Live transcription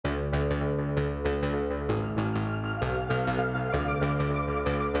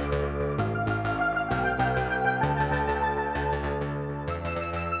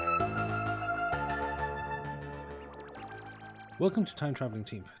Welcome to Time Traveling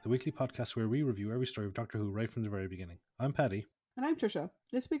Team, the weekly podcast where we review every story of Doctor Who right from the very beginning. I'm Paddy. And I'm Tricia.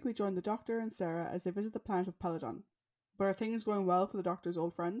 This week we join the Doctor and Sarah as they visit the planet of Peladon. But are things going well for the Doctor's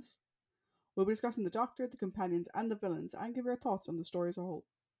old friends? We'll be discussing the Doctor, the companions, and the villains, and give our thoughts on the story as a whole.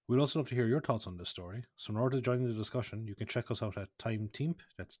 We'd also love to hear your thoughts on this story, so in order to join in the discussion, you can check us out at Time Teamp,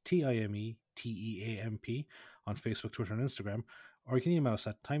 that's TIMETEAMP, on Facebook, Twitter, and Instagram, or you can email us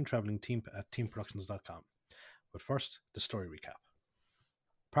at timetravelingteamp@teamproductions.com. But first, the story recap.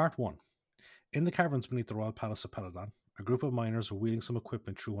 Part 1. In the caverns beneath the Royal Palace of Peladon, a group of miners are wheeling some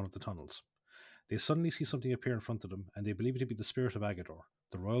equipment through one of the tunnels. They suddenly see something appear in front of them, and they believe it to be the spirit of Aggedor,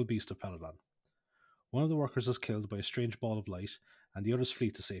 the royal beast of Peladon. One of the workers is killed by a strange ball of light, and the others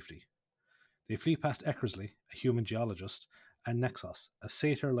flee to safety. They flee past Eckersley, a human geologist, and Nexos, a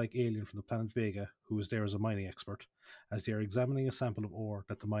satyr-like alien from the planet Vega who is there as a mining expert, as they are examining a sample of ore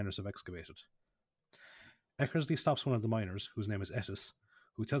that the miners have excavated. Eckersley stops one of the miners, whose name is Etis,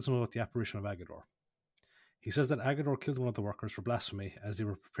 who tells him about the apparition of Aggedor. He says that Aggedor killed one of the workers for blasphemy as they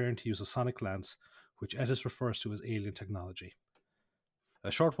were preparing to use a sonic lance, which Etis refers to as alien technology. A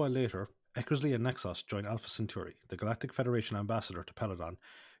short while later, Eckersley and Nexos join Alpha Centauri, the Galactic Federation ambassador to Peladon,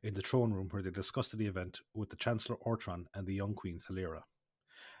 in the throne room where they discuss the event with the Chancellor Ortron and the young Queen Thalira.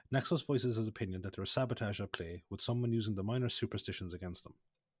 Nexos voices his opinion that there is sabotage at play, with someone using the miners' superstitions against them.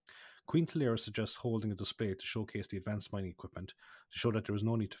 Queen Thalira suggests holding a display to showcase the advanced mining equipment to show that there is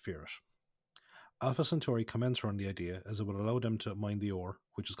no need to fear it. Alpha Centauri commends her on the idea as it would allow them to mine the ore,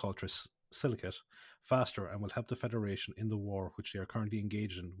 which is called silicate, faster and will help the Federation in the war which they are currently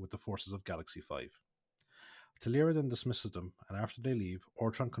engaged in with the forces of Galaxy 5. Thalira then dismisses them, and after they leave,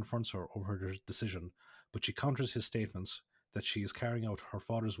 Ortron confronts her over her decision, but she counters his statements that she is carrying out her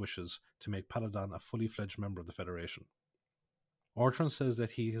father's wishes to make Peladon a fully fledged member of the Federation. Ortron says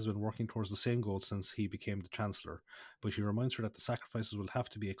that he has been working towards the same goal since he became the Chancellor, but he reminds her that the sacrifices will have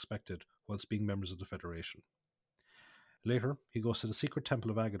to be expected whilst being members of the Federation. Later, he goes to the secret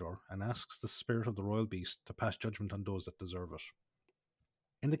temple of Aggedor and asks the spirit of the royal beast to pass judgment on those that deserve it.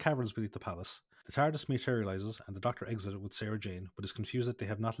 In the caverns beneath the palace, the TARDIS materializes and the Doctor exits with Sarah Jane, but is confused that they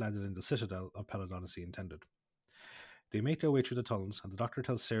have not landed in the citadel of Peladon as he intended. They make their way through the tunnels, and the Doctor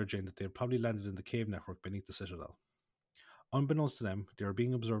tells Sarah Jane that they have probably landed in the cave network beneath the citadel. Unbeknownst to them, they are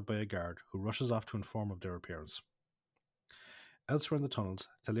being observed by a guard who rushes off to inform of their appearance. Elsewhere in the tunnels,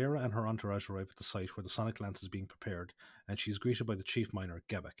 Thalira and her entourage arrive at the site where the sonic lance is being prepared, and she is greeted by the chief miner,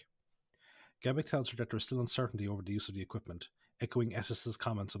 Gebek. Gebek tells her that there is still uncertainty over the use of the equipment, echoing Etis's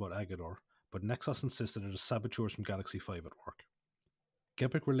comments about Aggedor, but Nexos insists that it is saboteurs from Galaxy 5 at work.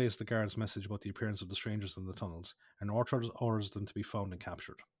 Gebek relays the guard's message about the appearance of the strangers in the tunnels, and Ortron orders them to be found and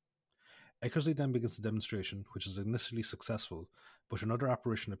captured. Eckersley then begins the demonstration, which is initially successful, but another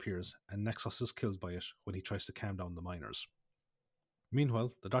apparition appears, and Nexos is killed by it when he tries to calm down the miners.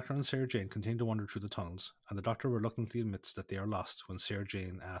 Meanwhile, the Doctor and Sarah Jane continue to wander through the tunnels, and the Doctor reluctantly admits that they are lost when Sarah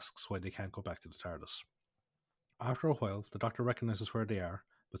Jane asks why they can't go back to the TARDIS. After a while, the Doctor recognizes where they are,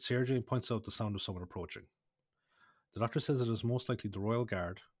 but Sarah Jane points out the sound of someone approaching. The Doctor says it is most likely the Royal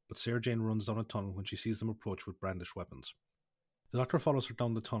Guard, but Sarah Jane runs down a tunnel when she sees them approach with brandished weapons. The Doctor follows her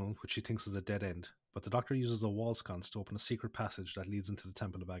down the tunnel, which she thinks is a dead end, but the Doctor uses a wall sconce to open a secret passage that leads into the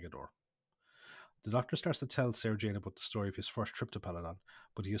Temple of Aggedor. The Doctor starts to tell Sarah Jane about the story of his first trip to Peladon,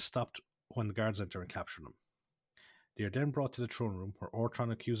 but he is stopped when the guards enter and capture him. They are then brought to the throne room, where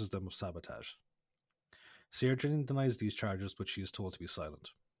Ortron accuses them of sabotage. Sarah Jane denies these charges, but she is told to be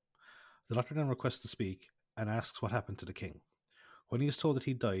silent. The Doctor then requests to speak, and asks what happened to the King. When he is told that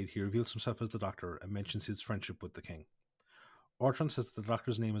he died, he reveals himself as the Doctor and mentions his friendship with the King. Ortron says that the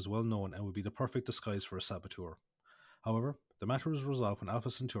Doctor's name is well known and would be the perfect disguise for a saboteur. However, the matter is resolved when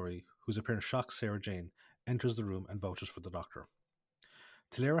Alpha Centauri, whose appearance shocks Sarah Jane, enters the room and vouches for the Doctor.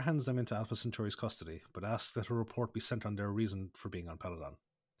 Thalira hands them into Alpha Centauri's custody, but asks that a report be sent on their reason for being on Peladon.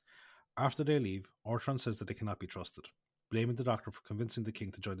 After they leave, Ortron says that they cannot be trusted, blaming the Doctor for convincing the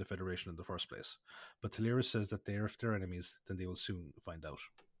King to join the Federation in the first place, but Thalira says that if they're enemies, then they will soon find out.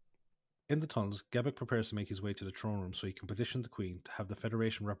 In the tunnels, Gebek prepares to make his way to the throne room so he can petition the Queen to have the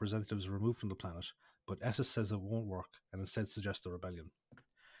Federation representatives removed from the planet, but Etis says it won't work and instead suggests a rebellion.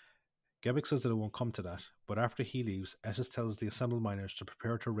 Gebek says that it won't come to that, but after he leaves, Etis tells the assembled miners to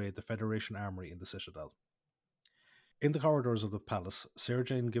prepare to raid the Federation armory in the Citadel. In the corridors of the palace, Sarah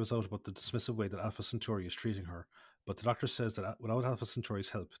Jane gives out about the dismissive way that Alpha Centauri is treating her, but the Doctor says that without Alpha Centauri's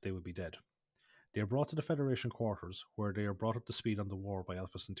help, they would be dead. They are brought to the Federation quarters, where they are brought up to speed on the war by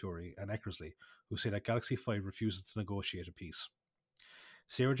Alpha Centauri and Eckersley, who say that Galaxy 5 refuses to negotiate a peace.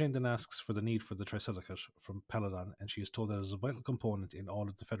 Sarah Jane then asks for the need for the trisilicate from Peladon, and she is told that it is a vital component in all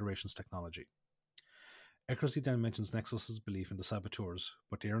of the Federation's technology. Eckersley then mentions Nexus's belief in the saboteurs,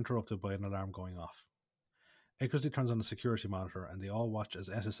 but they are interrupted by an alarm going off. Eckersley turns on the security monitor and they all watch as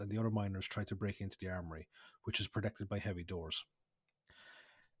Ettis and the other miners try to break into the armory, which is protected by heavy doors.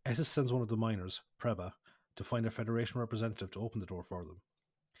 Ettis sends one of the miners, Preba, to find a Federation representative to open the door for them.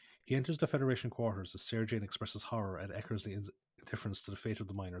 He enters the Federation quarters as Sarah Jane expresses horror at Eckersley's indifference to the fate of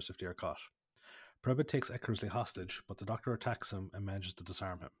the miners if they are caught. Preba takes Eckersley hostage, but the Doctor attacks him and manages to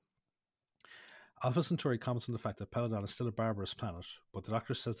disarm him. Alpha Centauri comments on the fact that Peladon is still a barbarous planet, but the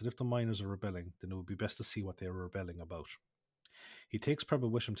Doctor says that if the miners are rebelling, then it would be best to see what they are rebelling about. He takes Preba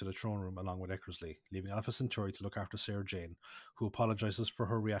with him to the throne room along with Eckersley, leaving Alpha Centauri to look after Sarah Jane, who apologizes for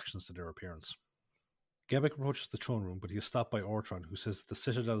her reactions to their appearance. Gebek approaches the throne room, but he is stopped by Ortron, who says that the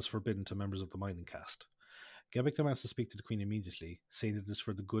Citadel is forbidden to members of the mining caste. Gebek demands to speak to the Queen immediately, saying that it is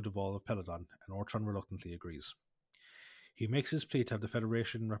for the good of all of Peladon, and Ortron reluctantly agrees. He makes his plea to have the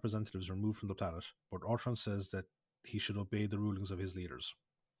Federation representatives removed from the planet, but Ortron says that he should obey the rulings of his leaders.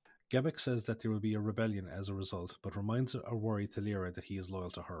 Gebek says that there will be a rebellion as a result, but reminds a worried Thalira that he is loyal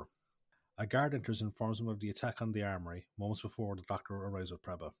to her. A guard enters and informs him of the attack on the armory, moments before the Doctor arrives with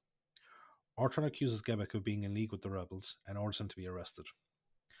Preba. Ortron accuses Gebek of being in league with the rebels, and orders him to be arrested.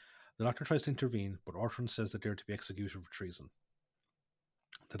 The Doctor tries to intervene, but Ortron says that they are to be executed for treason.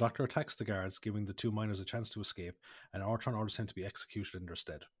 The Doctor attacks the guards, giving the two miners a chance to escape, and Ortron orders him to be executed in their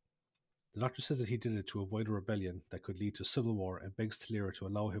stead. The Doctor says that he did it to avoid a rebellion that could lead to civil war and begs Thalira to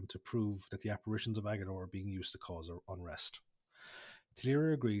allow him to prove that the apparitions of Aggedor are being used to cause unrest.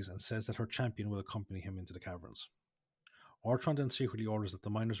 Thalira agrees and says that her champion will accompany him into the caverns. Ortron then secretly orders that the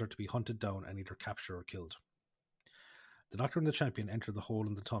miners are to be hunted down and either captured or killed. The Doctor and the champion enter the hole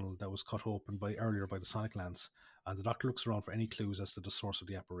in the tunnel that was cut open earlier by the sonic lance, and the Doctor looks around for any clues as to the source of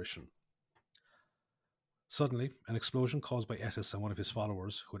the apparition. Suddenly, an explosion caused by Ettis and one of his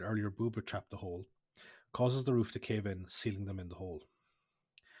followers, who had earlier booby-trapped the hole, causes the roof to cave in, sealing them in the hole.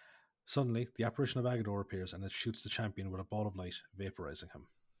 Suddenly, the apparition of Aggedor appears and it shoots the champion with a ball of light, vaporizing him.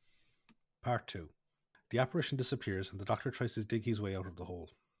 Part 2. The apparition disappears and the Doctor tries to dig his way out of the hole.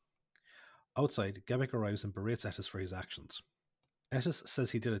 Outside, Gebek arrives and berates Ettis for his actions. Ettis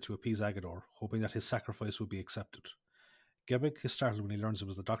says he did it to appease Aggedor, hoping that his sacrifice would be accepted. Gebek is startled when he learns it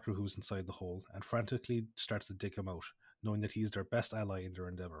was the Doctor who was inside the hole, and frantically starts to dig him out, knowing that he is their best ally in their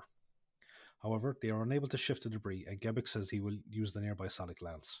endeavour. However, they are unable to shift the debris, and Gebek says he will use the nearby sonic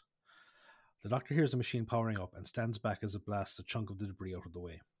lance. The Doctor hears the machine powering up and stands back as it blasts a chunk of the debris out of the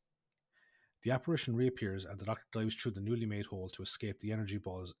way. The apparition reappears, and the Doctor dives through the newly made hole to escape the energy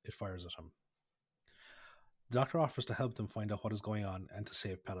balls it fires at him. The Doctor offers to help them find out what is going on and to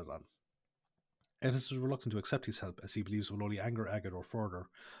save Peladon. Ettis is reluctant to accept his help as he believes it will only anger Aggedor further,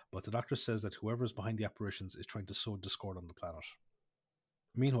 but the Doctor says that whoever is behind the apparitions is trying to sow discord on the planet.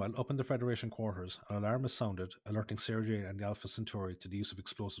 Meanwhile, up in the Federation quarters, an alarm is sounded, alerting Sarah Jane and the Alpha Centauri to the use of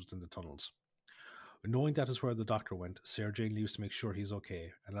explosives in the tunnels. Knowing that is where the Doctor went, Sarah Jane leaves to make sure he's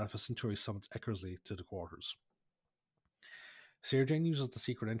okay, and Alpha Centauri summons Eckersley to the quarters. Sarah Jane uses the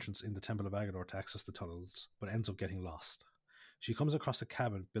secret entrance in the Temple of Aggedor to access the tunnels, but ends up getting lost. She comes across a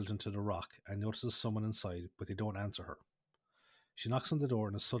cabin built into the rock and notices someone inside, but they don't answer her. She knocks on the door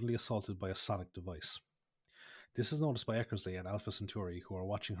and is suddenly assaulted by a sonic device. This is noticed by Eckersley and Alpha Centauri, who are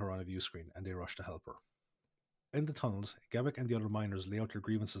watching her on a view screen, and they rush to help her. In the tunnels, Gebek and the other miners lay out their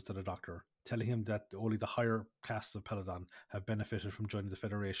grievances to the Doctor, telling him that only the higher castes of Peladon have benefited from joining the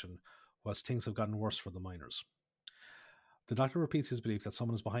Federation, whilst things have gotten worse for the miners. The Doctor repeats his belief that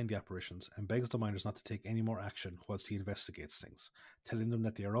someone is behind the apparitions and begs the miners not to take any more action whilst he investigates things, telling them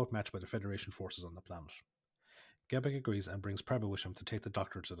that they are outmatched by the Federation forces on the planet. Gebek agrees and brings Preba with him to take the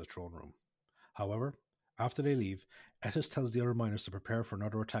Doctor to the throne room. However, after they leave, Ettis tells the other miners to prepare for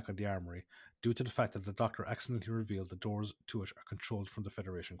another attack on the armory due to the fact that the Doctor accidentally revealed the doors to it are controlled from the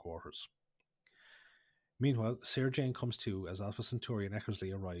Federation quarters. Meanwhile, Sarah Jane comes to as Alpha Centauri and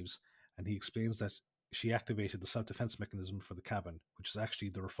Eckersley arrives, and he explains that she activated the self-defense mechanism for the cabin, which is actually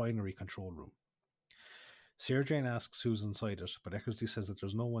the refinery control room. Sarah Jane asks who's inside it, but Eckersley says that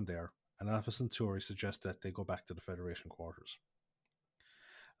there's no one there, and Alpha Centauri suggests that they go back to the Federation quarters.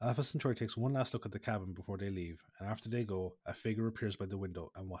 Alpha Centauri takes one last look at the cabin before they leave, and after they go, a figure appears by the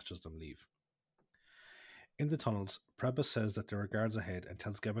window and watches them leave. In the tunnels, Preba says that there are guards ahead and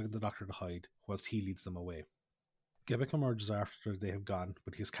tells Gebek and the Doctor to hide, whilst he leads them away. Gebek emerges after they have gone,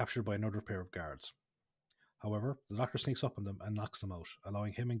 but he is captured by another pair of guards. However, the Doctor sneaks up on them and knocks them out,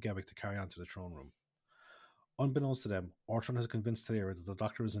 allowing him and Gebek to carry on to the throne room. Unbeknownst to them, Ortron has convinced Thalira that the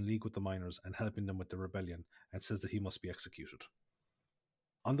Doctor is in league with the miners and helping them with the rebellion, and says that he must be executed.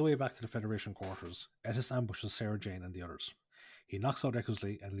 On the way back to the Federation quarters, Ettis ambushes Sarah Jane and the others. He knocks out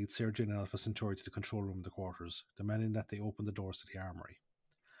Eckersley and leads Sarah Jane and Alpha Centauri to the control room of the quarters, demanding that they open the doors to the armory.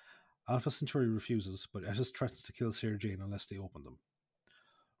 Alpha Centauri refuses, but Etis threatens to kill Sarah Jane unless they open them.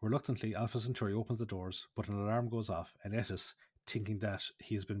 Reluctantly, Alpha Centauri opens the doors, but an alarm goes off, and Etis, thinking that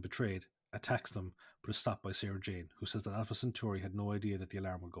he has been betrayed, attacks them, but is stopped by Sarah Jane, who says that Alpha Centauri had no idea that the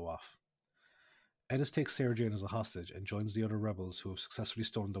alarm would go off. Etis takes Sarah Jane as a hostage and joins the other rebels who have successfully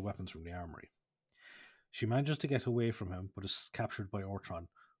stolen the weapons from the armory. She manages to get away from him, but is captured by Ortron,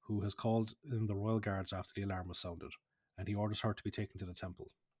 who has called in the Royal Guards after the alarm was sounded, and he orders her to be taken to the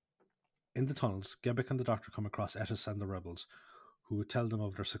temple. In the tunnels, Gebek and the Doctor come across Etis and the rebels, who would tell them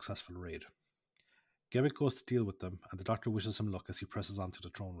of their successful raid. Gebek goes to deal with them, and the Doctor wishes him luck as he presses on to the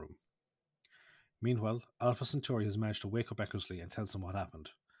throne room. Meanwhile, Alpha Centauri has managed to wake up Eckersley and tells him what happened.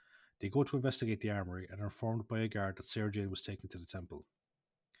 They go to investigate the armory and are informed by a guard that Sarah Jane was taken to the temple.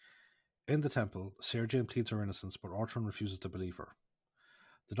 In the temple, Sarah Jane pleads her innocence, but Ortron refuses to believe her.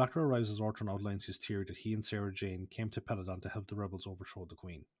 The Doctor arrives as Ortron outlines his theory that he and Sarah Jane came to Peladon to help the rebels overthrow the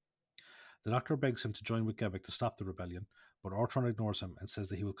Queen. The Doctor begs him to join with Gebek to stop the rebellion, but Ortron ignores him and says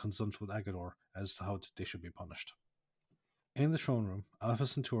that he will consult with Aggedor as to how they should be punished. In the throne room, Alpha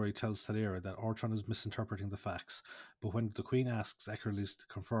Centauri tells Thaddeus that Ortron is misinterpreting the facts, but when the Queen asks Eckersley to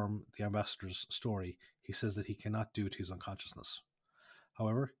confirm the ambassador's story, he says that he cannot due to his unconsciousness.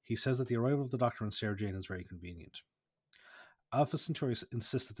 However, he says that the arrival of the Doctor and Sarah Jane is very convenient. Alpha Centauri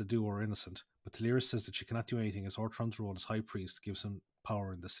insists that the duo are innocent, but Thaddeus says that she cannot do anything as Ortron's role as High Priest gives him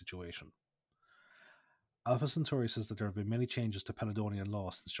power in this situation. Alpha Centauri says that there have been many changes to Peladonian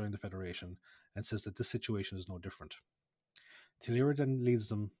law since joining the Federation, and says that this situation is no different. Thaddeus then leads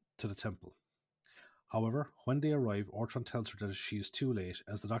them to the temple. However, when they arrive, Ortron tells her that she is too late,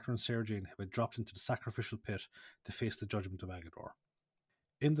 as the Doctor and Sarah Jane have been dropped into the sacrificial pit to face the judgment of Aggedor.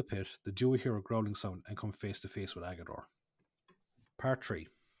 In the pit, the duo hear a growling sound and come face to face with Aggedor. Part 3.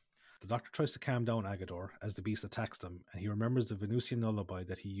 The Doctor tries to calm down Aggedor as the beast attacks them, and he remembers the Venusian lullaby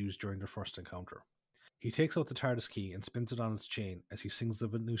that he used during their first encounter. He takes out the TARDIS key and spins it on its chain as he sings the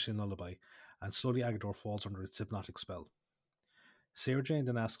Venusian lullaby, and slowly Aggedor falls under its hypnotic spell. Sarah Jane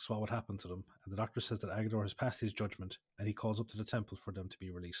then asks what would happen to them, and the Doctor says that Aggedor has passed his judgment, and he calls up to the temple for them to be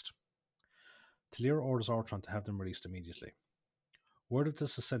released. Talir orders Ortron to have them released immediately. Word of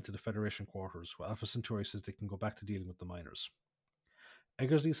this is sent to the Federation quarters, where Alpha Centauri says they can go back to dealing with the miners.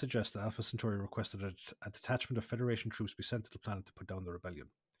 Eckersley suggests that Alpha Centauri requested a detachment of Federation troops be sent to the planet to put down the rebellion.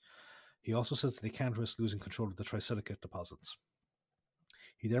 He also says that they can't risk losing control of the trisilicate deposits.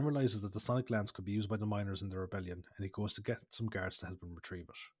 He then realizes that the sonic lance could be used by the miners in the rebellion, and he goes to get some guards to help him retrieve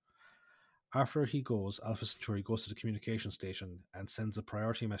it. After he goes, Alpha Centauri goes to the communication station and sends a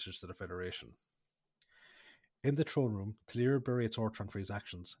priority message to the Federation. In the throne room, Talir berates Ortron for his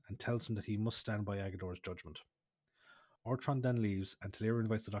actions and tells him that he must stand by Aggedor's judgment. Ortron then leaves, and Talir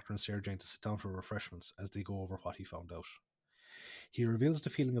invites the Doctor and Sarah Jane to sit down for refreshments as they go over what he found out. He reveals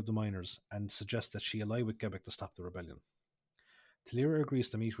the feeling of the miners and suggests that she ally with Gebek to stop the rebellion. Talir agrees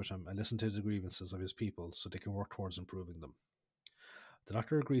to meet with him and listen to the grievances of his people so they can work towards improving them. The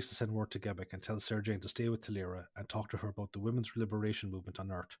Doctor agrees to send word to Gebek and tells Sarah Jane to stay with Talira and talk to her about the women's liberation movement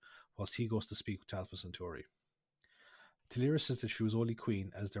on Earth, whilst he goes to speak to Alpha Centauri. Talira says that she was only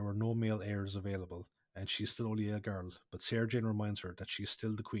queen as there were no male heirs available, and she is still only a girl, but Sarah Jane reminds her that she is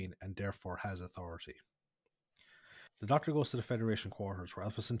still the queen and therefore has authority. The Doctor goes to the Federation quarters, where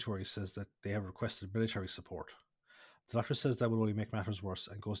Alpha Centauri says that they have requested military support. The Doctor says that will only make matters worse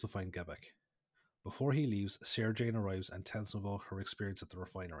and goes to find Gebek. Before he leaves, Sarah Jane arrives and tells him about her experience at the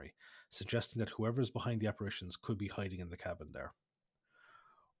refinery, suggesting that whoever is behind the apparitions could be hiding in the cabin there.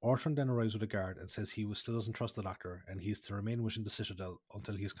 Ortron then arrives with a guard and says he still doesn't trust the Doctor and he is to remain within the Citadel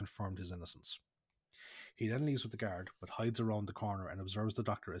until he has confirmed his innocence. He then leaves with the guard, but hides around the corner and observes the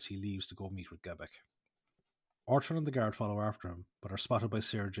Doctor as he leaves to go meet with Gebek. Ortron and the guard follow after him, but are spotted by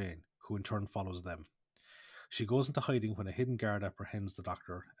Sarah Jane, who in turn follows them. She goes into hiding when a hidden guard apprehends the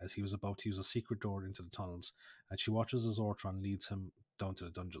Doctor as he was about to use a secret door into the tunnels, and she watches as Ortron leads him down to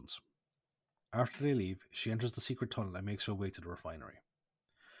the dungeons. After they leave, she enters the secret tunnel and makes her way to the refinery.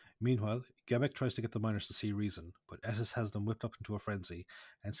 Meanwhile, Gebek tries to get the miners to see reason, but Etis has them whipped up into a frenzy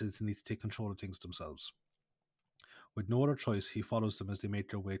and says they need to take control of things themselves. With no other choice, he follows them as they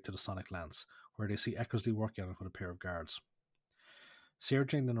make their way to the Sonic Lance, where they see Eckersley working on it with a pair of guards. Sarah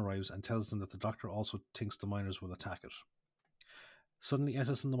Jane then arrives and tells them that the Doctor also thinks the miners will attack it. Suddenly,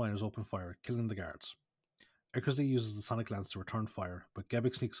 Etis and the miners open fire, killing the guards. Eckersley uses the Sonic Lance to return fire, but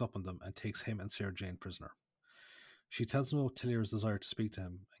Gebek sneaks up on them and takes him and Sarah Jane prisoner. She tells him about Talir's desire to speak to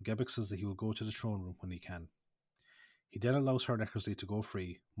him, and Gebek says that he will go to the throne room when he can. He then allows her and Eckersley to go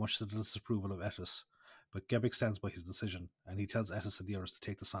free, much to the disapproval of Etis, but Gebek stands by his decision, and he tells Etis and the others to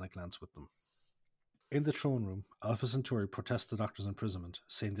take the Sonic Lance with them. In the throne room, Alpha Centauri protests the Doctor's imprisonment,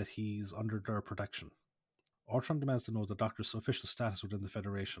 saying that he is under their protection. Ortron demands to know the Doctor's official status within the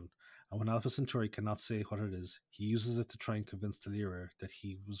Federation, and when Alpha Centauri cannot say what it is, he uses it to try and convince Talira that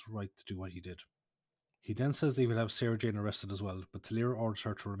he was right to do what he did. He then says they will have Sarah Jane arrested as well, but Talira orders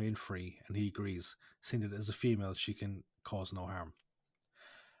her to remain free, and he agrees, saying that as a female she can cause no harm.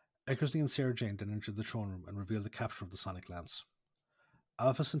 Eckersley and Sarah Jane then enter the throne room and reveal the capture of the Sonic Lance.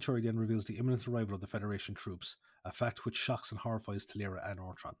 Alpha Centauri then reveals the imminent arrival of the Federation troops, a fact which shocks and horrifies Talira and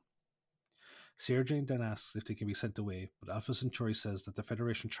Ortron. Sarah Jane then asks if they can be sent away, but Alpha Centauri says that the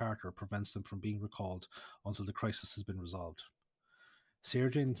Federation Charter prevents them from being recalled until the crisis has been resolved.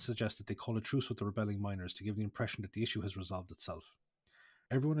 Sarah Jane suggests that they call a truce with the rebelling miners to give the impression that the issue has resolved itself.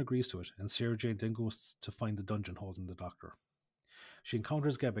 Everyone agrees to it, and Sarah Jane then goes to find the dungeon holding the Doctor. She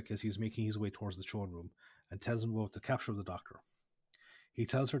encounters Gebek as he is making his way towards the throne room, and tells him about the capture of the Doctor. He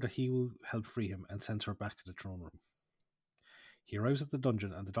tells her that he will help free him and sends her back to the throne room. He arrives at the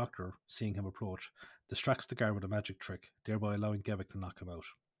dungeon, and the Doctor, seeing him approach, distracts the guard with a magic trick, thereby allowing Gebek to knock him out.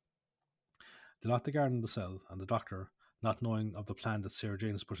 They lock the guard in the cell, and the Doctor, not knowing of the plan that Sarah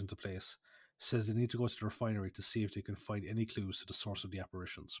Jane has put into place, says they need to go to the refinery to see if they can find any clues to the source of the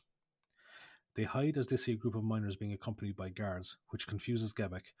apparitions. They hide as they see a group of miners being accompanied by guards, which confuses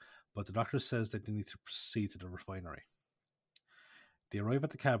Gebek, but the Doctor says that they need to proceed to the refinery. They arrive at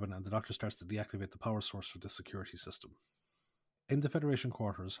the cabin, and the Doctor starts to deactivate the power source for the security system. In the Federation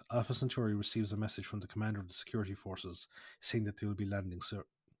quarters, Alpha Centauri receives a message from the commander of the security forces saying that they will be landing soon.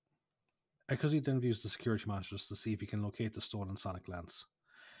 Eckersley then views the security monitors to see if he can locate the stolen Sonic Lance.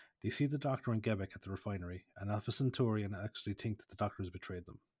 They see the Doctor and Gebek at the refinery, and Alpha Centauri and Eckersley think that the Doctor has betrayed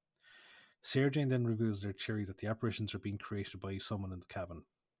them. Sarah Jane then reveals their theory that the apparitions are being created by someone in the cabin.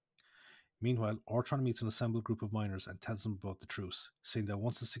 Meanwhile, Ortron meets an assembled group of miners and tells them about the truce, saying that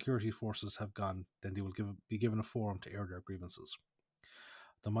once the security forces have gone, then they will be given a forum to air their grievances.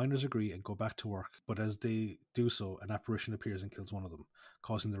 The miners agree and go back to work, but as they do so, an apparition appears and kills one of them,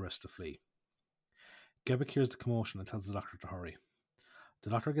 causing the rest to flee. Gebek hears the commotion and tells the Doctor to hurry. The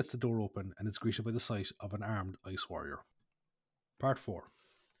Doctor gets the door open and is greeted by the sight of an armed ice warrior. Part 4.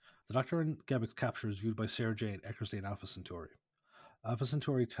 The Doctor and Gebek's capture is viewed by Sarah Jane, Eckersley, and Alpha Centauri. Alpha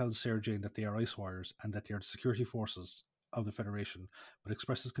Centauri tells Sarah Jane that they are ice warriors and that they are the security forces of the Federation, but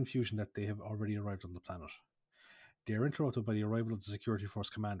expresses confusion that they have already arrived on the planet. They are interrupted by the arrival of the security force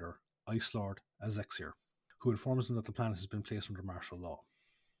commander, Ice Lord Aggedor, who informs them that the planet has been placed under martial law.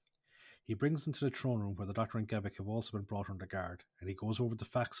 He brings them to the throne room where the Doctor and Gebek have also been brought under guard, and he goes over the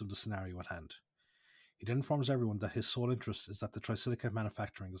facts of the scenario at hand. He then informs everyone that his sole interest is that the trisilicate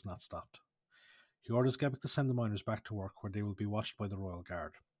manufacturing is not stopped. He orders Gebek to send the miners back to work where they will be watched by the Royal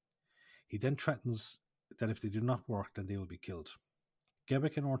Guard. He then threatens that if they do not work, then they will be killed.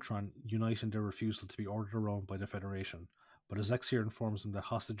 Gebek and Ortron unite in their refusal to be ordered around by the Federation, but Aggedor informs them that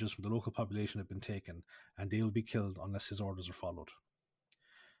hostages from the local population have been taken, and they will be killed unless his orders are followed.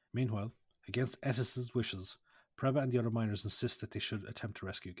 Meanwhile, against Etis's wishes, Preba and the other miners insist that they should attempt to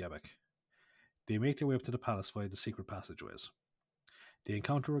rescue Gebek. They make their way up to the palace via the secret passageways. They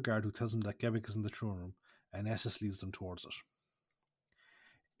encounter a guard who tells them that Gebek is in the throne room, and Etis leads them towards it.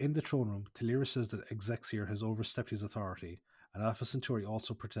 In the throne room, Talira says that Aggedor has overstepped his authority, and Alpha Centauri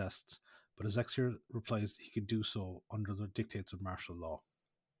also protests, but Aggedor replies that he can do so under the dictates of martial law.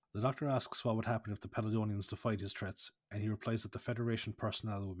 The Doctor asks what would happen if the Peladonians defied his threats, and he replies that the Federation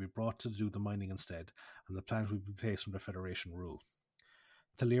personnel will be brought to do the mining instead, and the planet will be placed under Federation rule.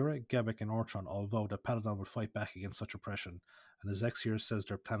 Talira, Gebek, and Ortron all vow that Peladon would fight back against such oppression, and Aggedor says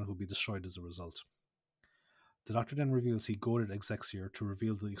their planet will be destroyed as a result. The Doctor then reveals he goaded Aggedor to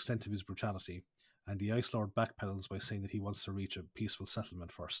reveal the extent of his brutality, and the Ice Lord backpedals by saying that he wants to reach a peaceful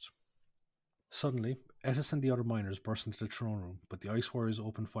settlement first. Suddenly, Etis and the other miners burst into the throne room, but the Ice Warriors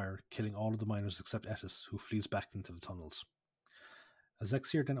open fire, killing all of the miners except Etis, who flees back into the tunnels.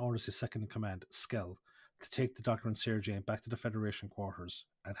 Aggedor then orders his second-in-command, Skell, to take the Doctor and Sarah Jane back to the Federation quarters,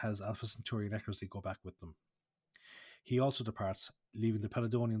 and has Alpha Centauri and Eckersley go back with them. He also departs, leaving the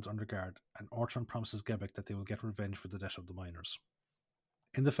Peladonians under guard, and Ortron promises Gebek that they will get revenge for the death of the miners.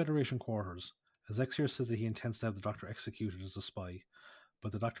 In the Federation quarters, Aggedor says that he intends to have the Doctor executed as a spy,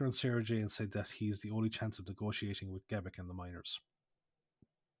 but the Doctor and Sarah Jane said that he is the only chance of negotiating with Gebek and the miners.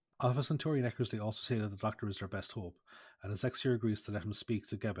 Alpha Centauri and Eckersley also say that the Doctor is their best hope, and Aggedor agrees to let him speak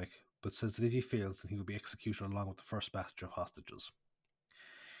to Gebek, but says that if he fails, then he will be executed along with the first batch of hostages.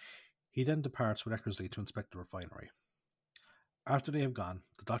 He then departs with Eckersley to inspect the refinery. After they have gone,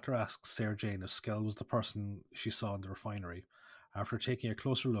 the Doctor asks Sarah Jane if Skell was the person she saw in the refinery. After taking a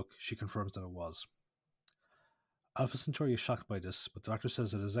closer look, she confirms that it was. Alpha Centauri is shocked by this, but the Doctor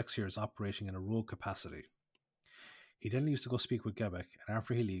says that his Exeter is operating in a rogue capacity. He then leaves to go speak with Gebek, and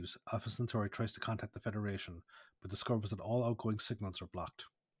after he leaves, Alpha Centauri tries to contact the Federation, but discovers that all outgoing signals are blocked.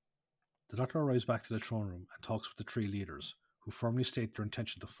 The Doctor arrives back to the throne room and talks with the three leaders, who firmly state their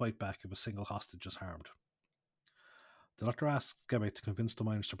intention to fight back if a single hostage is harmed. The Doctor asks Gebek to convince the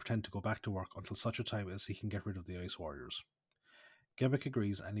miners to pretend to go back to work until such a time as he can get rid of the Ice Warriors. Gebek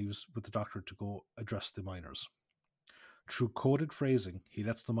agrees and leaves with the Doctor to go address the miners. Through coded phrasing, he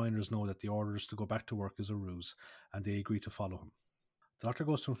lets the miners know that the orders to go back to work is a ruse, and they agree to follow him. The Doctor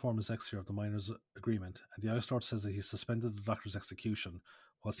goes to inform his Exeter of the miners' agreement, and the Ice Lord says that he suspended the Doctor's execution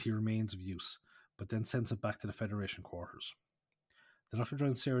whilst he remains of use, but then sends it back to the Federation quarters. The Doctor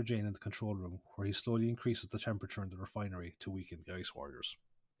joins Sarah Jane in the control room, where he slowly increases the temperature in the refinery to weaken the Ice Warriors.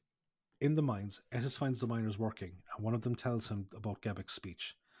 In the mines, Etis finds the miners working, and one of them tells him about Gebek's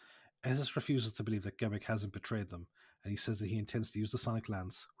speech. Etis refuses to believe that Gebek hasn't betrayed them, and he says that he intends to use the Sonic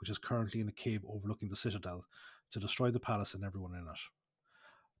Lance, which is currently in a cave overlooking the Citadel, to destroy the palace and everyone in it.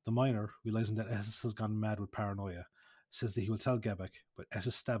 The miner, realizing that Etis has gone mad with paranoia, says that he will tell Gebek, but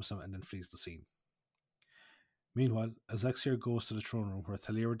Etis stabs him and then flees the scene. Meanwhile, Exeter goes to the throne room where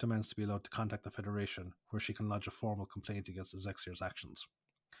Thalira demands to be allowed to contact the Federation, where she can lodge a formal complaint against Exeter's actions.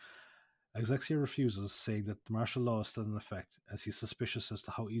 Exeter refuses, saying that the martial law is still in effect, as he's suspicious as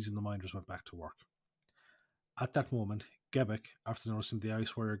to how easy the miners went back to work. At that moment, Gebek, after noticing the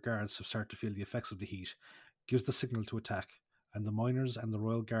Ice Warrior guards have started to feel the effects of the heat, gives the signal to attack, and the miners and the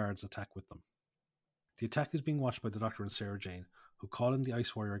Royal Guards attack with them. The attack is being watched by the Doctor and Sarah Jane, who call in the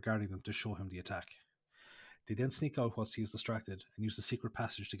Ice Warrior guarding them to show him the attack. They then sneak out whilst he is distracted and use the secret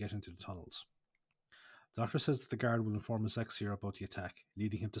passage to get into the tunnels. The Doctor says that the guard will inform his Exeter about the attack,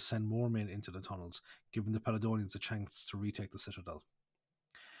 leading him to send more men into the tunnels, giving the Peladonians a chance to retake the Citadel.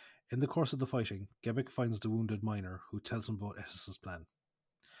 In the course of the fighting, Gebek finds the wounded miner, who tells him about Etis's plan.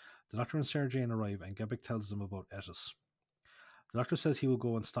 The Doctor and Sarah Jane arrive, and Gebek tells them about Etis. The Doctor says he will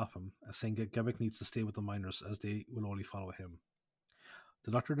go and stop him, saying that Gebek needs to stay with the miners, as they will only follow him.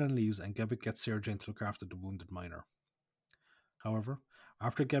 The Doctor then leaves, and Gebek gets Sarah Jane to look after the wounded miner. However,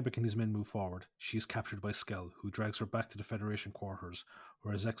 after Gebek and his men move forward, she is captured by Skell, who drags her back to the Federation quarters,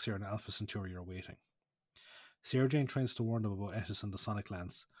 where Exeter and Alpha Centauri are waiting. Sarah Jane tries to warn them about Etis and the Sonic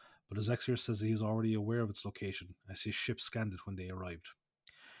Lance, but Exeter says that he is already aware of its location, as his ship scanned it when they arrived.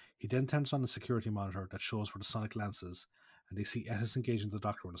 He then turns on the security monitor that shows where the Sonic Lance is, and they see Etis engaging the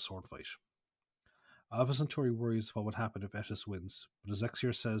Doctor in a sword fight. Alpha Centauri worries what would happen if Etis wins, but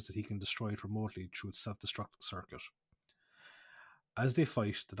Exeter says that he can destroy it remotely through its self-destruct circuit. As they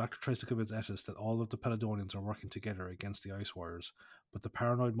fight, the Doctor tries to convince Etis that all of the Peladonians are working together against the Ice Warriors, but the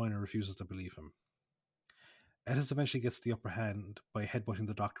paranoid miner refuses to believe him. Etis eventually gets the upper hand by headbutting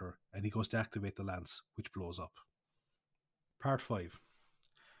the Doctor, and he goes to activate the lance, which blows up. Part 5.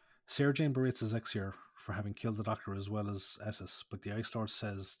 Sarah Jane berates Exeter for having killed the Doctor as well as Etis, but the Ice Lord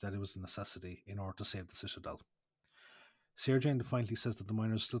says that it was a necessity in order to save the Citadel. Sarah Jane defiantly says that the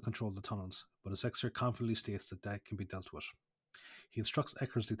miners still control the tunnels, but Exeter confidently states that that can be dealt with. He instructs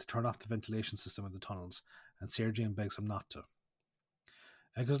Eckersley to turn off the ventilation system in the tunnels, and Sarah Jane begs him not to.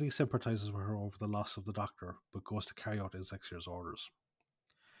 Eckersley sympathizes with her over the loss of the Doctor, but goes to carry out Exeter's orders.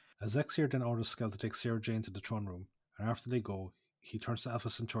 Exeter then orders Skell to take Sarah Jane to the throne room, and after they go, he turns to Alpha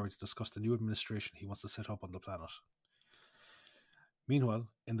Centauri to discuss the new administration he wants to set up on the planet. Meanwhile,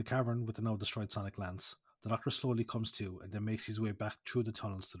 in the cavern with the now destroyed Sonic Lance, the Doctor slowly comes to and then makes his way back through the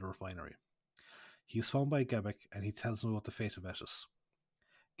tunnels to the refinery. He is found by Gebek, and he tells him about the fate of Etis.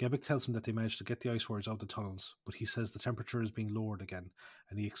 Gebek tells him that they managed to get the Ice Warriors out of the tunnels, but he says the temperature is being lowered again,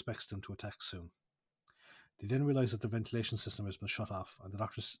 and he expects them to attack soon. They then realize that the ventilation system has been shut off, and the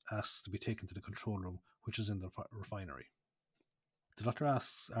Doctor asks to be taken to the control room, which is in the refinery. The Doctor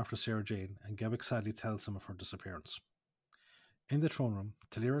asks after Sarah Jane, and Gebek sadly tells him of her disappearance. In the throne room,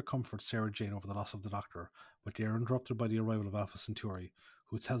 Thalira comforts Sarah Jane over the loss of the Doctor, but they are interrupted by the arrival of Alpha Centauri,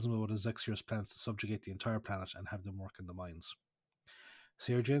 who tells them about Exeter's plans to subjugate the entire planet and have them work in the mines.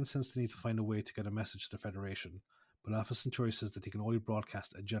 Sarah Jane senses the need to find a way to get a message to the Federation, but Alpha Centauri says that they can only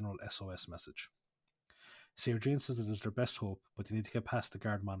broadcast a general SOS message. Sarah Jane says that it is their best hope, but they need to get past the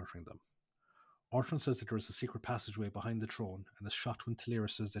guard monitoring them. Ortron says that there is a secret passageway behind the throne, and is shocked when Thalira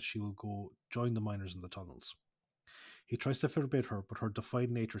says that she will go join the miners in the tunnels. He tries to forbid her, but her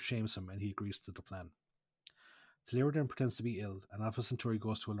defiant nature shames him, and he agrees to the plan. Thalira then pretends to be ill, and Alpha Centauri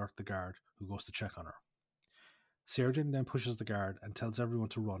goes to alert the guard, who goes to check on her. Sarah Jane then pushes the guard and tells everyone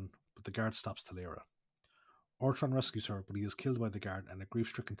to run, but the guard stops Thalira. Ortron rescues her, but he is killed by the guard, and a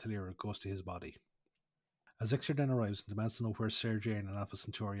grief-stricken Thalira goes to his body. Exeter then arrives and demands to know where Sarah Jane and Alpha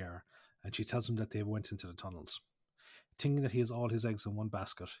Centauri are, and she tells him that they went into the tunnels. Thinking that he has all his eggs in one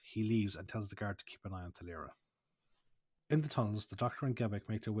basket, he leaves and tells the guard to keep an eye on Talira. In the tunnels, the Doctor and Gebek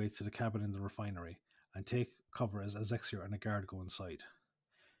make their way to the cabin in the refinery and take cover as Ezexier and a guard go inside.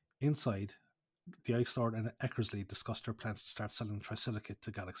 Inside, the Ice Lord and Eckersley discuss their plans to start selling trisilicate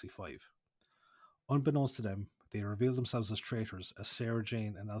to Galaxy 5. Unbeknownst to them, they reveal themselves as traitors as Sarah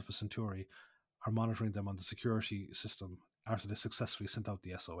Jane and Alpha Centauri are monitoring them on the security system after they successfully sent out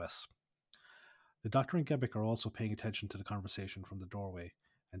the SOS. The Doctor and Gebek are also paying attention to the conversation from the doorway,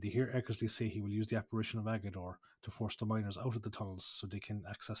 and they hear Eckersley say he will use the apparition of Aggedor to force the miners out of the tunnels so they can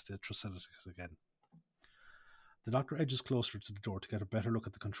access the trisilicate again. The Doctor edges closer to the door to get a better look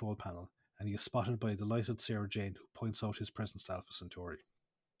at the control panel, and he is spotted by a delighted Sarah Jane, who points out his presence to Alpha Centauri.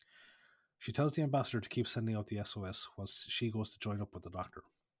 She tells the ambassador to keep sending out the SOS whilst she goes to join up with the Doctor.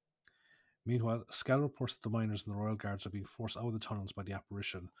 Meanwhile, Skell reports that the miners and the Royal Guards are being forced out of the tunnels by the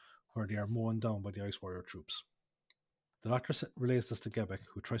apparition, where they are mown down by the Ice Warrior troops. The Doctor relays this to Gebek,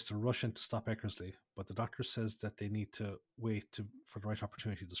 who tries to rush in to stop Eckersley, but the Doctor says that they need to wait for the right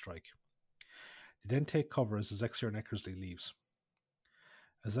opportunity to strike. They then take cover as Ezexier and Eckersley leaves.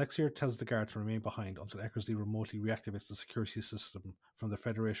 Ezexier tells the guard to remain behind until Eckersley remotely reactivates the security system from the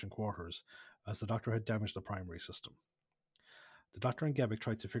Federation quarters, as the Doctor had damaged the primary system. The Doctor and Gebek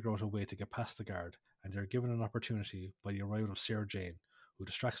try to figure out a way to get past the guard, and they are given an opportunity by the arrival of Sarah Jane, who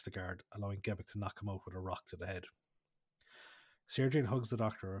distracts the guard, allowing Gebek to knock him out with a rock to the head. Sarah Jane hugs the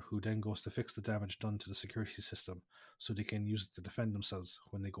Doctor, who then goes to fix the damage done to the security system so they can use it to defend themselves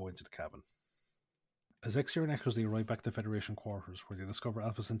when they go into the cabin. As Ezexier and Eckersley arrive back to Federation quarters, where they discover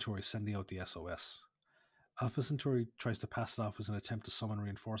Alpha Centauri sending out the SOS. Alpha Centauri tries to pass it off as an attempt to summon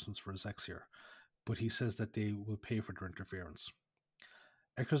reinforcements for Ezexier, but he says that they will pay for their interference.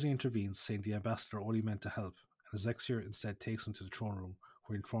 Eckersley intervenes, saying the ambassador only meant to help, and Ezexier instead takes him to the throne room,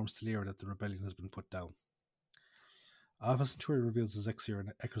 where he informs Talira that the rebellion has been put down. Alpha Centauri reveals Ezexier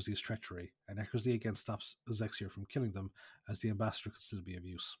and Eckersley's treachery, and Eckersley again stops Ezexier from killing them, as the ambassador could still be of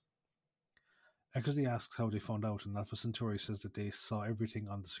use. Eckersley asks how they found out, and Alpha Centauri says that they saw everything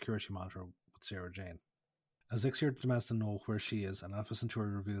on the security monitor with Sarah Jane. Ezexier demands to know where she is, and Alpha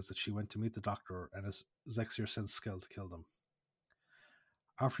Centauri reveals that she went to meet the Doctor, and Ezexier sends Skell to kill them.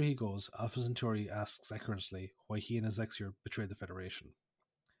 After he goes, Alpha Centauri asks Eckersley why he and Ezexier betrayed the Federation.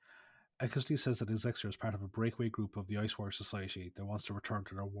 Eckersley says that Ezexier is part of a breakaway group of the Ice Warrior Society that wants to return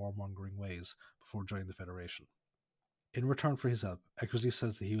to their warmongering ways before joining the Federation. In return for his help, Eckersley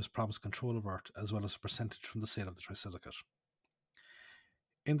says that he was promised control of Earth as well as a percentage from the sale of the trisilicate.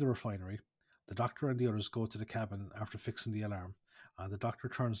 In the refinery, the Doctor and the others go to the cabin after fixing the alarm, and the Doctor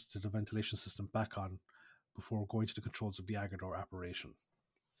turns the ventilation system back on before going to the controls of the Aggedor apparition.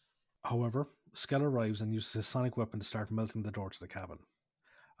 However, Skell arrives and uses his sonic weapon to start melting the door to the cabin.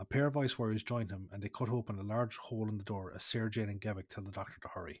 A pair of Ice Warriors join him, and they cut open a large hole in the door as Sarah Jane and Gebek tell the Doctor to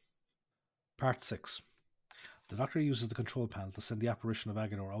hurry. Part 6. The Doctor uses the control panel to send the apparition of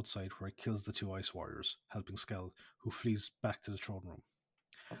Aggedor outside, where it kills the two Ice Warriors, helping Skell, who flees back to the throne room.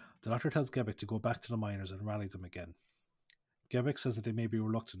 The Doctor tells Gebek to go back to the miners and rally them again. Gebek says that they may be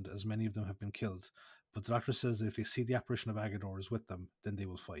reluctant, as many of them have been killed, but the Doctor says that if they see the apparition of Aggedor is with them, then they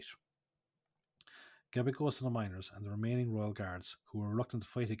will fight. Gebek goes to the miners and the remaining Royal Guards, who are reluctant to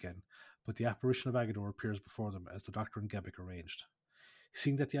fight again, but the apparition of Aggedor appears before them as the Doctor and Gebek arranged.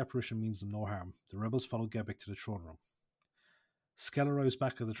 Seeing that the apparition means them no harm, the rebels follow Gebek to the throne room. Skell arrives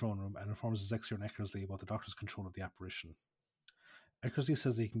back at the throne room and informs Ezexier and Eckersley about the Doctor's control of the apparition. Eckersley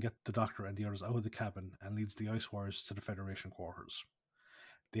says that he can get the Doctor and the others out of the cabin and leads the Ice Warriors to the Federation quarters.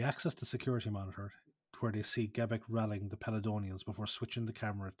 They access the security monitor, where they see Gebek rallying the Peladonians before switching the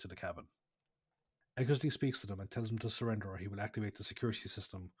camera to the cabin. Eckersley speaks to them and tells them to surrender or he will activate the security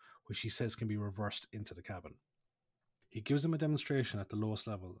system, which he says can be reversed into the cabin. He gives them a demonstration at the lowest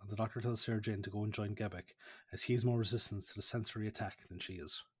level, and the Doctor tells Sarah Jane to go and join Gebek, as he is more resistant to the sensory attack than she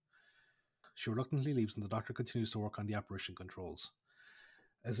is. She reluctantly leaves, and the Doctor continues to work on the apparition controls.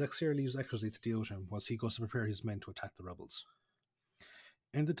 Ezexier leaves Eckersley to deal with him, whilst he goes to prepare his men to attack the rebels.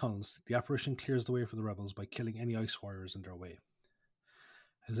 In the tunnels, the apparition clears the way for the rebels by killing any Ice Warriors in their way.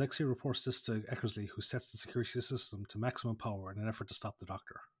 Ezexier reports this to Eckersley, who sets the security system to maximum power in an effort to stop the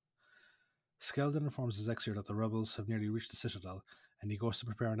Doctor. Skell then informs Ezexier that the rebels have nearly reached the Citadel, and he goes to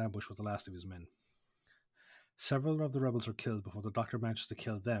prepare an ambush with the last of his men. Several of the rebels are killed before the Doctor manages to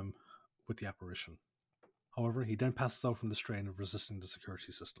kill them with the apparition. However, he then passes out from the strain of resisting the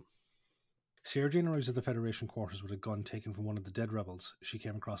security system. Sarah Jane arrives at the Federation quarters with a gun taken from one of the dead rebels she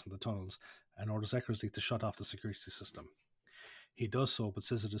came across in the tunnels, and orders Eckersley to shut off the security system. He does so, but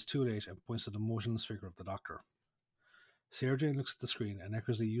says it is too late and points to the motionless figure of the Doctor. Sarah Jane looks at the screen, and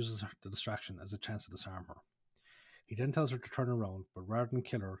Eckersley uses the distraction as a chance to disarm her. He then tells her to turn around, but rather than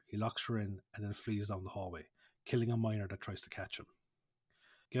kill her, he locks her in and then flees down the hallway, killing a miner that tries to catch him.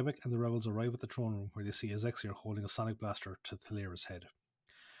 Gebek and the rebels arrive at the throne room where they see Ezexier holding a sonic blaster to Thalira's head.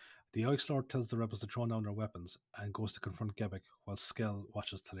 The Ice Lord tells the rebels to throw down their weapons and goes to confront Gebek while Skell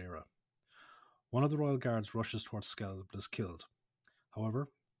watches Thalira. One of the royal guards rushes towards Skell but is killed. However,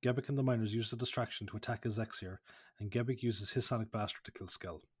 Gebek and the miners use the distraction to attack Ezexier, and Gebek uses his sonic blaster to kill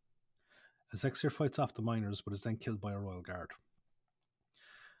Skell. Ezexier fights off the miners but is then killed by a royal guard.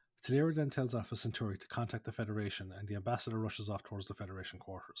 Thalira then tells Alpha Centauri to contact the Federation, and the ambassador rushes off towards the Federation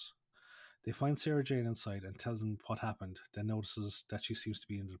quarters. They find Sarah Jane inside and tell them what happened, then notices that she seems to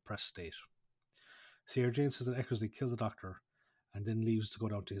be in a depressed state. Sarah Jane says that Eckersley killed the doctor, and then leaves to go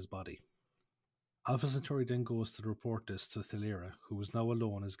down to his body. Alpha Centauri then goes to report this to Thalira, who is now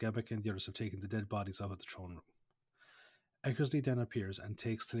alone as Gebek and the others have taken the dead bodies out of the throne room. Eckersley then appears and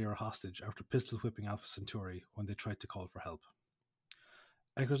takes Thalira hostage after pistol whipping Alpha Centauri when they tried to call for help.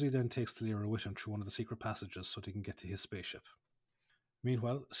 Eckersley then takes Thalira with him through one of the secret passages so they can get to his spaceship.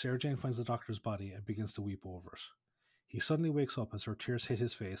 Meanwhile, Sarah Jane finds the doctor's body and begins to weep over it. He suddenly wakes up as her tears hit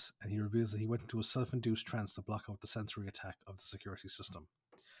his face, and he reveals that he went into a self-induced trance to block out the sensory attack of the security system.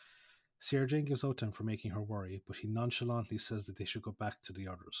 Sarah Jane gives out to him for making her worry, but he nonchalantly says that they should go back to the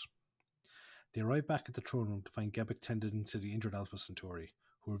others. They arrive back at the throne room to find Gebek tending to the injured Alpha Centauri,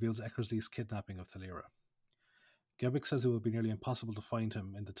 who reveals Eckersley's kidnapping of Thalira. Gebek says it will be nearly impossible to find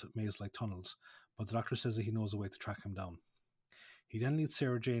him in the maze-like tunnels, but the doctor says that he knows a way to track him down. He then leads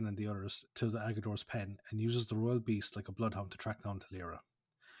Sarah Jane and the others to the Aggedor's pen and uses the royal beast like a bloodhound to track down Thalira.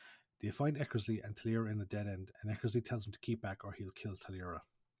 They find Eckersley and Thalira in a dead end, and Eckersley tells him to keep back or he'll kill Thalira.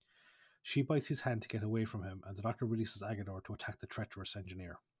 She bites his hand to get away from him, and the doctor releases Aggedor to attack the treacherous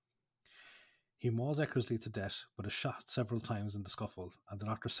engineer. He mauls Eckersley to death, but is shot several times in the scuffle, and the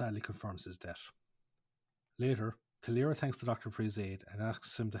doctor sadly confirms his death. Later, Thalira thanks the doctor for his aid and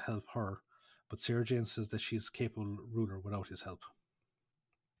asks him to help her, but Sarah Jane says that she is a capable ruler without his help.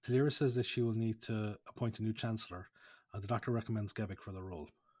 Thalira says that she will need to appoint a new chancellor, and the doctor recommends Gebek for the role.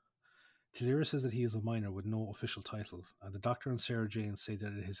 Thalira says that he is a minor with no official title, and the doctor and Sarah Jane say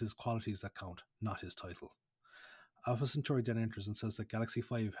that it is his qualities that count, not his title. Alpha Centauri then enters and says that Galaxy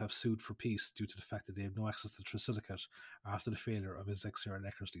 5 have sued for peace due to the fact that they have no access to the Trisilicate after the failure of Ezexier and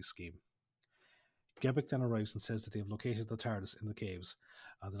Eckersley's scheme. Gebek then arrives and says that they have located the TARDIS in the caves,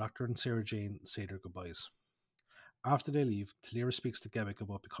 and the doctor and Sarah Jane say their goodbyes. After they leave, Thalira speaks to Gebek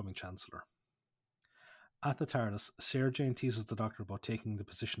about becoming Chancellor. At the TARDIS, Sarah Jane teases the doctor about taking the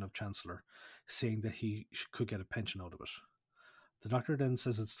position of Chancellor, saying that he could get a pension out of it. The doctor then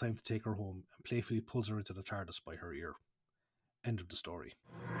says it's time to take her home and playfully pulls her into the TARDIS by her ear. End of the story.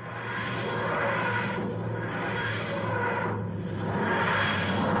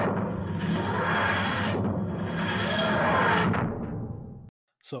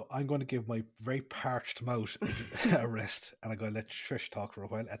 So I'm going to give my very parched mouth a rest, and I'm going to let Trish talk for a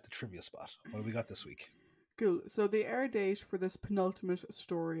while at the trivia spot. What have we got this week? Cool. So the air date for this penultimate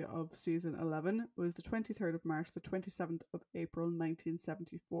story of season 11 was the 23rd of March, the 27th of April,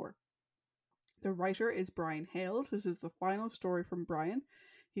 1974. The writer is Brian Hale. This is the final story from Brian.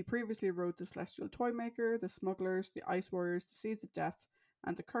 He previously wrote The Celestial Toymaker, The Smugglers, The Ice Warriors, The Seeds of Death,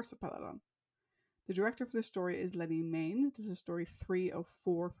 and The Curse of Peladon. The director for this story is Lenny Main. This is story 3 of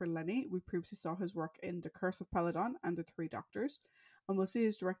 4 for Lenny. We previously saw his work in The Curse of Peladon and The Three Doctors, and we'll see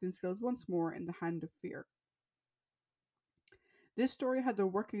his directing skills once more in The Hand of Fear. This story had the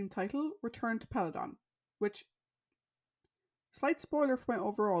working title Return to Peladon, which, slight spoiler for my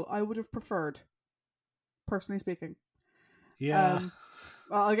overall, I would have preferred, personally speaking. Yeah.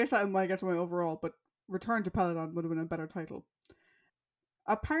 Well, I guess that might get to my overall, but Return to Peladon would have been a better title.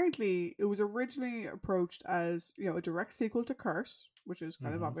 Apparently, it was originally approached as, a direct sequel to Curse, which is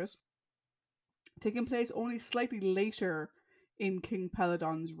kind of obvious, taking place only slightly later in King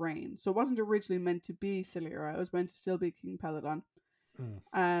Peladon's reign. So it wasn't originally meant to be Thalira, it was meant to still be King Peladon.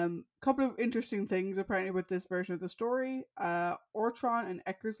 Couple of interesting things apparently with this version of the story. Ortron and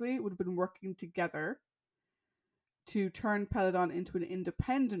Eckersley would have been working together to turn Peladon into an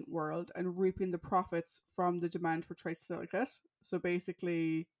independent world and reaping the profits from the demand for Trisilicate. So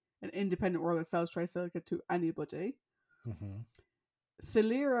basically, an independent world that sells Trisilicate to anybody.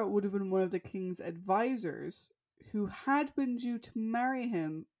 Thalira would have been one of the king's advisors who had been due to marry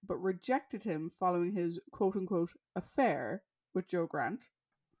him but rejected him following his quote-unquote affair with Joe Grant.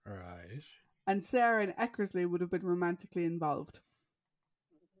 Right. And Sarah and Eckersley would have been romantically involved.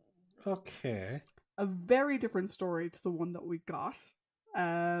 Okay. A very different story to the one that we got.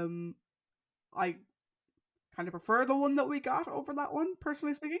 I kind of prefer the one that we got over that one,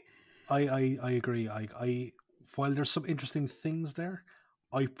 personally speaking. I agree. I while there's some interesting things there,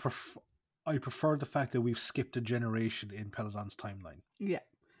 I prefer the fact that we've skipped a generation in Peladon's timeline. Yeah.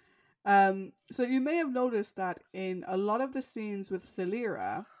 So you may have noticed that in a lot of the scenes with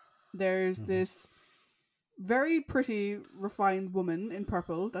Thalira, there's this very pretty, refined woman in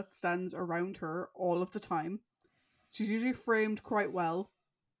purple that stands around her all of the time. She's usually framed quite well,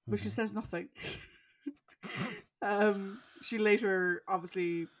 but she says nothing. She later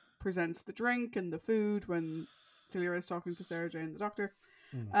obviously presents the drink and the food when Thalira is talking to Sarah Jane and the doctor.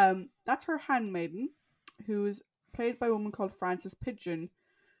 That's her handmaiden, who is played by a woman called Frances Pidgeon,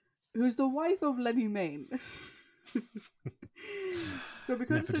 who's the wife of Lenny Main. So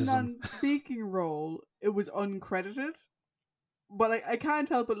because it's a non-speaking role, it was uncredited. But I can't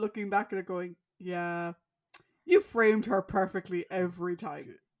help but looking back at it going, yeah, you framed her perfectly every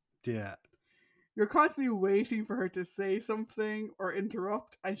time. Yeah. You're constantly waiting for her to say something or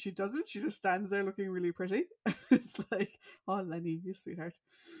interrupt, and she doesn't. She just stands there looking really pretty. It's like, oh, Lenny, you sweetheart.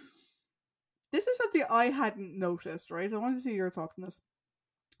 This is something I hadn't noticed, right? I want to see your thoughts on this.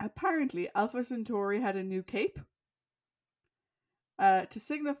 Apparently, Alpha Centauri had a new cape to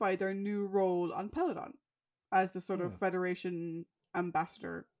signify their new role on Peladon as the sort of Federation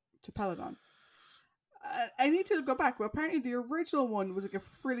ambassador to Peladon. I need to go back. Well, apparently the original one was like a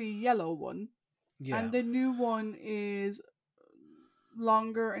frilly yellow one. Yeah. And the new one is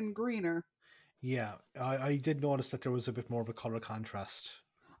longer and greener. Yeah, I did notice that there was a bit more of a colour contrast.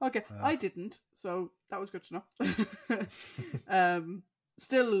 Okay, I didn't, so that was good to know.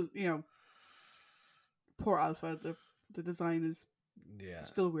 Still, you know, poor Alpha, the design is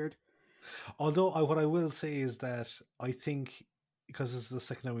still weird. Although, what I will say is that I think, because this is the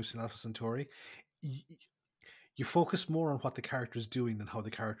second time we've seen Alpha Centauri, you focus more on what the character is doing than how the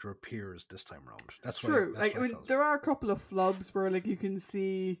character appears this time around. That's true. I mean, there are a couple of flubs where like you can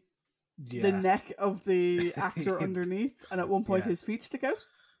see the neck of the actor underneath, and at one point his feet stick out.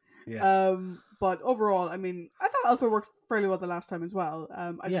 Yeah. But overall, I mean, I thought Alpha worked fairly well the last time as well.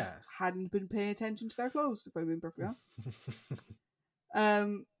 I just hadn't been paying attention to their clothes, if I'm being perfectly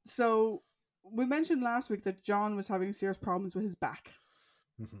honest. So we mentioned last week that John was having serious problems with his back.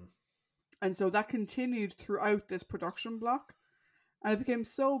 And so that continued throughout this production block. And it became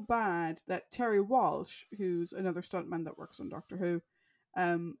so bad that Terry Walsh, who's another stuntman that works on Doctor Who,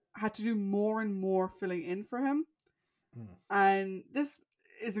 had to do more and more filling in for him. And this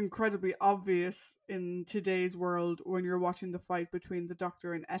is incredibly obvious in today's world when you're watching the fight between the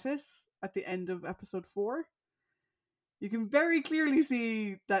Doctor and Etis at the end of episode 4. You can very clearly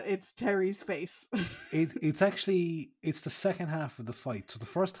see that it's Terry's face. It's the second half of the fight. So the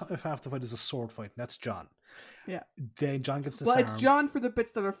first half of the fight is a sword fight, and that's John. Yeah. Then John gets disarmed. Well, it's John for the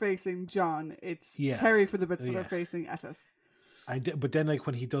bits that are facing John. It's Terry for the bits that are facing Etis. But then, like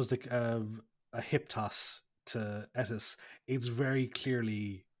when he does like a hip toss to Etis, it's very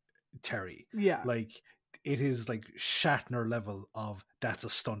clearly Terry. Yeah. Like it is like Shatner level of that's a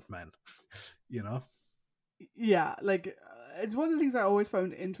stuntman, you know? Yeah, like it's one of the things I always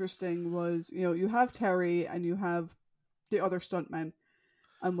found interesting was, you know, you have Terry and you have the other stuntmen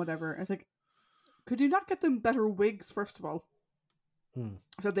and whatever. It's like, could you not get them better wigs first of all,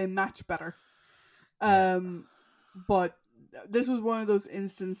 so they match better? But this was one of those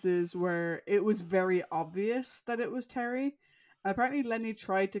instances where it was very obvious that it was Terry. And apparently Lenny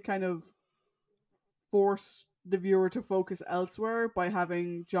tried to kind of force the viewer to focus elsewhere by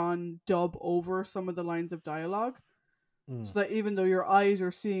having John dub over some of the lines of dialogue, so that even though your eyes are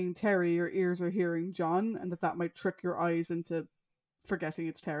seeing Terry, your ears are hearing John, and that might trick your eyes into forgetting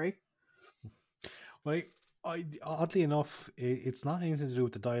it's Terry. Well, oddly enough, it's not anything to do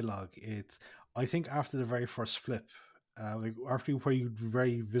with the dialogue. I think after the very first flip, after where you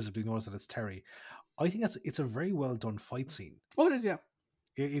very visibly notice that it's Terry, I think it's a very well done fight scene. Oh, it is, yeah.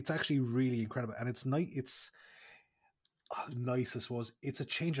 It's actually really incredible, and it's nice. It's nice, I suppose. It's a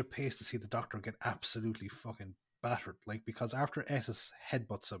change of pace to see the Doctor get absolutely fucking battered. Like, because after Etis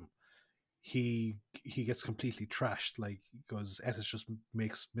headbutts him, he gets completely trashed. Like, because Etis just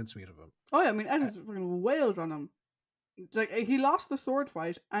makes mincemeat of him. Oh yeah, I mean Etis fucking wails on him. Like, he lost the sword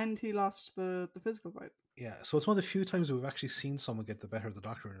fight and he lost the physical fight. Yeah, so it's one of the few times we've actually seen someone get the better of the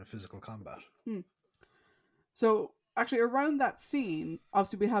Doctor in a physical combat. So actually, around that scene,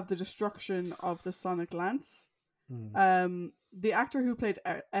 obviously we have the destruction of the sonic lance. The actor who played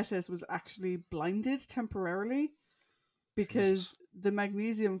Etis was actually blinded temporarily because the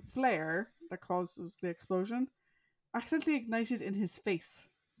magnesium flare that causes the explosion accidentally ignited in his face,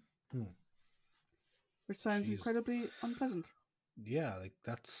 which sounds incredibly unpleasant. Yeah, like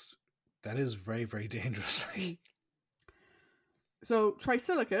that is very, very dangerous. So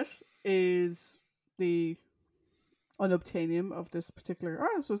Trisilicate is the unobtainium of this particular, or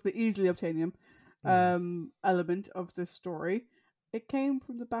this was the easily obtainium element of this story. It came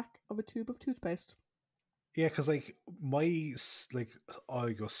from the back of a tube of toothpaste. Yeah, because like my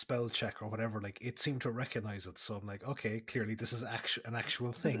I go spell check or whatever, like it seemed to recognize it. So I'm like, okay, clearly this is an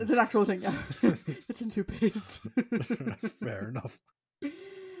actual thing. It's an actual thing. Yeah, it's in toothpaste. Fair enough.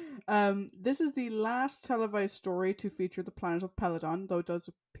 This is the last televised story to feature the planet of Peladon, though it does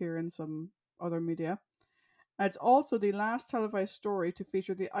appear in some other media. It's also the last televised story to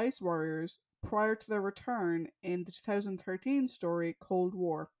feature the Ice Warriors prior to their return in the 2013 story Cold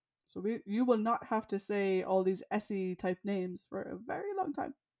War. So you will not have to say all these SE type names for a very long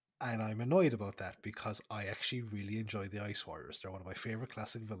time. And I'm annoyed about that because I actually really enjoy the Ice Warriors. They're one of my favorite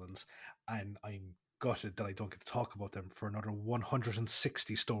classic villains, and I'm gutted that I don't get to talk about them for another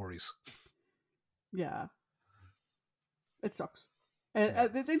 160 stories. Yeah. It sucks.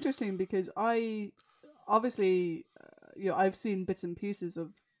 It's interesting because I obviously, I've seen bits and pieces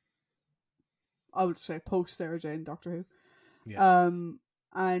of, I would say, post Sarah Jane Doctor Who. Yeah.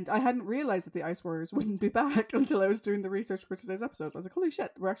 And I hadn't realized that the Ice Warriors wouldn't be back until I was doing the research for today's episode. I was like, holy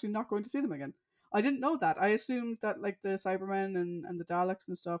shit, we're actually not going to see them again. I didn't know that. I assumed that like the Cybermen and the Daleks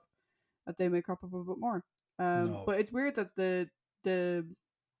and stuff, that they may crop up a bit more. No. But it's weird that the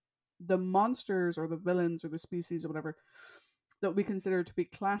monsters or the villains or the species or whatever that we consider to be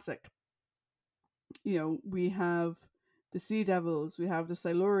classic, we have the Sea Devils, we have the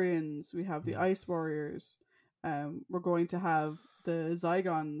Silurians, we have the Ice Warriors, we're going to have the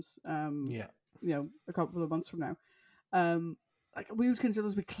Zygons, a couple of months from now. Like we would consider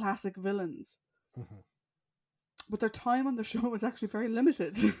those to be classic villains. Mm-hmm. But their time on the show was actually very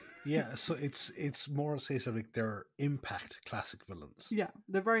limited. Yeah, so it's more a case of like their impact classic villains. Yeah,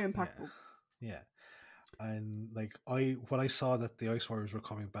 they're very impactful. Yeah. And like when I saw that the Ice Warriors were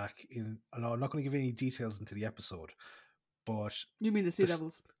coming back in, and I'm not going to give any details into the episode, but you mean the Sea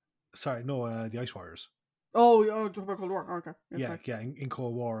Devils? Sorry, no, the Ice Warriors. Oh, talk about Cold War. Oh, okay. Yeah, in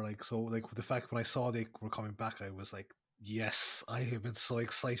Cold War, like so, like the fact when I saw they were coming back, I was like, yes, I have been so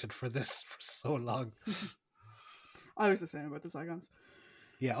excited for this for so long. I was the same about the Zygons.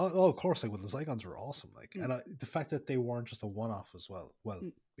 Yeah, oh, of course, like, well, the Zygons were awesome, like, and the fact that they weren't just a one-off as well. Well,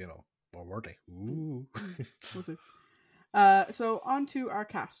 or were they? Ooh. We'll see. So on to our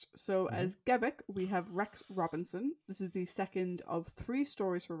cast. So as Gebek, we have Rex Robinson. This is the second of 3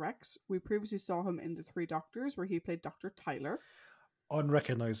 stories for Rex. We previously saw him in The Three Doctors, where he played Dr. Tyler.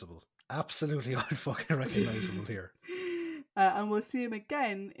 Unrecognizable. Absolutely unfucking recognizable here. And we'll see him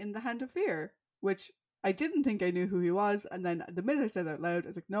again in The Hand of Fear, which I didn't think I knew who he was. And then the minute I said it out loud, I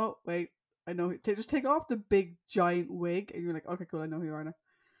was like, no, wait, I know. Just take off the big giant wig. And you're like, okay, cool, I know who you are now.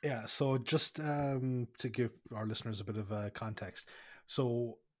 Yeah, so just to give our listeners a bit of context.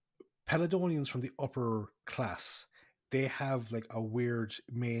 So Peladonians from the upper class, they have like a weird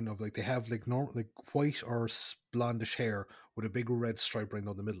mane of like, they have like normal, like white or blondish hair with a big red stripe right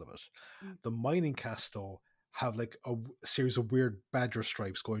down the middle of it. The mining caste though have like a series of weird badger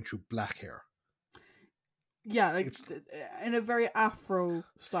stripes going through black hair. Yeah, like it's in a very Afro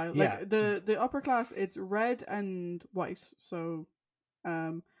style. Yeah. Like the upper class, it's red and white. So,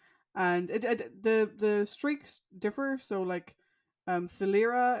 and the streaks differ. So like,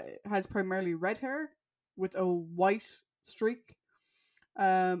 Thalira has primarily red hair with a white streak.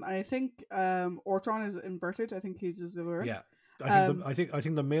 And I think Ortron is inverted. I think he's a Zilura. Yeah, I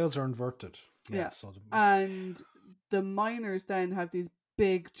think the males are inverted. Yeah. So and the miners then have these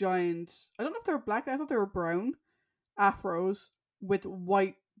big giant, I don't know if they're black, I thought they were brown afros with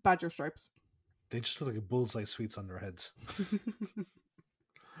white badger stripes. They just look like bullseye sweets on their heads.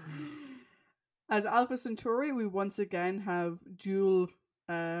 As Alpha Centauri, we once again have dual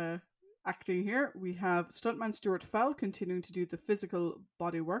acting here. We have stuntman Stuart Fell continuing to do the physical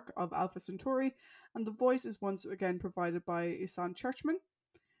body work of Alpha Centauri, and the voice is once again provided by Isan Churchman.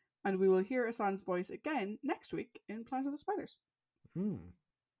 And we will hear Isan's voice again next week in Planet of the Spiders.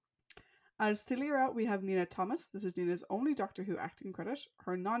 As Thalira, we have Nina Thomas. This is Nina's only Doctor Who acting credit.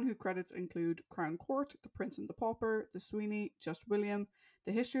 Her non-Who credits include Crown Court, The Prince and the Pauper, The Sweeney, Just William,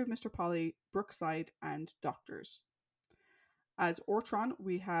 The History of Mr. Polly, Brookside, and Doctors. As Ortron,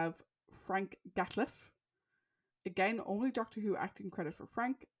 we have Frank Gatliff. Again, only Doctor Who acting credit for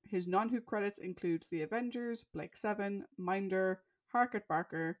Frank. His non-Who credits include The Avengers, Blake Seven, Minder, Harket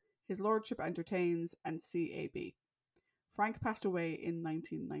Barker, His Lordship Entertains, and CAB. Frank passed away in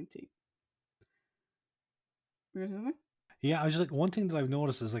 1990. Something? Yeah, I was just like, one thing that I've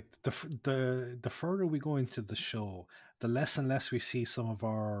noticed is like the further we go into the show, the less and less we see some of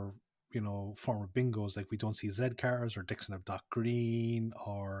our former bingos. Like we don't see Zed cars or Dixon of Doc Green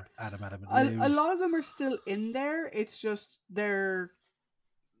or Adam and A Lives. lot of them are still in there. It's just they're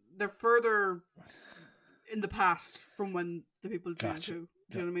further in the past from when the people do Gotcha. who.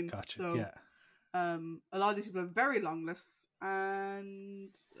 Do you know what I mean? Gotcha. So Yeah. a lot of these people have very long lists,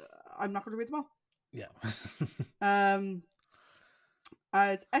 and I'm not going to read them all. Yeah.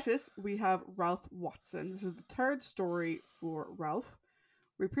 As Etis, we have Ralph Watson. This is the third story for Ralph.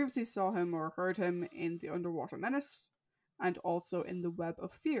 We previously saw him or heard him in The Underwater Menace, and also in The Web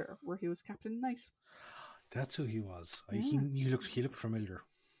of Fear, where he was Captain Knight. That's who he was. Yeah. He looked familiar.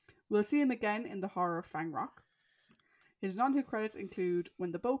 We'll see him again in The Horror of Fang Rock. His non-who credits include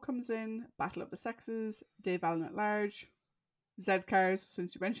When the Boat Comes In, Battle of the Sexes, Dave Allen at Large, Zed Cars,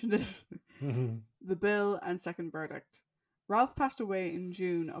 since you mentioned it, The Bill, and Second Verdict. Ralph passed away in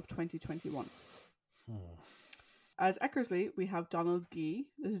June of 2021. As Eckersley, we have Donald Gee.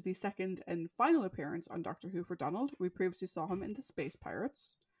 This is the second and final appearance on Doctor Who for Donald. We previously saw him in The Space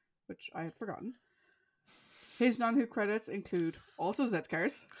Pirates, which I had forgotten. His non-who credits include also Zed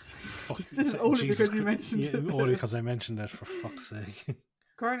Cars. This is only because you mentioned it. Only because I mentioned it, for fuck's sake.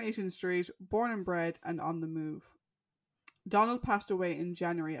 Coronation Street, Born and Bred, and On the Move. Donald passed away in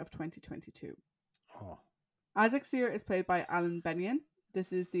January of 2022. Oh. Azexir is played by Alan Bennion.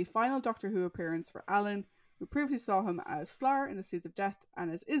 This is the final Doctor Who appearance for Alan. We previously saw him as Slar in The Seeds of Death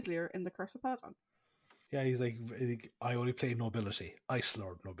and as Islir in The Curse of Peladon. Yeah, he's like, I only play nobility. Ice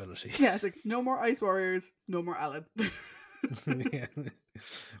Lord nobility. Yeah, it's like, no more Ice Warriors, no more Alan. Yeah. I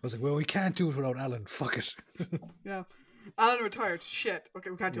was like, well, we can't do it without Alan. Fuck it. Yeah. Alan retired. Shit. Okay,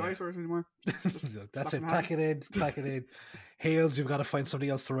 we can't do Ice Warriors anymore. That's it. Pack it in. Hales, you've got to find something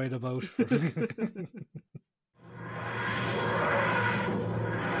else to write about.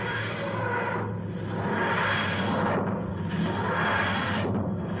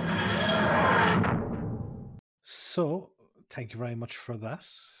 So, thank you very much for that.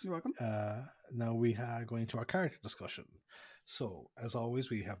 You're welcome. Now we are going to our character discussion. So, as always,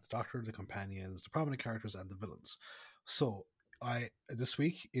 we have the Doctor, the companions, the prominent characters, and the villains. So, this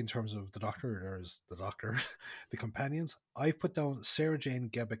week, in terms of the Doctor, there's the Doctor, the companions. I put down Sarah Jane,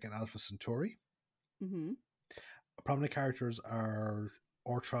 Gebek, and Alpha Centauri. Mm-hmm. Prominent characters are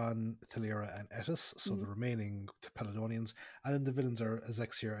Ortron, Thalera, and Etis. So the remaining Peladonians, and then the villains are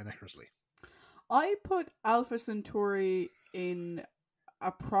Azexir and Eckersley. I put Alpha Centauri in a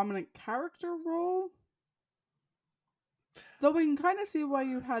prominent character role. Though we can kind of see why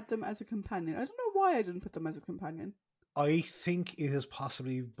you had them as a companion. I don't know why I didn't put them as a companion. I think it is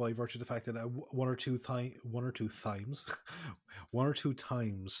possibly by virtue of the fact that one or two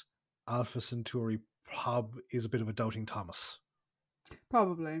times, Alpha Centauri is a bit of a doubting Thomas.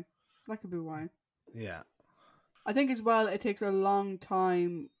 Probably. That could be why. Yeah. I think as well, it takes a long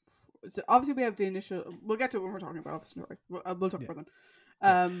time. So obviously, we have the initial. We'll get to it when we're talking about Alpha Centauri. We'll talk about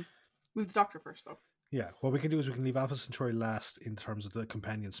them. We have the Doctor first, though. Yeah. What we can do is we can leave Alpha Centauri last in terms of the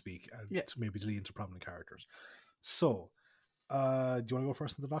companion speak and maybe delete into prominent characters. So, do you want to go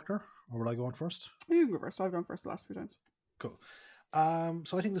first in the Doctor, or will I go on first? You can go first. I've gone first the last few times. Cool.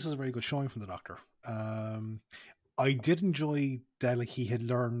 So I think this is a very good showing from the Doctor. I did enjoy that, like, he had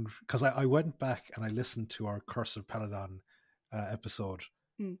learned, because I went back and I listened to our Curse of Peladon episode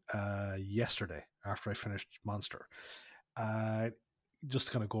yesterday after I finished Monster, just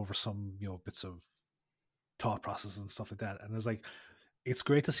to kind of go over some bits of thought processes and stuff like that. And there's like, it's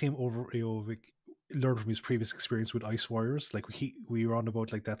great to see him learn from his previous experience with Ice Warriors. Like we were on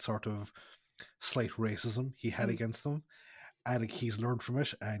about like that sort of slight racism he had against them, and like, he's learned from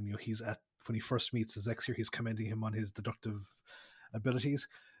it. And he's when he first meets Azexir, he's commending him on his deductive abilities.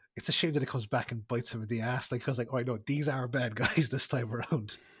 It's a shame that it comes back and bites him in the ass. Like, I was like, oh, I know these are bad guys this time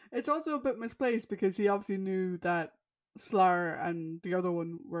around. It's also a bit misplaced because he obviously knew that Slar and the other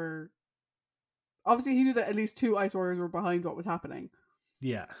one were. Obviously, he knew that at least two Ice Warriors were behind what was happening.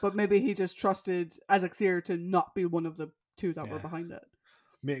 Yeah. But maybe he just trusted Azexir to not be one of the two that were behind it.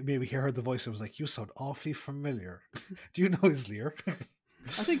 Maybe he heard the voice and was like, you sound awfully familiar. Do you know his Lear?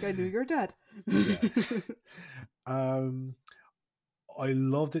 I think I knew your dad. Yeah. I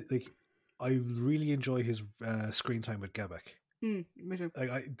loved it. Like, I really enjoy his screen time with Gebek. Me too. Like,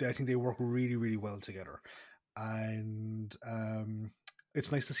 I think they work really, really well together. And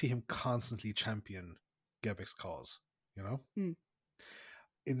it's nice to see him constantly champion Gebek's cause, in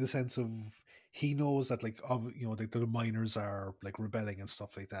the sense of he knows that like the miners are like rebelling and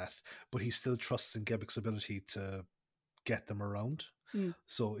stuff like that, but he still trusts in Gebek's ability to get them around.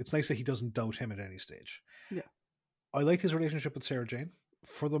 So it's nice that he doesn't doubt him at any stage. Yeah, I like his relationship with Sarah Jane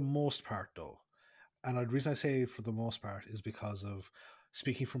for the most part, though, and the reason I say for the most part is because of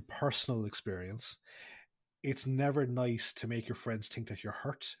speaking from personal experience, it's never nice to make your friends think that you're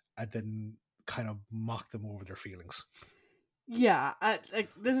hurt and then kind of mock them over their feelings. Yeah, like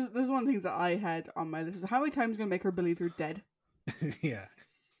this is one of the things that I had on my list. Is how many times are you gonna make her believe you're dead, Yeah.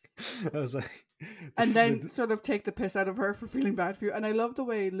 I was like, and then sort of take the piss out of her for feeling bad for you. And I love the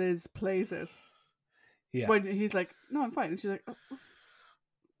way Liz plays it. yeah, When he's like, "No, I'm fine," and she's like, oh,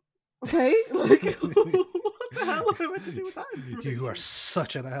 "Okay, like what the hell am I meant to do with that information?" you are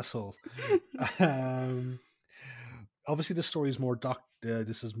such an asshole. Obviously, the story is more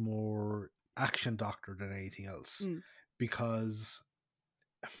this is more action doctor than anything else, because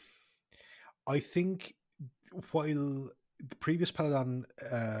I think while the previous Peladon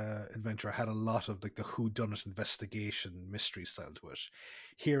adventure had a lot of like the whodunit investigation mystery style to it,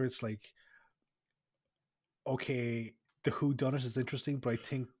 here it's like, okay, the whodunit is interesting, but I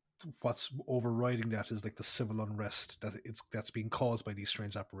think what's overriding that is like the civil unrest that's being caused by these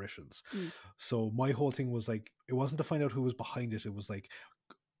strange apparitions. So my whole thing was like, it wasn't to find out who was behind it. It was like,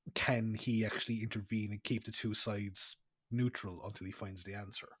 can he actually intervene and keep the two sides neutral until he finds the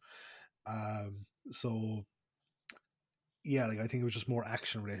answer? So yeah, like I think it was just more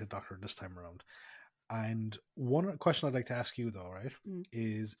action related Doctor this time around. And one question I'd like to ask you though, right,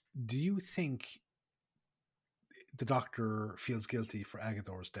 is do you think the Doctor feels guilty for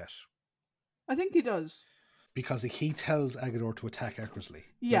Aggedor's death? I think he does. Because he tells Aggedor to attack Eckersley.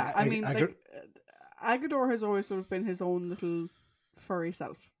 Yeah, like, I mean, Aggedor has always sort of been his own little furry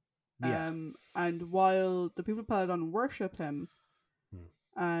self. Yeah. And while the people of Peladon worship him,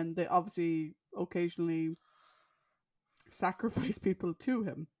 and they obviously occasionally sacrifice people to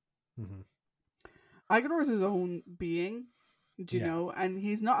him, Aggedor is his own being, do you know, and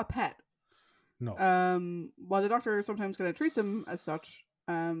he's not a pet. No. While the Doctor sometimes kind of treats him as such,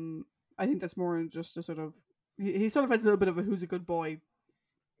 I think that's more just a sort of he sort of has a little bit of a who's a good boy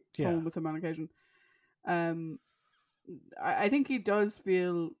tone with him on occasion. I think he does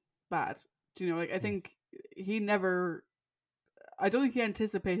feel bad. Do you know? Like I think he never. I don't think he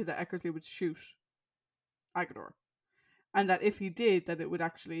anticipated that Eckersley would shoot Aggedor, and that if he did, that it would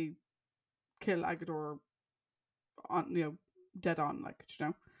actually kill Aggedor on dead on, like you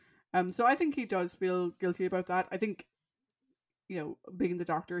know. So I think he does feel guilty about that. I think being the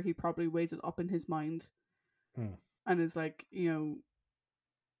Doctor, he probably weighs it up in his mind, and is like,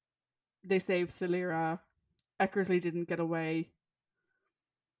 they saved Thalira, Eckersley didn't get away.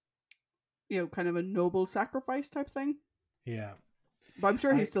 Kind of a noble sacrifice type thing. Yeah. But I'm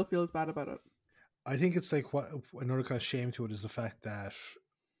sure he still feels bad about it. I think it's like what another kind of shame to it is the fact that,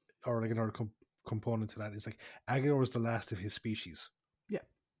 or like another component to that is like Aggedor was the last of his species. Yeah.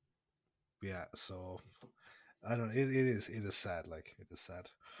 Yeah. So I don't know. It is sad. Like it is sad.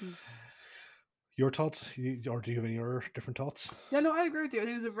 Your thoughts, or do you have any other different thoughts? Yeah, no, I agree with you. I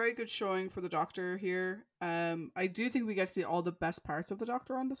think it's a very good showing for the Doctor here. I do think we get to see all the best parts of the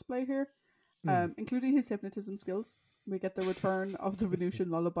Doctor on display here, including his hypnotism skills. We get the return of the Venusian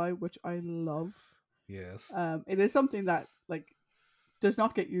lullaby, which I love. Yes. It is something that does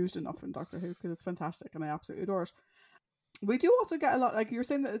not get used enough in Doctor Who because it's fantastic and I absolutely adore it. We do also get a lot, like you're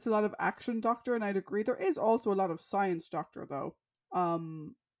saying that it's a lot of action Doctor, and I'd agree. There is also a lot of science Doctor though.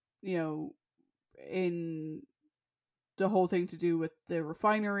 In the whole thing to do with the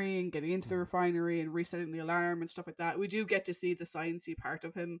refinery and getting into the refinery and resetting the alarm and stuff like that. We do get to see the sciencey part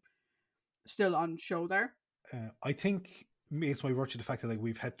of him still on show there. I think it's by virtue of the fact that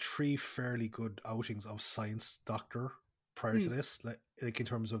we've had 3 fairly good outings of science Doctor prior to this, like in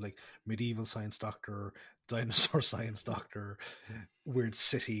terms of medieval science Doctor, dinosaur science Doctor, weird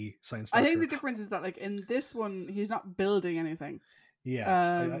city science Doctor. I think the difference is that in this one he's not building anything.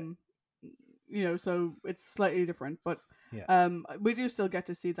 Yeah. So it's slightly different, but yeah. We do still get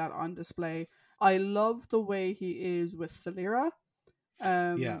to see that on display. I love the way he is with Thalira.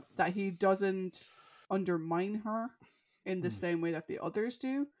 That he doesn't undermine her in the same way that the others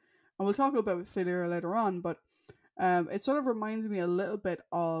do. And we'll talk about Thalira later on, but it sort of reminds me a little bit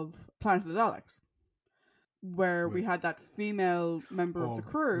of Planet of the Daleks, where we had that female member of the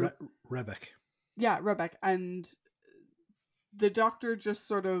crew. Rebek. Yeah, Rebek. And the Doctor just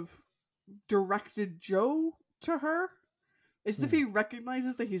sort of directed Joe to her. As if he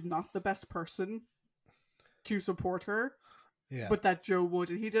recognizes that he's not the best person to support her. Yeah. But that Joe would.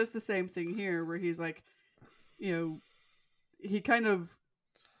 And he does the same thing here where he's like, he kind of,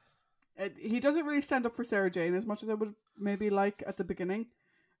 he doesn't really stand up for Sarah Jane as much as I would maybe like at the beginning.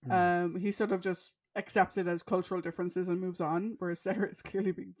 He sort of just accepts it as cultural differences and moves on, whereas Sarah is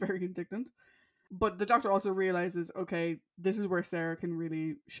clearly being very indignant. But the Doctor also realizes, okay, this is where Sarah can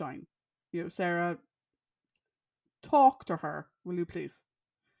really shine. Sarah talk to her, will you please?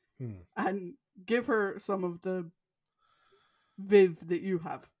 Hmm. And give her some of the viv that you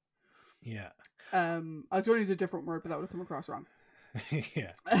have. Yeah. I was going to use a different word, but that would have come across wrong.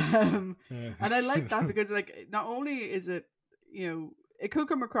 Yeah. And I like that because, like, not only is it, it could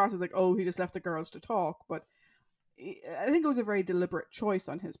come across as like, oh, he just left the girls to talk, but I think it was a very deliberate choice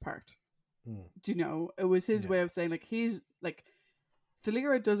on his part. Do you know? It was his way of saying, like, he's like,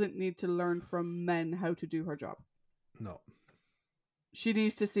 Thalira doesn't need to learn from men how to do her job. No. She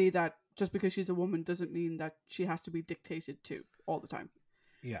needs to see that just because she's a woman doesn't mean that she has to be dictated to all the time.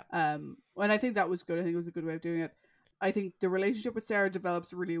 Yeah. And I think that was good. I think it was a good way of doing it. I think the relationship with Sarah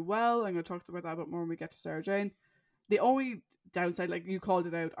develops really well. I'm going to talk about that a bit more when we get to Sarah Jane. The only downside, like you called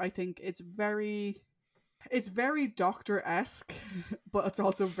it out, I think it's very Doctor-esque, but it's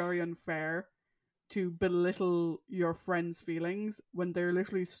also very unfair to belittle your friend's feelings when they're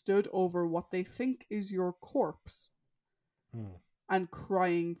literally stood over what they think is your corpse and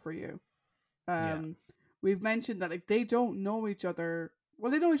crying for you. We've mentioned that, like, they don't know each other.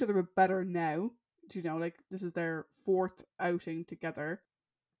 Well, they know each other better now. Do you know, like, this is their 4th outing together.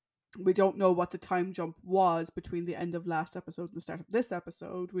 We don't know what the time jump was between the end of last episode and the start of this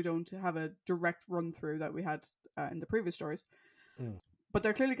episode. We don't have a direct run through that we had in the previous stories. But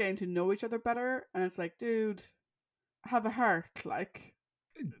they're clearly getting to know each other better, and it's like, dude, have a heart, like.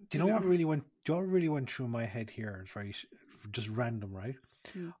 Do you know what really went through my head here? It's very just random, right?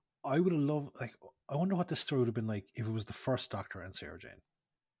 I would have loved, like, I wonder what this story would have been like if it was the first Doctor and Sarah Jane.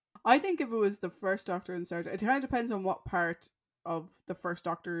 I think if it was the first Doctor and Sarah Jane, it kind of depends on what part of the first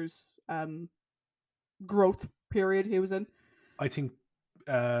Doctor's growth period he was in. I think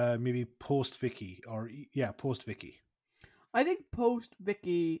maybe post Vicky, post Vicky. I think post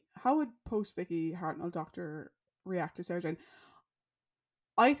Vicky. How would post Vicky Hartnell Doctor react to Sarah Jane?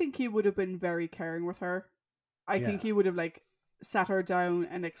 I think he would have been very caring with her. I think he would have, like, sat her down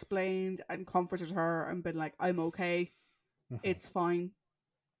and explained and comforted her and been like, "I'm okay, it's fine.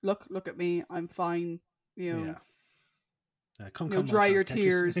 Look at me, I'm fine. Come, dry your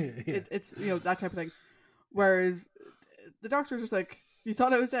tears." It's that type of thing. Whereas the Doctor's just like, "You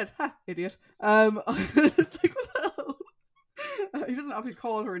thought I was dead? Ha, idiot." It's like, what the hell? He doesn't obviously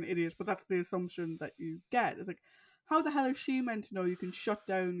call her an idiot, but that's the assumption that you get. It's like, how the hell is she meant to know you can shut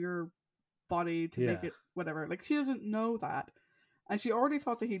down your body to make it whatever? Like, she doesn't know that. And she already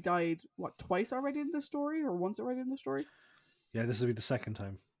thought that he died, twice already in the story, or once already in the story? Yeah, this will be the second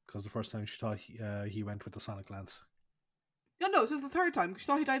time, because the first time she thought he went with the sonic lance. Yeah, no, this is the third time. She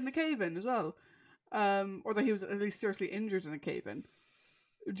thought he died in a cave-in as well. Or that he was at least seriously injured in a cave-in.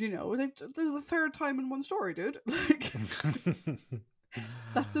 Do you know? It was like, this is the third time in one story, dude. Like,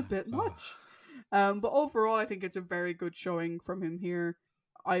 that's a bit much. But overall, I think it's a very good showing from him here.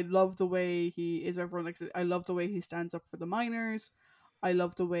 I love the way he is. Everyone likes it. I love the way he stands up for the miners. I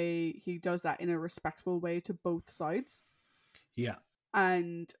love the way he does that in a respectful way to both sides. Yeah.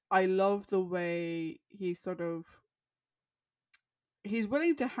 And I love the way he he's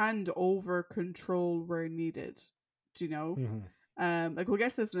willing to hand over control where needed. Do you know? Like, we'll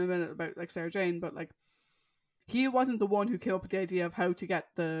get to this in a minute about, like, Sarah Jane, but, like, he wasn't the one who came up with the idea of how to get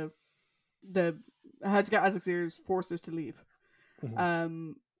Aggedor's forces to leave.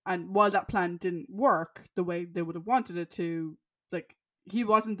 And while that plan didn't work the way they would have wanted it to, like, he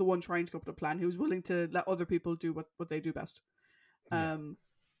wasn't the one trying to come up with a plan. He was willing to let other people do what they do best. And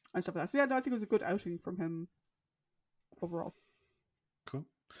stuff like that. So yeah, no, I think it was a good outing from him overall. Cool.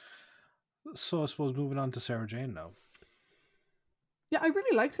 So I suppose moving on to Sarah Jane now. Yeah, I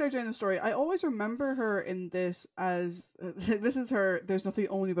really like Sarah Jane in the story. I always remember her in this as this is her "There's Nothing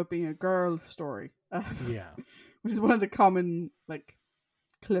Only About Being a Girl" story. Which is one of the common, like,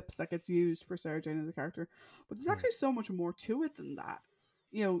 clips that gets used for Sarah Jane as a character. But there's actually so much more to it than that.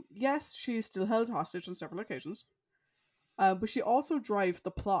 Yes, she's still held hostage on several occasions, but she also drives the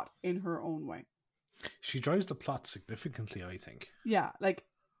plot in her own way. She drives the plot significantly, I think. Yeah, like,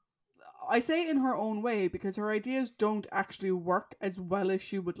 I say in her own way because her ideas don't actually work as well as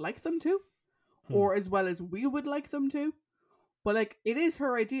she would like them to, or as well as we would like them to. But, like, it is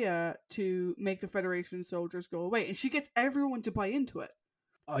her idea to make the Federation soldiers go away, and she gets everyone to buy into it.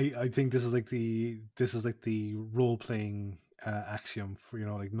 I think this is like the role playing axiom for,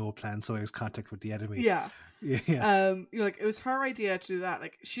 like, no plan, so there's contact with the enemy. Yeah. Like, it was her idea to do that.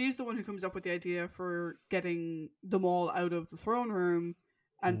 Like, she's the one who comes up with the idea for getting them all out of the throne room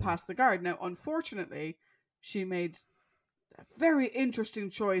and past the guard. Now, unfortunately, she made a very interesting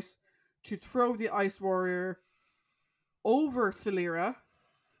choice to throw the Ice Warrior over Thalira,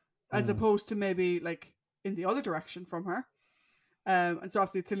 as opposed to maybe, like, in the other direction from her. And so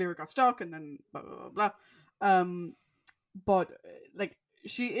obviously Thalira got stuck, and then blah, blah, blah, But like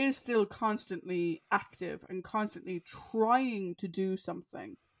she is still constantly active and constantly trying to do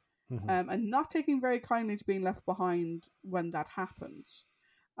something, and not taking very kindly to being left behind when that happens.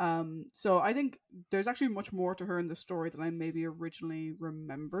 So I think there's actually much more to her in the story than I maybe originally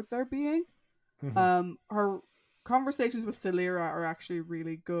remembered there being. Her conversations with Thalira are actually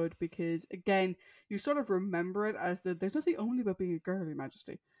really good because, again, you sort of remember it as there's nothing only about being a girl, Your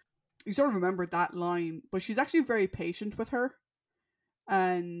Majesty. You sort of remember that line, but she's actually very patient with her.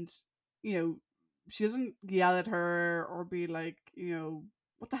 And, she doesn't yell at her or be like,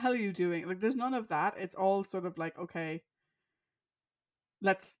 what the hell are you doing? Like, there's none of that. It's all sort of like, okay,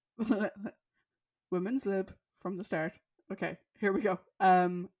 let's women's lib from the start. Okay, here we go.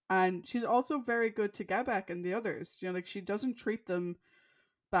 And she's also very good to Gebek and the others. Like she doesn't treat them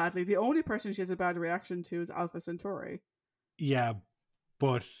badly. The only person she has a bad reaction to is Alpha Centauri. Yeah,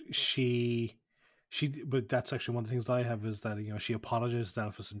 but but that's actually one of the things that I have is that she apologizes to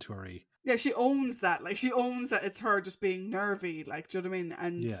Alpha Centauri. Yeah, she owns that. Like she owns that it's her just being nervy. Like, do you know what I mean?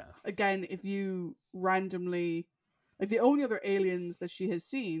 And again, if you randomly, like the only other aliens that she has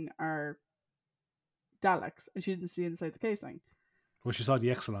seen are Daleks, and she didn't see inside the casing. Well, she saw the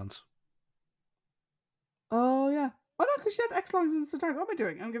Exelons. Oh yeah. Oh no, because she had Exelons and Centaurs. What am I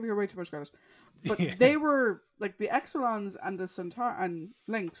doing? I'm giving her way too much credit. But they were like the Exelons and the Centaur and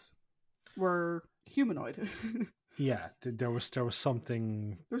Lynx were humanoid. Yeah, there was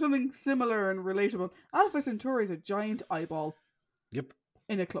something. There was something similar and relatable. Alpha Centauri is a giant eyeball. Yep.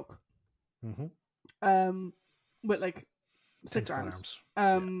 In a cloak. Mm-hmm. With like 6 arms.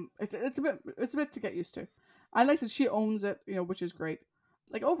 It's a bit to get used to. And like I said, she owns it, which is great.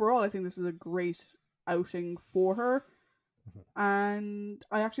 Like overall, I think this is a great outing for her. And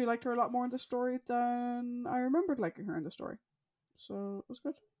I actually liked her a lot more in the story than I remembered liking her in the story. So it was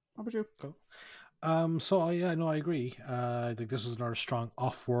good. How about you? Cool. So I agree. I think this is another strong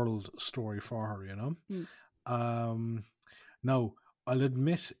off-world story for her. Now I'll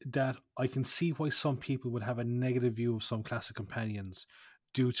admit that I can see why some people would have a negative view of some classic companions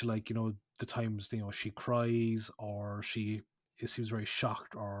due to the times she cries or it seems very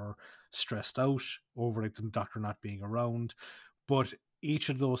shocked or stressed out over the doctor not being around. But each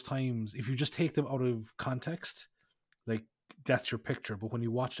of those times, if you just take them out of context, like that's your picture. But when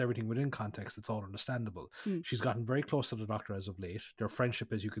you watch everything within context, it's all understandable. She's gotten very close to the doctor as of late. Their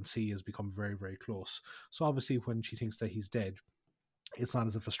friendship, as you can see, has become very, very close. So obviously when she thinks that he's dead, it's not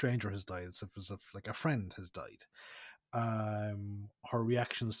as if a stranger has died, it's as if like a friend has died. Her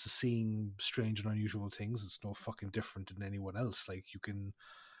reactions to seeing strange and unusual things, it's no fucking different than anyone else. Like you can,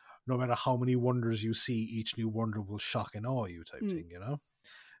 no matter how many wonders you see, each new wonder will shock and awe you type thing,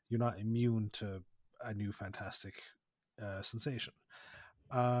 You're not immune to a new fantastic sensation.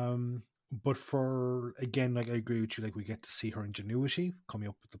 But for, again, like I agree with you, like we get to see her ingenuity coming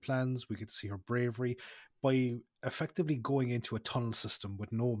up with the plans, we get to see her bravery by effectively going into a tunnel system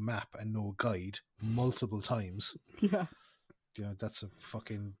with no map and no guide multiple times. Yeah. That's a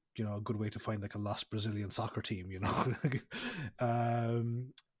fucking, a good way to find like a lost Brazilian soccer team,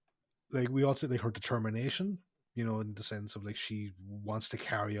 like we also like her determination, in the sense of like she wants to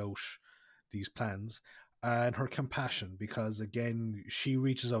carry out these plans, and her compassion, because again she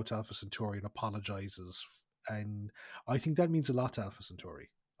reaches out to Alpha Centauri and apologizes, and I think that means a lot to Alpha Centauri.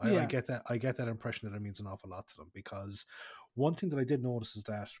 I get that impression that it means an awful lot to them, because one thing that I did notice is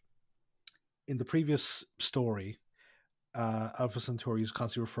that in the previous story, Alpha Centauri is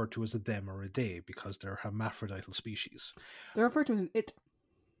constantly referred to as a them or a they because they're hermaphrodital species. They're referred to as an it.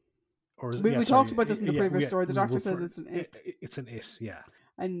 We talked about this in the previous story. The doctor says it's an it. It's an it, yeah.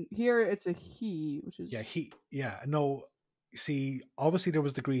 And here it's a he, which is... No, see, obviously there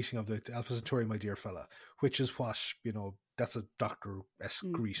was the greeting of the Alpha Centauri, my dear fella, which is what, that's a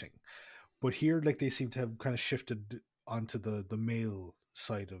doctor-esque greeting. But here, like, they seem to have kind of shifted onto the male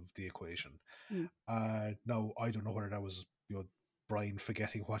side of the equation. Now, I don't know whether that was, Brian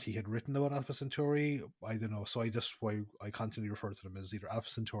forgetting what he had written about Alpha Centauri. I don't know. So I constantly refer to them as either Alpha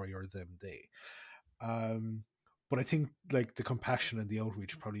Centauri or them, they. But I think like the compassion and the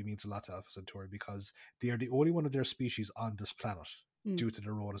outreach probably means a lot to Alpha Centauri, because they are the only one of their species on this planet due to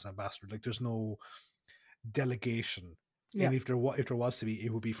their role as ambassador. Like there's no delegation. Yeah. And if there was to be,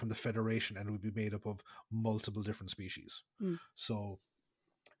 it would be from the Federation, and it would be made up of multiple different species. So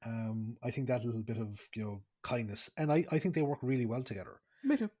I think that little bit of kindness, and I think they work really well together.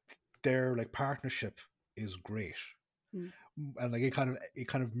 Me too. Their like partnership is great. And like it kind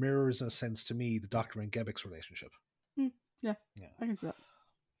of mirrors in a sense to me the Doctor and Gebek's relationship. Yeah, I can see that.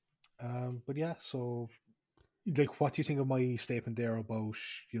 But yeah, so like, what do you think of my statement there about,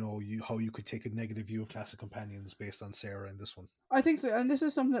 how you could take a negative view of classic companions based on Sarah in this one? I think so, and this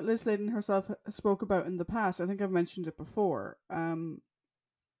is something that Liz Layden herself spoke about in the past. I think I've mentioned it before.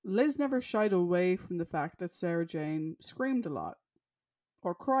 Liz never shied away from the fact that Sarah Jane screamed a lot,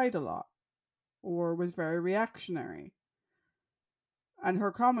 or cried a lot, or was very reactionary. And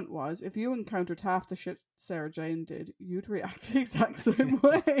her comment was, if you encountered half the shit Sarah Jane did, you'd react the exact same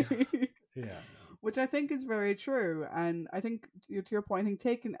way. Yeah. Which I think is very true. And I think, to your point, I think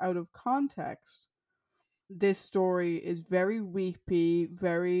taken out of context, this story is very weepy,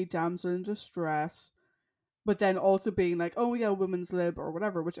 very damsel in distress, but then also being like, oh yeah, women's lib or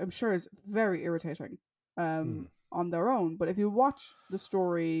whatever, which I'm sure is very irritating on their own. But if you watch the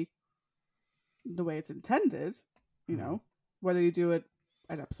story the way it's intended, whether you do it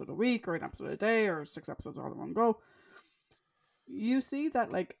an episode a week or an episode a day or 6 episodes all in one go, you see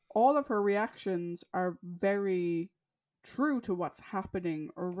that like all of her reactions are very true to what's happening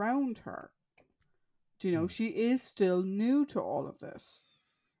around her. She is still new to all of this.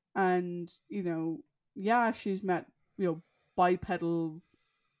 And, she's met, bipedal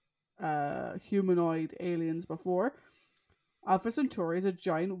humanoid aliens before. Alpha Centauri is a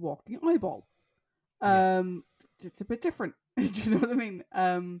giant walking eyeball. It's a bit different. Do you know what I mean?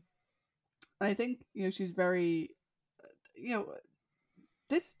 And I think, she's very,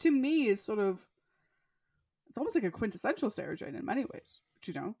 this to me is sort of, it's almost like a quintessential Sarah Jane in many ways.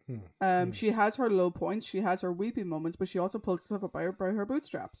 She has her low points, she has her weepy moments, but she also pulls herself up by her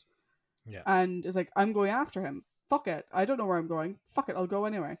bootstraps. Yeah. And is like, I'm going after him. Fuck it. I don't know where I'm going. Fuck it. I'll go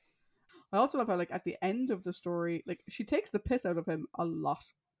anyway. I also love how, like, at the end of the story, like, she takes the piss out of him a lot.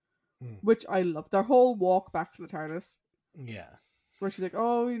 Which I love. Their whole walk back to the TARDIS. Yeah. Where she's like,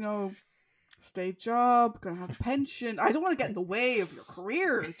 oh, state job, gonna have a pension. I don't want to get in the way of your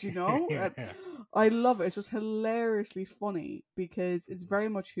career, I love it. It's just hilariously funny because it's very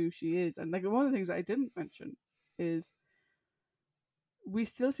much who she is. And like one of the things that I didn't mention is we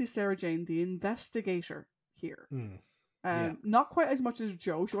still see Sarah Jane, the investigator, here. Not quite as much as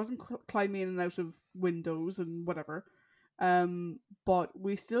Jo. She wasn't climbing in and out of windows and whatever. But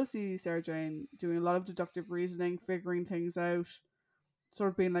we still see Sarah Jane doing a lot of deductive reasoning, figuring things out,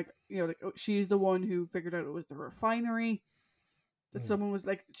 sort of being like, she's the one who figured out it was the refinery. That someone was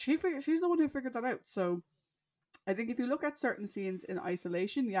like, she's the one who figured that out. So I think if you look at certain scenes in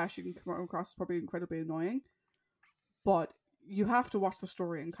isolation, yeah, she can come across as probably incredibly annoying. But you have to watch the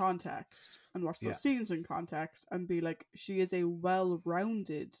story in context and watch those scenes in context and be like, she is a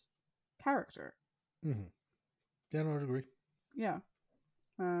well-rounded character. Mm-hmm. Yeah, no, I'd agree. Yeah.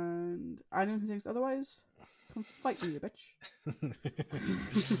 And anyone who thinks otherwise, come fight me, you bitch.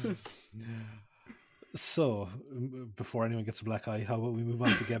 So, before anyone gets a black eye, how about we move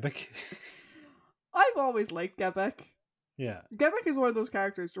on to Gebek? I've always liked Gebek. Yeah. Gebek is one of those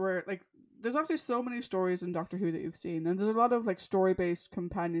characters where, like, there's actually so many stories in Doctor Who that you've seen, and there's a lot of, like, story-based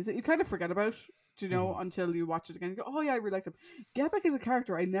companions that you kind of forget about, until you watch it again. You go, oh yeah, I really liked him. Gebek is a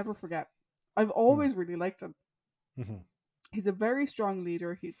character I never forget. I've always really liked him. Mm-hmm. He's a very strong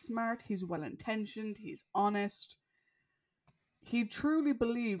leader. He's smart. He's well-intentioned. He's honest. He truly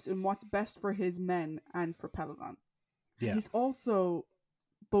believes in what's best for his men and for Peladon. Yeah. He's also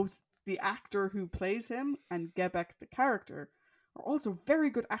both the actor who plays him and Gebek the character are also very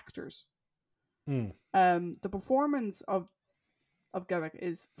good actors. The performance of Gebek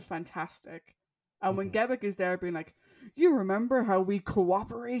is fantastic. And when Gebek is there being like, you remember how we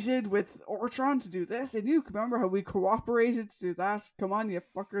cooperated with Ortron to do this? And you remember how we cooperated to do that? Come on, you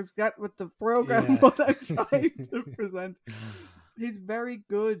fuckers, get with the program, what I'm trying to present. He's very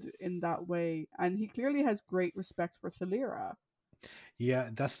good in that way. And he clearly has great respect for Thalira. Yeah,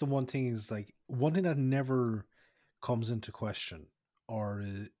 that's the one thing is like, one thing that never comes into question or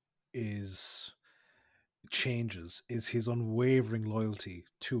is changes is his unwavering loyalty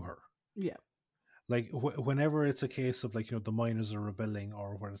to her. Yeah. Like whenever it's a case of like, the miners are rebelling,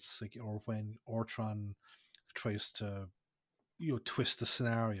 or when it's like, or when Ortron tries to, twist the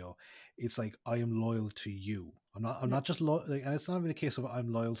scenario, it's like, I am loyal to you. I'm not just loyal, like, and it's not even a case of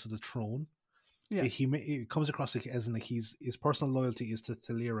I'm loyal to the throne. Yeah, it comes across like as in like his personal loyalty is to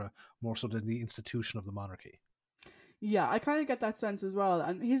Thalira more so than the institution of the monarchy. Yeah, I kind of get that sense as well,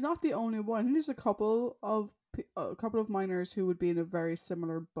 and he's not the only one. I think there's a couple of miners who would be in a very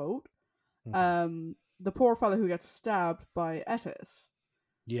similar boat. Mm-hmm. The poor fellow who gets stabbed by Etis.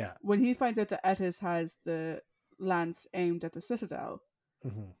 Yeah. When he finds out that Etis has the lance aimed at the Citadel,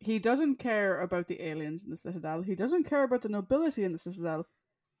 he doesn't care about the aliens in the Citadel. He doesn't care about the nobility in the Citadel.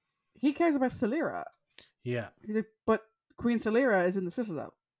 He cares about Thalira. Yeah. He's like, but Queen Thalira is in the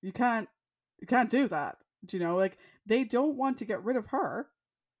Citadel. You can't do that. Do you know, like, they don't want to get rid of her.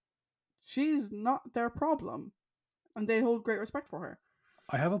 She's not their problem, and they hold great respect for her.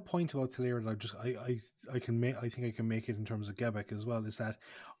 I have a point about Talir that I can make. I think I can make it in terms of Quebec as well. Is that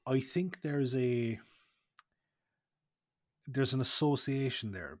I think there's an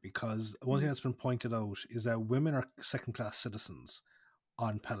association there, because one thing that's been pointed out is that women are second class citizens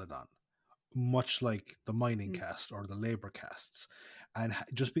on Peladon, much like the mining caste or the labor castes, and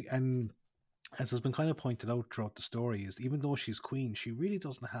and as has been kind of pointed out throughout the story, is even though she's queen, she really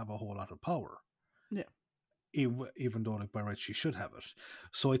doesn't have a whole lot of power. Yeah. Even though, like, by right, she should have it.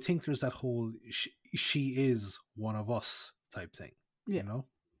 So I think there's that whole she is one of us type thing. Yeah. You know?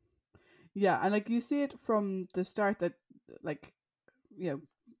 Yeah, and like you see it from the start that, like, you know,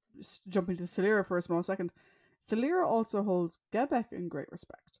 jumping to Thalira for a small second, Thalira also holds Quebec in great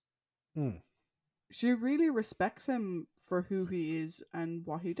respect. She really respects him for who he is and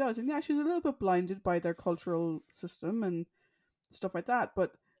what he does. And yeah, she's a little bit blinded by their cultural system and stuff like that,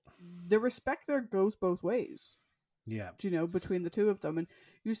 but the respect there goes both ways. Yeah. You know, between the two of them. And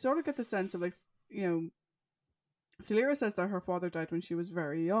you sort of get the sense of, like, you know, Thalira says that her father died when she was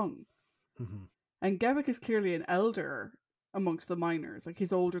very young. Mm-hmm. And Quebec is clearly an elder amongst the miners. Like,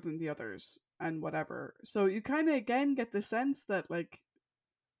 he's older than the others and whatever. So you kind of, again, get the sense that, like,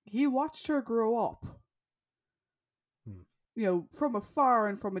 he watched her grow up. You know, from afar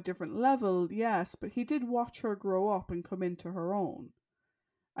and from a different level, yes, but he did watch her grow up and come into her own.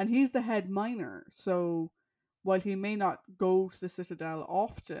 And he's the head miner, so while he may not go to the Citadel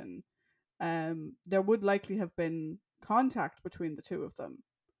often, there would likely have been contact between the two of them.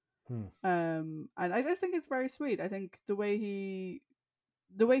 And I just think it's very sweet. I think the way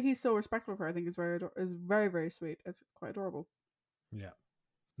he's so respectful of her, I think is very, very sweet. It's quite adorable. Yeah.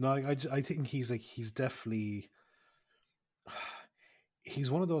 No, I think he's definitely,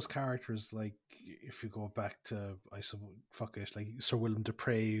 he's one of those characters, like, if you go back to, I suppose, fuck it, like Sir Willem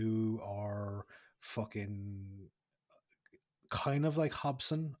Dafoe or fucking kind of like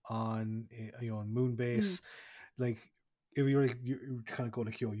Hobson on, you know, on Moonbase. Like, if you kind of go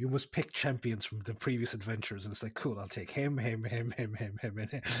like, yo, you must pick champions from the previous adventures, and it's like, cool, I'll take him, and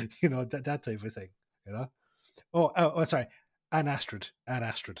you know, that type of thing, you know. Oh, sorry, and Astrid.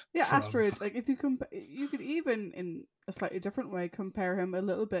 Yeah, Astrid. Like, if you you could even, in a slightly different way, compare him a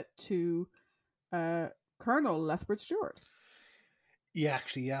little bit to Colonel Lethbridge Stewart. Yeah,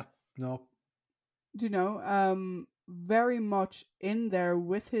 actually, yeah. No. Do you know? Very much in there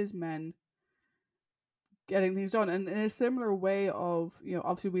with his men, getting things done, and in a similar way of, you know,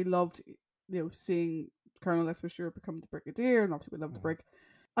 obviously we loved, you know, seeing Colonel Lethbridge Stewart become the Brigadier, and obviously we loved the Brig.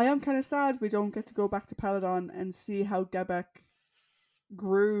 I am kind of sad we don't get to go back to Peladon and see how Quebec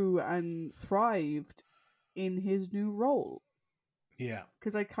grew and thrived in his new role. Yeah.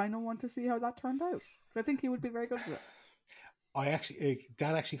 Because I kind of want to see how that turned out. I think he would be very good at it.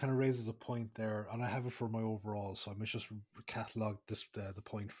 That actually kind of raises a point there, and I have it for my overall, so I must just catalog this the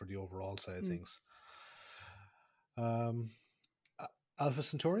point for the overall side of things. Alpha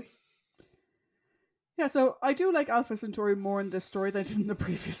Centauri? Yeah, so I do like Alpha Centauri more in this story than in the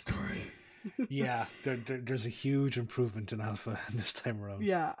previous story. Yeah, there's a huge improvement in Alpha this time around.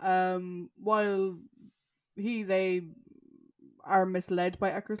 Yeah, while they are misled by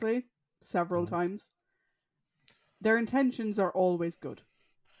Eckersley several times, their intentions are always good.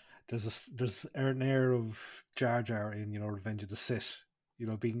 There's an air of Jar Jar in, you know, Revenge of the Sith, you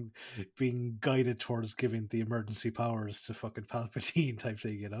know, being guided towards giving the emergency powers to fucking Palpatine type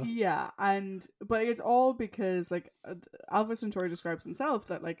thing, you know. Yeah, but it's all because, like, Alpha Centauri describes himself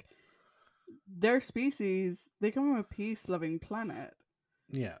that, like, their species, they come from a peace-loving planet.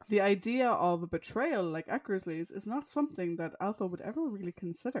 Yeah. The idea of a betrayal like Eckersley's is not something that Alpha would ever really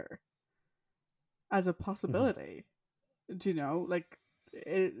consider as a possibility. Do you know? Like,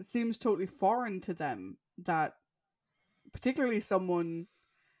 it seems totally foreign to them that particularly someone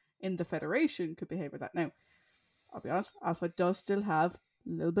in the Federation could behave like that. Now, I'll be honest, Alpha does still have a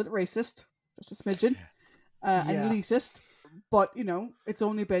little bit racist, just a smidgen, and elitist, but, you know, it's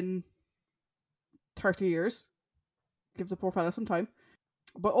only been 30 years. Give the poor fella some time.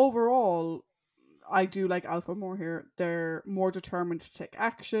 But overall, I do like Alpha more here. They're more determined to take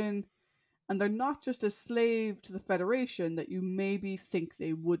action, and they're not just a slave to the Federation that you maybe think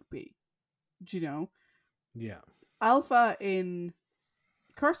they would be. Do you know? Yeah. Alpha in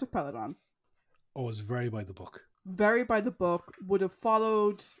Curse of Peladon. Oh, it's very by the book. Very by the book. Would have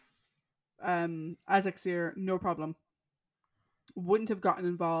followed Azexir, no problem. Wouldn't have gotten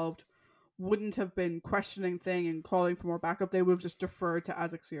involved. Wouldn't have been questioning thing and calling for more backup. They would have just deferred to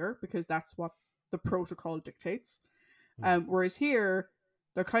Azexir because that's what the protocol dictates. Whereas here,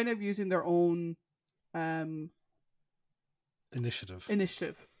 they're kind of using their own initiative.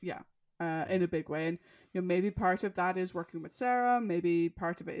 Yeah, in a big way. And maybe part of that is working with Sarah. Maybe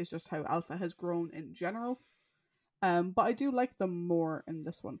part of it is just how Alpha has grown in general. But I do like them more in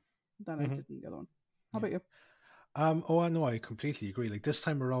this one than I did in the other one. How about you? Oh, no, I completely agree. Like this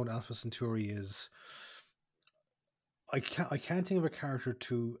time around, Alpha Centauri is. I can't think of a character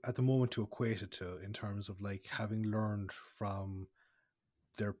to at the moment to equate it to in terms of like having learned from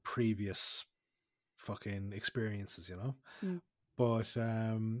their previous fucking experiences, But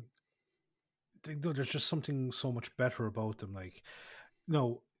there's just something so much better about them. Like,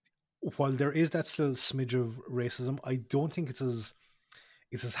 no, while there is that still smidge of racism, I don't think it's as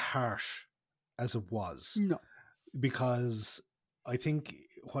harsh as it was. No, because I think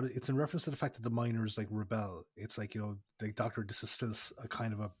what it's in reference to the fact that the miners like rebel. It's like the Doctor. This is still a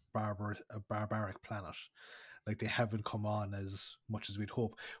kind of a barbaric planet. Like they haven't come on as much as we'd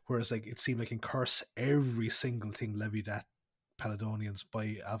hope. Whereas like it seemed like in Curse, every single thing levied at Peladonians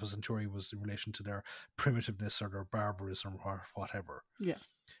by Alpha Centauri was in relation to their primitiveness or their barbarism or whatever. Yeah.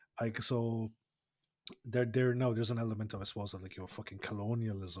 Like so, there's an element of I suppose of like fucking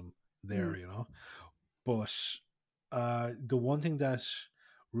colonialism there, But the one thing that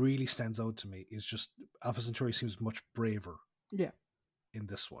really stands out to me is just Alpha Centauri seems much braver. Yeah. In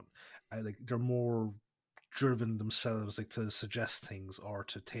this one, like they're more driven themselves, like to suggest things or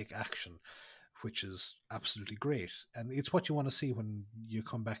to take action, which is absolutely great. And it's what you want to see when you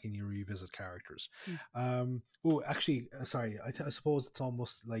come back and you revisit characters. Actually, sorry, I suppose it's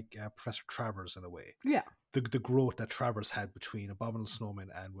almost like Professor Travers in a way. Yeah. The growth that Travers had between Abominable Snowman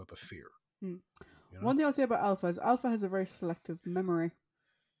and Web of Fear. One thing I'll say about Alpha is Alpha has a very selective memory.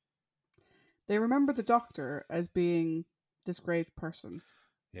 They remember the Doctor as being this great person.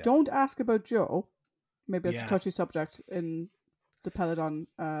 Yeah. Don't ask about Joe. Maybe it's a touchy subject in the Peladon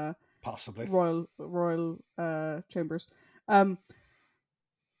possibly royal chambers.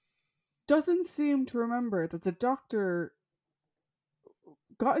 Doesn't seem to remember that the Doctor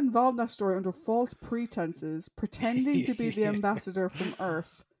got involved in that story under false pretenses, pretending to be the ambassador from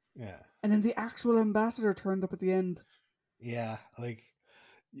Earth. Yeah. And then the actual ambassador turned up at the end. Yeah, like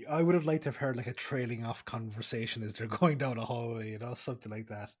I would have liked to have heard like a trailing off conversation as they're going down a hallway, something like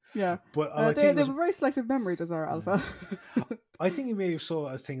that. Yeah, but they have a very selective memory, does our Alpha. I think you may have saw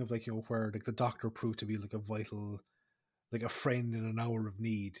a thing of like where like the Doctor proved to be like a vital, like a friend in an hour of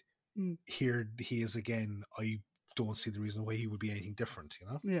need. Here he is again. I don't see the reason why he would be anything different.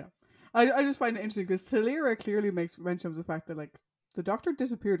 Yeah, I just find it interesting because Thalira clearly makes mention of the fact that like the Doctor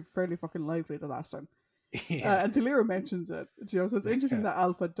disappeared fairly fucking lively the last time. Yeah. And Thalira mentions it, so it's interesting that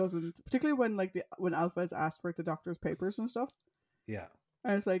Alpha doesn't, particularly when Alpha is asked for the Doctor's papers and stuff. Yeah,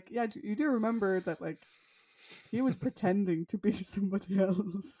 and it's like, yeah, you do remember that like he was pretending to be somebody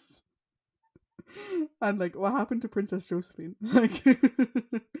else, and like what happened to Princess Josephine? Like,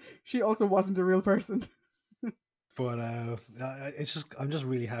 she also wasn't a real person. But I'm just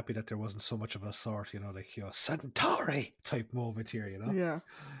really happy that there wasn't so much of a sort, Centauri type moment here, Yeah,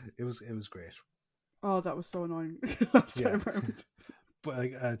 it was great. Oh, that was so annoying last time around.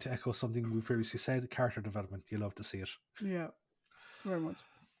 But to echo something we previously said, character development, you love to see it. Yeah, very much.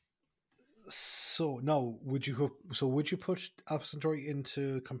 So now, would you put Alpha Centauri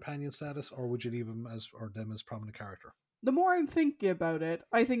into companion status, or would you leave them as prominent character? The more I'm thinking about it,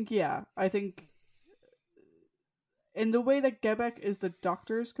 I think in the way that Gebek is the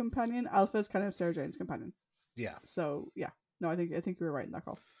Doctor's companion, Alpha is kind of Sarah Jane's companion. Yeah. So yeah, no, I think you were right in that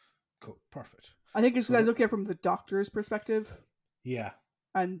call. Cool, perfect. I think it's okay from the Doctor's perspective. Yeah.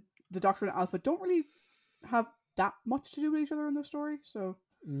 And the Doctor and Alpha don't really have that much to do with each other in the story, so.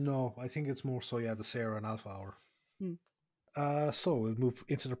 No, I think it's more so, the Sarah and Alpha hour. So we'll move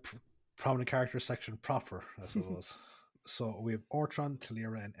into the prominent character section proper, I suppose. So we have Ortron,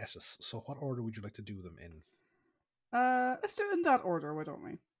 Thalira, and Etis. So what order would you like to do them in? Let's do it in that order, why don't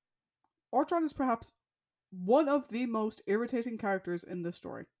we? Ortron is perhaps one of the most irritating characters in this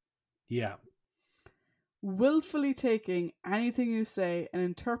story. Yeah. Willfully taking anything you say and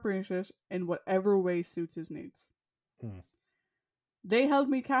interpreting it in whatever way suits his needs. They held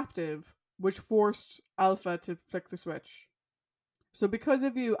me captive, which forced Alpha to flick the switch. So because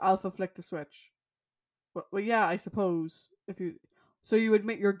of you, Alpha flicked the switch. Well, yeah, I suppose so you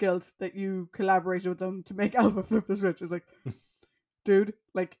admit your guilt that you collaborated with them to make Alpha flip the switch. It's like, dude,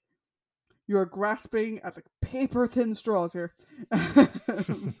 like, you're grasping at like paper thin straws here.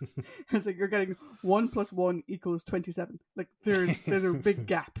 It's like you're getting 1 + 1 = 27. Like there's a big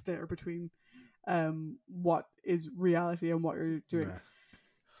gap there between what is reality and what you're doing.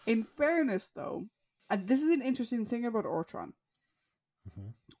 Yeah. In fairness, though, and this is an interesting thing about Ortron.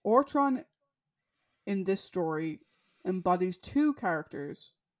 Ortron in this story embodies two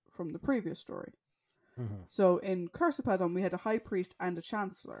characters from the previous story. Mm-hmm. So in Curse of Peladon, we had a high priest and a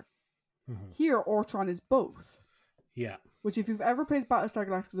chancellor. Mm-hmm. Here, Ortron is both. Yeah. Which, if you've ever played Battlestar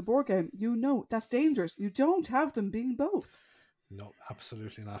Galactica, the board game, you know that's dangerous. You don't have them being both. No,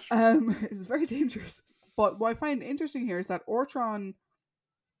 absolutely not. It's very dangerous. But what I find interesting here is that Ortron,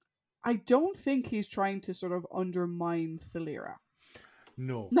 I don't think he's trying to sort of undermine Thalira.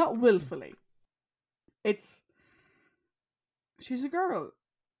 No. Not willfully. She's a girl.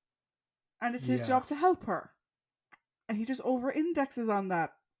 And it's his job to help her. And he just over-indexes on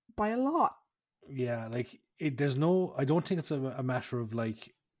that by a lot. Yeah, like, I don't think it's a matter of,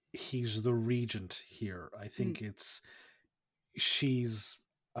 like, he's the regent here. I think she's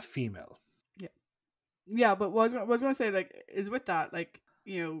a female. Yeah. Yeah, but what I was going to say, like, is with that, like,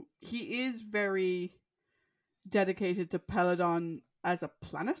 you know, he is very dedicated to Peladon as a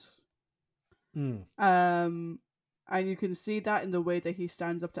planet. And you can see that in the way that he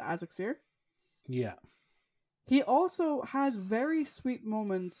stands up to Aggedor. Yeah. He also has very sweet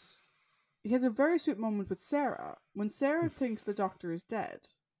moments. He has a very sweet moment with Sarah. When Sarah thinks the Doctor is dead,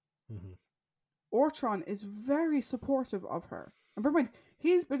 Ortron is very supportive of her. And bear in mind,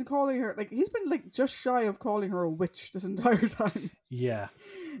 he's been calling her, like, he's been, like, just shy of calling her a witch this entire time. Yeah.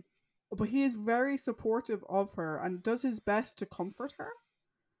 But he is very supportive of her and does his best to comfort her.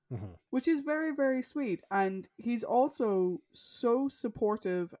 Which is very, very sweet. And he's also so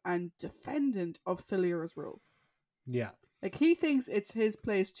supportive and defendant of Thalira's rule. Yeah. Like, he thinks it's his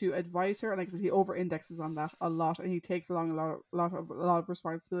place to advise her, and like I said, he over-indexes on that a lot, and he takes along a lot of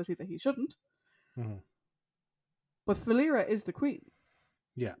responsibility that he shouldn't. But Thalira is the queen.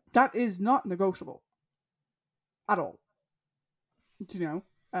 Yeah. That is not negotiable. At all. Do you know?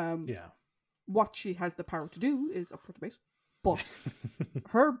 Yeah. What she has the power to do is up for debate. But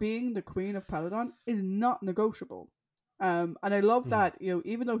her being the queen of Peladon is not negotiable. And I love that, you know,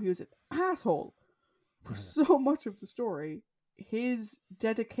 even though he was an asshole for so much of the story, his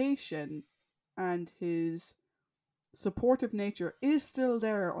dedication and his supportive nature is still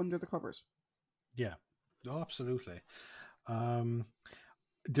there under the covers. Yeah. Oh, absolutely.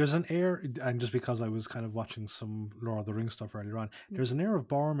 There's an air, and just because I was kind of watching some Lord of the Rings stuff earlier on, there's an air of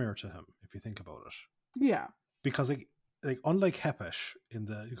Boromir to him, if you think about it. Yeah. Because like unlike Hepesh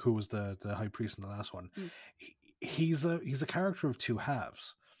who was the high priest in the last one, he's a character of two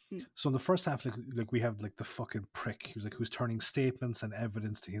halves. So in the first half, like we have like the fucking prick who's turning statements and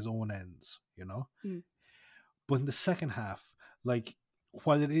evidence to his own ends, you know. But in the second half, like,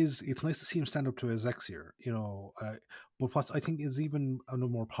 while it's nice to see him stand up to his Aggedor, you know. But what I think is even a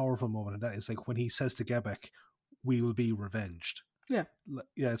more powerful moment of that is like when he says to Gebek, "We will be revenged." Yeah.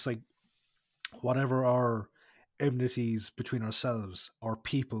 Yeah, it's like whatever our enmities between ourselves, our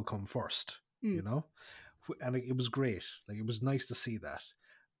people come first, you know. And it was great. Like, it was nice to see that.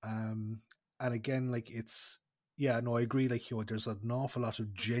 And again, like, I agree. Like, you know, there's an awful lot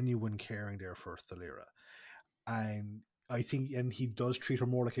of genuine caring there for Thalira, and I think, and he does treat her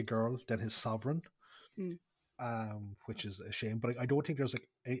more like a girl than his sovereign, which is a shame. But I don't think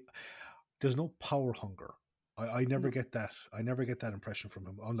there's no power hunger. I never get that. I never get that impression from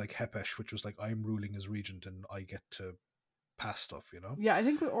him. Unlike Hepesh, which was like, I'm ruling as regent and I get to pass stuff, you know? Yeah, I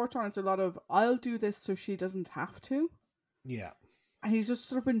think with Ortron, it's a lot of, I'll do this so she doesn't have to. Yeah. And he's just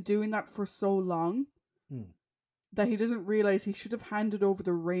sort of been doing that for so long that he doesn't realize he should have handed over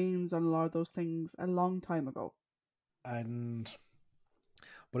the reins on a lot of those things a long time ago. But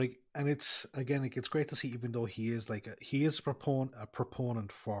it's again, like, it's great to see, even though he is a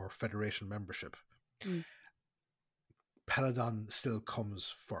proponent for Federation membership, Peladon still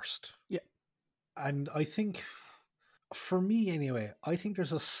comes first. Yeah. And I think, for me anyway, I think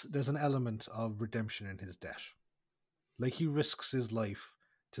there's an element of redemption in his death. Like, he risks his life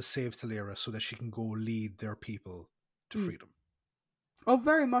to save Thalira so that she can go lead their people to freedom. Oh,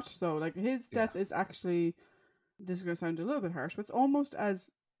 very much so. Like, his death is actually, this is going to sound a little bit harsh, but it's almost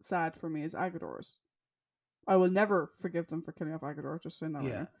as sad for me as Aggedor's. I will never forgive them for killing off Aggedor, just saying that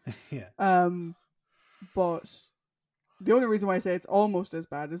right now. Yeah. But the only reason why I say it's almost as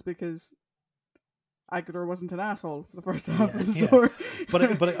bad is because Aggedor wasn't an asshole for the first half of the story. But I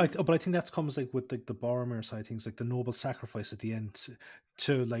think that comes like with like the Boromir side of things, like the noble sacrifice at the end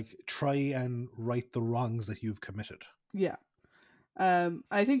to like try and right the wrongs that you've committed. Yeah.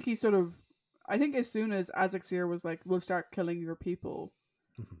 I think he sort of, I think as soon as Aggedor was like, we'll start killing your people,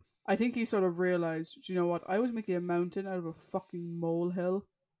 I think he sort of realized, you know what, I was making a mountain out of a fucking molehill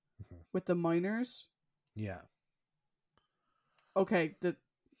with the miners. Yeah. Okay,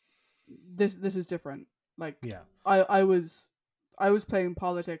 this is different. Like, yeah, I was playing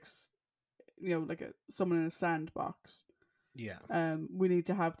politics like someone in a sandbox. Yeah. We need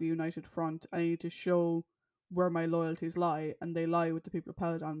to have the united front. I need to show where my loyalties lie, and they lie with the people of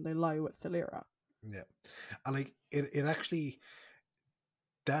Peladon. They lie with Thalira. Yeah. And like it actually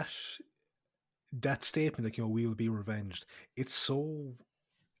that statement, like, we will be revenged. It's so.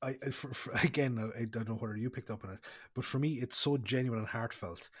 Again, I don't know whether you picked up on it, but for me, it's so genuine and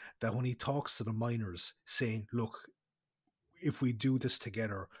heartfelt that when he talks to the miners, saying, "Look, if we do this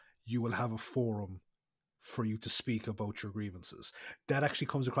together, you will have a forum for you to speak about your grievances," that actually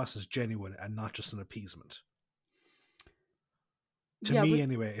comes across as genuine and not just an appeasement. To me,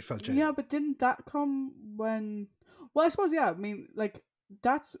 anyway, it felt genuine. Yeah, but didn't that come when? Well, I suppose, yeah. I mean, like,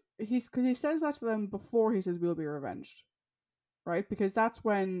 because he says that to them before he says we'll be revenged, right? Because that's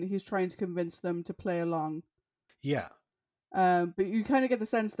when he's trying to convince them to play along. Yeah. But you kind of get the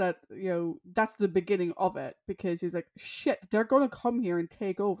sense that that's the beginning of it, because he's like, shit, they're going to come here and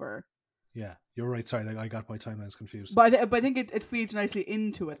take over. Yeah, you're right. Sorry, I got my timelines confused. But I think it feeds nicely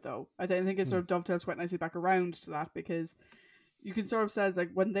into it, though. I think it sort of dovetails quite nicely back around to that, because you can sort of says, like,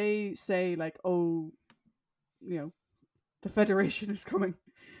 when they say, like, oh, the Federation is coming,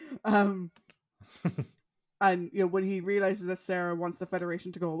 and when he realizes that Sarah wants the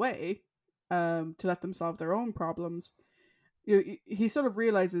Federation to go away, to let them solve their own problems, he sort of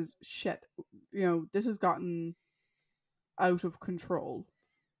realizes, shit, this has gotten out of control.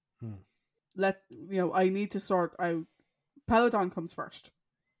 I need to sort out. Peladon comes first,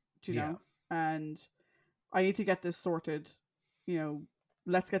 do you know, and I need to get this sorted.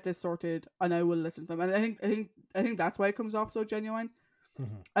 Let's get this sorted, and I will listen to them. And I think that's why it comes off so genuine.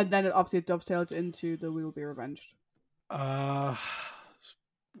 And then it obviously dovetails into the "we will be revenged." Thalira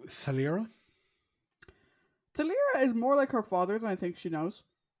is more like her father than I think she knows.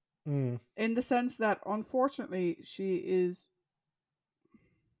 In the sense that, unfortunately, she is,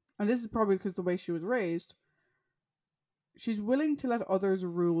 and this is probably because the way she was raised, she's willing to let others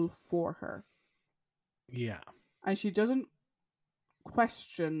rule for her. Yeah. And she doesn't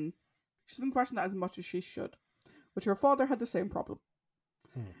question that as much as she should. But her father had the same problem.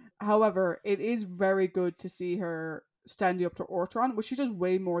 However, it is very good to see her standing up to Ortron, which she does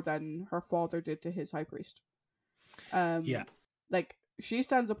way more than her father did to his high priest. Like, she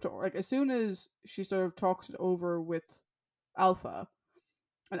stands up to, like, as soon as she sort of talks it over with Alpha,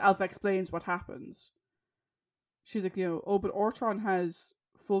 and Alpha explains what happens, she's like, but Ortron has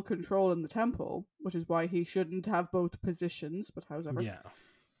full control in the temple, which is why he shouldn't have both positions, but however. Yeah.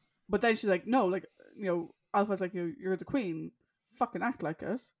 But then she's like, no, like, Alpha's like, you're the queen, fucking act like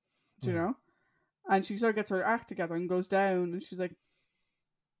it, do you know? And she sort of gets her act together and goes down, and she's like,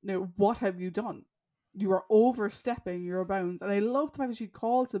 no, what have you done? You are overstepping your bounds. And I love the fact that she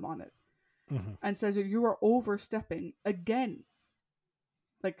calls him on it and says, you are overstepping again.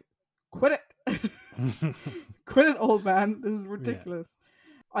 Like, quit it. Quit it, old man. This is ridiculous.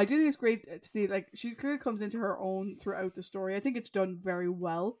 Yeah. I do think it's great to see, like, she clearly comes into her own throughout the story. I think it's done very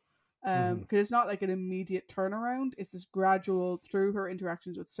well. Because it's not like an immediate turnaround. It's this gradual, through her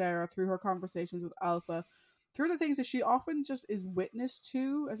interactions with Sarah, through her conversations with Alpha, through the things that she often just is witness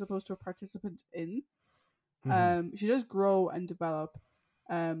to as opposed to a participant in. She does grow and develop.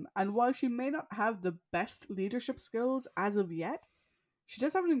 And while she may not have the best leadership skills as of yet, she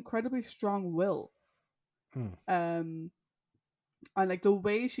does have an incredibly strong will. And like the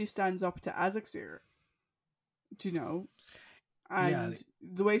way she stands up to Aggedor, do you know? And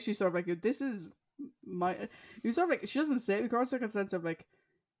the way she's sort of like, this is my... You sort of like, she doesn't say it, because there's a sense of like,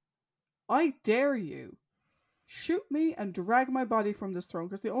 I dare you. Shoot me and drag my body from this throne,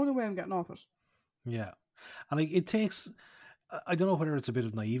 because the only way I'm getting off it. Yeah. And like, it takes... I don't know whether it's a bit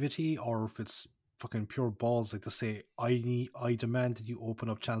of naivety or if it's fucking pure balls, like to say, I demand that you open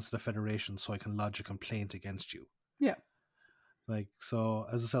up chance to the Federation so I can lodge a complaint against you. Yeah. Like, so,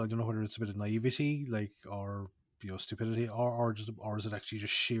 as I said, I don't know whether it's a bit of naivety, like, or... stupidity, or is it actually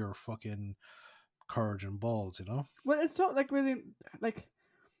just sheer fucking courage and balls, Well, it's not like really, like,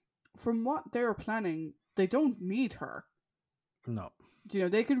 from what they're planning, they don't need her. No.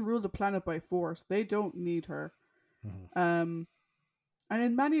 They can rule the planet by force. They don't need her. And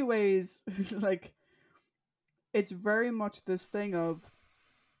in many ways, like, it's very much this thing of,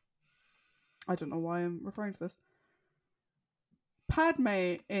 I don't know why I'm referring to this,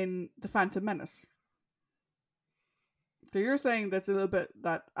 Padme in The Phantom Menace. So you're saying that's a little bit,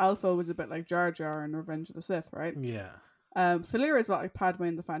 that Alpha was a bit like Jar Jar in Revenge of the Sith, right? Yeah. Thalira is a lot like Padme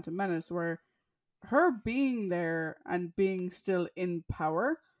in The Phantom Menace, where her being there and being still in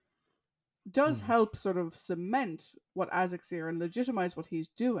power does help sort of cement what Aggedor and legitimize what he's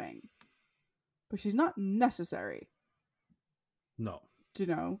doing. But she's not necessary. No. Do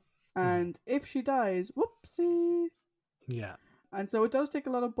you know? And if she dies, whoopsie. Yeah. And so it does take a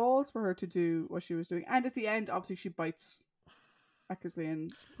lot of balls for her to do what she was doing. And at the end, obviously, she bites Eckersley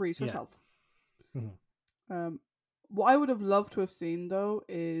and frees Yeah. herself. Mm-hmm. What I would have loved to have seen, though,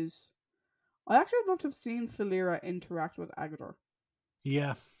 is I actually would love to have seen Thalira interact with Aggedor.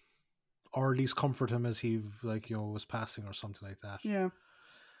 Yeah. Or at least comfort him as he, like, was passing or something like that. Yeah.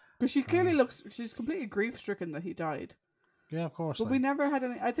 Because she clearly she's completely grief-stricken that he died. Yeah, of course. But we never had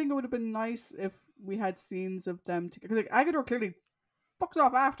any. I think it would have been nice if we had scenes of them because like Aggedor clearly fucks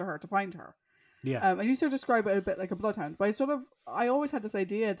off after her to find her. Yeah. And you sort of describe it a bit like a bloodhound, but I always had this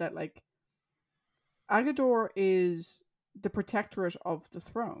idea that like Aggedor is the protectorate of the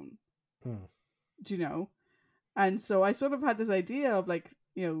throne. Hmm. Do you know? And so I sort of had this idea of like,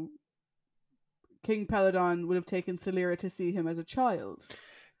 King Peladon would have taken Thalira to see him as a child.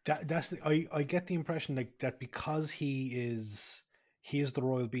 I get the impression like that because he is the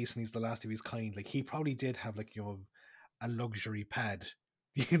royal beast and he's the last of his kind. Like he probably did have like a luxury pad,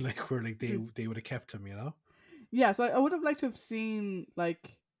 like where like they would have kept him. Yeah, so I would have liked to have seen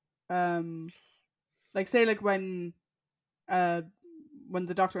like say like when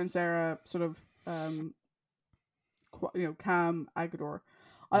the Doctor and Sarah sort of calm Aggedor.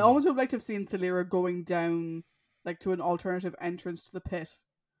 I almost would have liked to have seen Thalira going down like to an alternative entrance to the pit.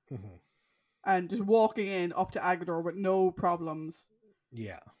 Mm-hmm. And just walking in up to Aggedor with no problems.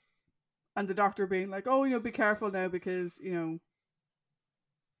 Yeah. And the Doctor being like, "Oh, be careful now because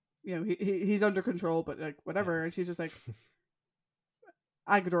he's under control, but like whatever." Yeah. And she's just like,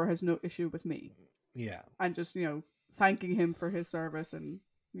 "Aggedor has no issue with me." Yeah. And just thanking him for his service and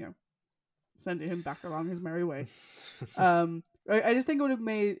sending him back along his merry way. I just think it would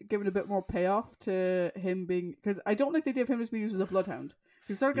have given a bit more payoff to him being, because I don't like the idea of him just being used as a bloodhound.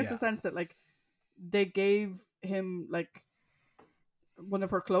 Because sort of gets the sense that like they gave him like one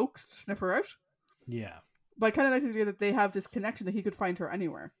of her cloaks to sniff her out. Yeah. But I kind of like the idea that they have this connection that he could find her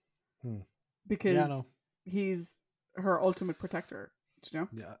anywhere. Because he's her ultimate protector. Do you know?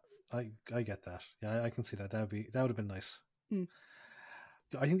 Yeah, I get that. Yeah, I can see that. That would have been nice.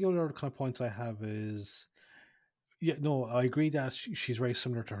 I think the other kind of points I have is, I agree that she's very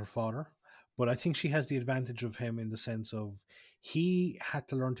similar to her father, but I think she has the advantage of him in the sense of he had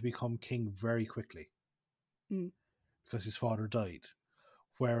to learn to become king very quickly because his father died.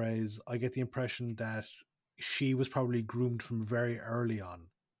 Whereas I get the impression that she was probably groomed from very early on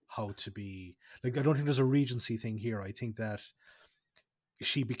how to be, like, I don't think there's a regency thing here. I think that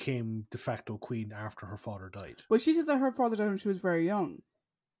she became de facto queen after her father died. But she said that her father died when she was very young.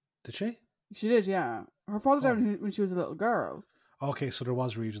 Did she? She did, yeah. Her father died when she was a little girl. Okay, so there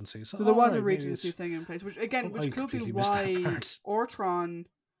was regency. So there was a regency thing in place, which could be why Ortron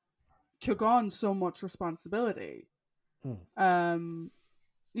took on so much responsibility. And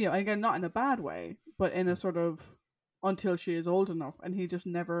again, not in a bad way, but in a sort of until she is old enough, and he just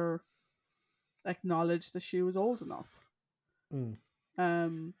never acknowledged that she was old enough.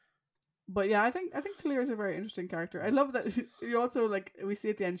 But yeah, I think Thalira is a very interesting character. I love that you also we see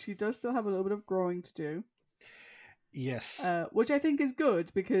at the end she does still have a little bit of growing to do. Yes, which I think is good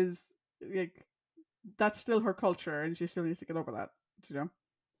because that's still her culture, and she still needs to get over that. You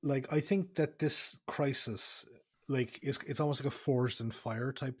know, I think that this crisis, it's almost like a forged in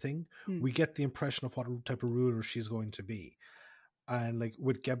fire type thing. We get the impression of what type of ruler she's going to be. And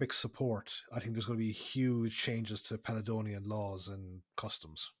with Gebek's support, I think there's going to be huge changes to Peladonian laws and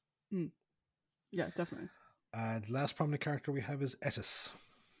customs. Yeah, definitely. And the last prominent character we have is Etis.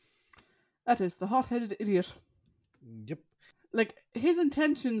 Etis, the hot-headed idiot. Yep. His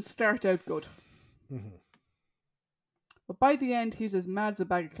intentions start out good. But by the end, he's as mad as a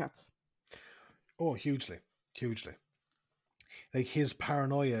bag of cats. Oh, hugely. Hugely. His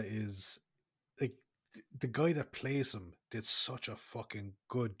paranoia is... the guy that plays him did such a fucking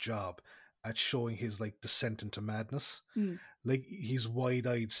good job at showing his descent into madness. His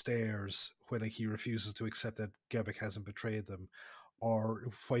wide-eyed stares when he refuses to accept that Gebek hasn't betrayed them, or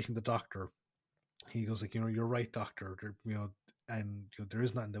fighting the Doctor. He goes you're right, Doctor. And there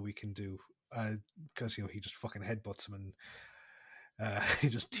is nothing that we can do because he just fucking headbutts him and he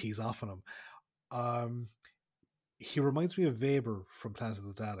just tees off on him. He reminds me of Weber from Planet of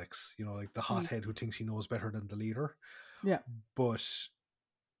the Daleks, the hothead who thinks he knows better than the leader. Yeah. But,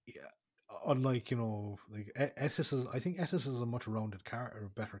 unlike, Etis is, I think Etis is a much rounded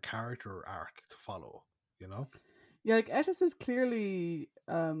better character arc to follow, Yeah, Etis is clearly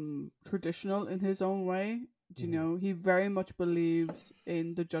traditional in his own way. Do you know? He very much believes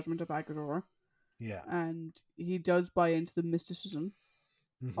in the judgment of Aggedor. Yeah. And he does buy into the mysticism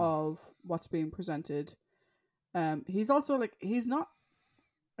of what's being presented. He's also he's not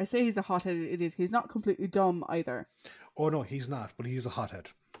I say he's a hot-headed idiot. He's not completely dumb either. Oh no, he's not, but he's a hothead.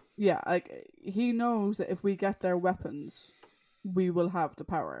 Yeah, like, he knows that if we get their weapons, we will have the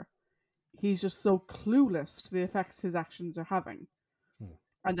power. He's just so clueless to the effects his actions are having.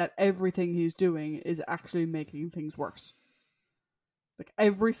 And that everything he's doing is actually making things worse. Like,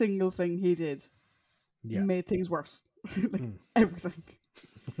 every single thing he did made things worse. Like, everything.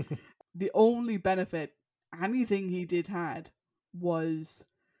 The only benefit anything he did had was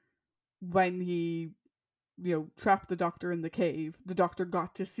when he, trapped the Doctor in the cave. The Doctor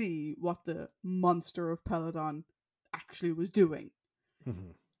got to see what the Monster of Peladon actually was doing.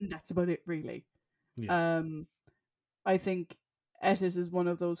 And that's about it, really. Yeah. I think Etis is one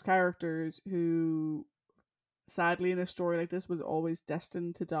of those characters who, sadly, in a story like this, was always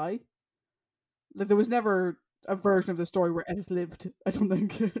destined to die. Like, there was never a version of the story where Etis lived, I don't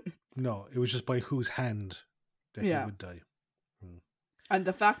think. No, it was just by whose hand that he would die. And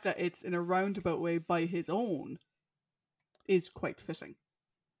the fact that it's in a roundabout way by his own is quite fitting.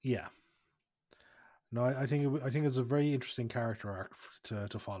 Yeah. No, I think it's a very interesting character arc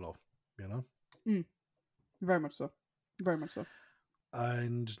to follow, you know? Very much so. Very much so.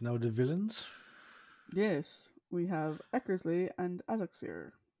 And now the villains? Yes, we have Eckersley and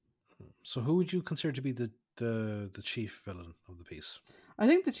Azaxir. So who would you consider to be the chief villain of the piece? I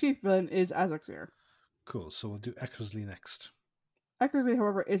think the chief villain is Azaxir. Cool, so we'll do Eckersley next. Eckersley,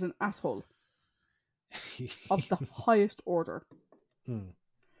 however, is an asshole of the highest order.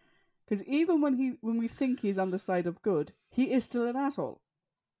 Because even when we think he's on the side of good, he is still an asshole.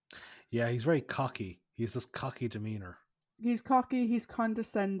 Yeah, he's very cocky. He has this cocky demeanor. He's cocky. He's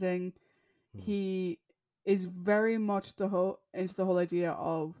condescending. He is very much into the whole idea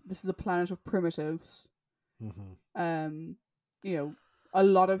of this is a planet of primitives. A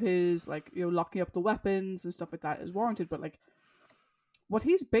lot of his locking up the weapons and stuff like that is warranted, but what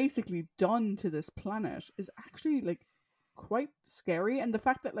he's basically done to this planet is actually quite scary, and the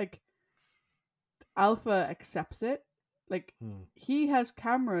fact that Alpha accepts it, he has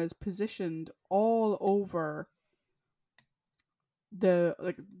cameras positioned all over the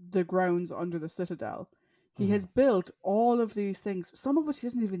grounds under the Citadel. He has built all of these things, some of which he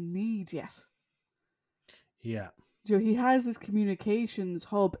doesn't even need yet. Yeah. He has this communications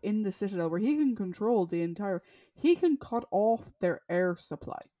hub in the Citadel where he can control the entire... He can cut off their air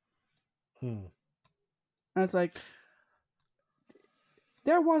supply. And it's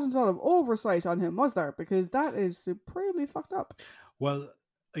there wasn't a lot of oversight on him, was there? Because that is supremely fucked up. Well,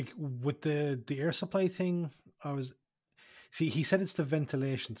 with the air supply thing, he said it's the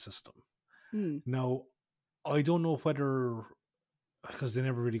ventilation system. Now, I don't know whether... because they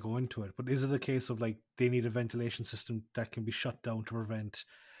never really go into it, but is it a case of they need a ventilation system that can be shut down to prevent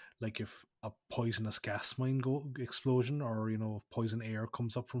if a poisonous gas mine explosion or poison air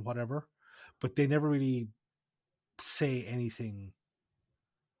comes up from whatever? But they never really say anything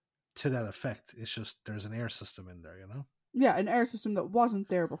to that effect. It's just there's an air system in there, Yeah, an air system that wasn't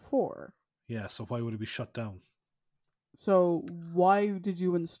there before. Yeah, so why would it be shut down? So why did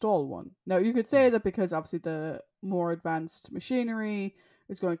you install one? Now, you could say that because obviously the more advanced machinery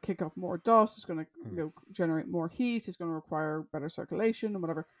is going to kick up more dust, it's going to generate more heat, it's going to require better circulation and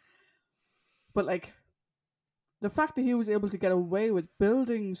whatever. But the fact that he was able to get away with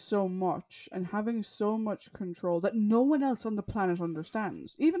building so much and having so much control that no one else on the planet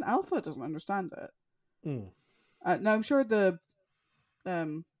understands. Even Alpha doesn't understand it. Now, I'm sure the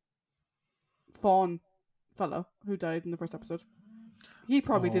Fawn fellow who died in the first episode, he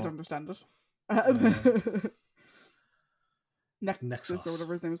probably did understand it. Nexus or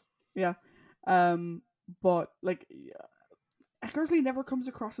whatever his name is. Yeah. But Eckersley never comes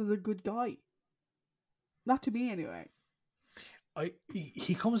across as a good guy. Not to me, anyway.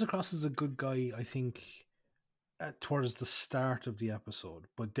 He comes across as a good guy, I think, towards the start of the episode.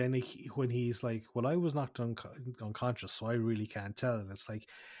 But then when he's well, I was knocked unconscious, so I really can't tell. And it's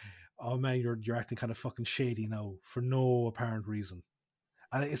oh man, you're acting kind of fucking shady now for no apparent reason.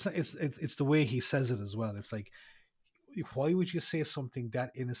 And it's the way he says it as well. It's why would you say something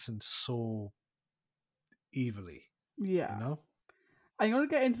that innocent so evilly? Yeah. I'm going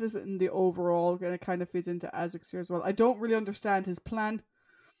to get into this in the overall, and it kind of feeds into Azaxir as well. I don't really understand his plan.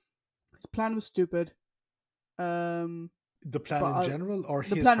 His plan was stupid. The plan in general, or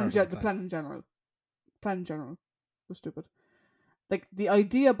the plan in general? The plan in general was stupid. The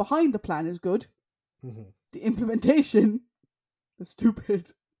idea behind the plan is good. The implementation is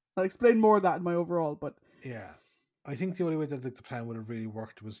stupid. I'll explain more of that in my overall, but... Yeah. I think the only way that the plan would have really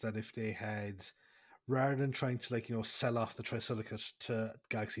worked was that if they had... rather than trying to sell off the Trisilicate to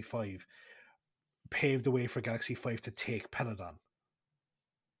Galaxy 5, paved the way for Galaxy 5 to take Peladon.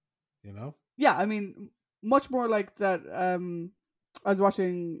 You know? Yeah, I mean, much more like that. I was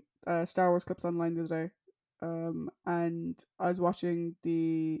watching Star Wars clips online the other day, and I was watching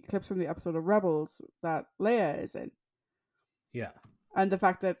the clips from the episode of Rebels that Leia is in, Yeah. and the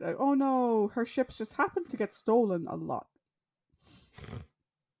fact that oh no, her ships just happened to get stolen a lot.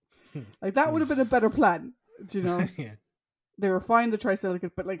 Like that would have been a better plan, do you know? Yeah. They were fine the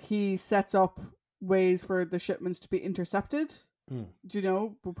Tri-Silicate, but like he sets up ways for the shipments to be intercepted. Mm. Do you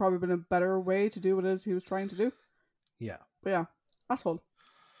know? Would probably been a better way to do what it is he was trying to do. Yeah. But yeah, asshole.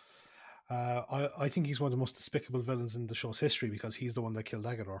 I think he's one of the most despicable villains in the show's history because he's the one that killed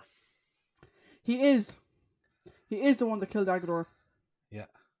Aggedor. He is. He is the one that killed Aggedor. Yeah.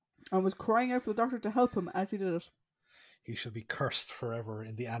 And was crying out for the Doctor to help him as he did it. He should be cursed forever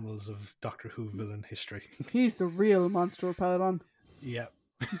in the annals of Doctor Who villain history. He's the real Monster of Peladon. Yeah.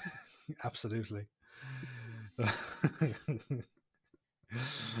 Absolutely. It's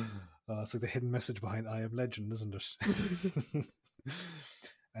like the hidden message behind I Am Legend, isn't it?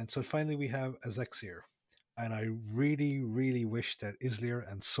 And so finally we have Azexir. And I really, really wish that Islir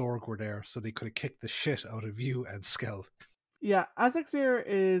and Sorg were there so they could have kicked the shit out of you and Skell. Yeah, Azexir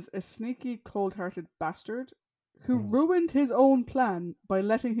is a sneaky, cold-hearted bastard who ruined his own plan by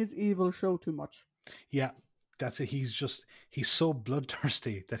letting his evil show too much. Yeah, that's it. He's so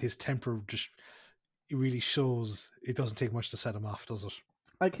bloodthirsty that his temper just really shows. It doesn't take much to set him off, does it?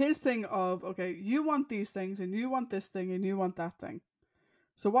 Like his thing of, okay, you want these things and you want this thing and you want that thing.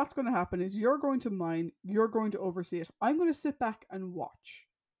 So what's going to happen is you're going to mine, you're going to oversee it. I'm going to sit back and watch.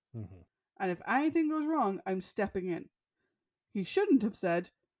 Mm-hmm. And if anything goes wrong, I'm stepping in. He shouldn't have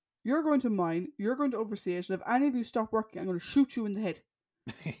said, you're going to mine, you're going to oversee it, and if any of you stop working, I'm going to shoot you in the head.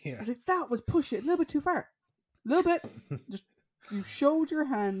 Yeah. I was like, that was push it a little bit too far. A little bit. Just, you showed your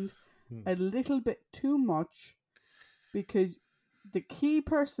hand a little bit too much because the key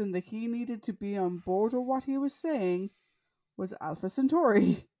person that he needed to be on board with what he was saying was Alpha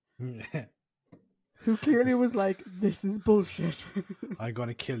Centauri. Who clearly was like, this is bullshit. I'm going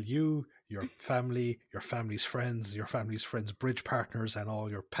to kill you, your family, your family's friends, your family's friends' bridge partners, and all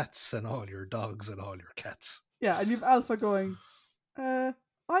your pets, and all your dogs, and all your cats. Yeah, and you've Alpha going,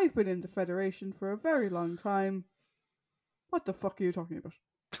 I've been in the Federation for a very long time. What the fuck are you talking about?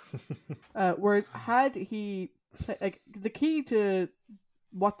 Whereas had he, like, the key to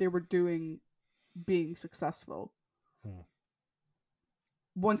what they were doing being successful,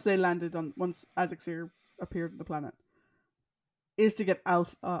 once Azexir appeared on the planet, is to get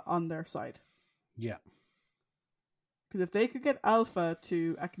Alpha on their side. Yeah. Because if they could get Alpha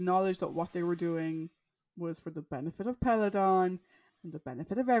to acknowledge that what they were doing was for the benefit of Peladon and the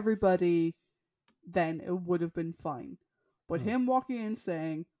benefit of everybody, then it would have been fine. But him walking in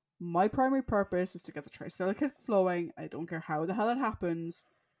saying, my primary purpose is to get the Tri-Silicate flowing, I don't care how the hell it happens,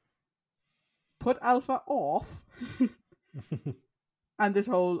 put Alpha off, and this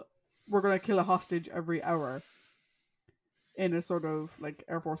whole, we're going to kill a hostage every hour, in a sort of, like,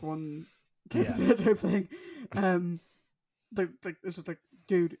 Air Force One type thing. It's just like,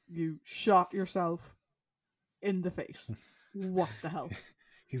 dude, you shot yourself in the face. What the hell?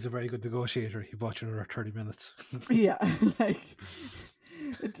 He's a very good negotiator. He bought you another 30 minutes. Yeah, like,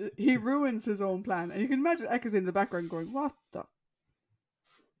 he ruins his own plan. And you can imagine Eccles in the background going, what the?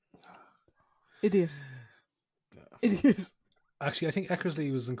 Idiot. Idiot. Actually, I think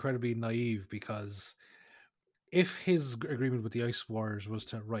Eckersley was incredibly naive because if his agreement with the Ice Warriors was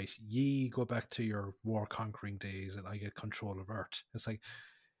to, right, ye go back to your war conquering days and I get control of Earth, it's like,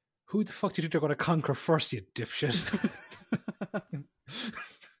 who the fuck do you think they're going to conquer first, you dipshit?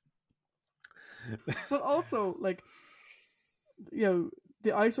 But also, like, you know,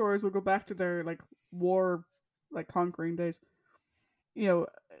 the Ice Warriors will go back to their, like, war, like, conquering days. You know,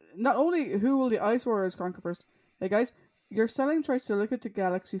 not only who will the Ice Warriors conquer first, hey guys, you're selling Tri-Silicate to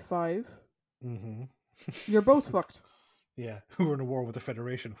Galaxy 5. Mm-hmm. You're both fucked. Yeah, who are in a war with the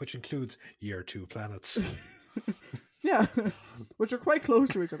Federation, which includes Year 2 planets. Yeah, which are quite close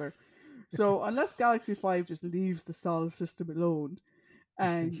to each other. So unless Galaxy 5 just leaves the Sol system alone,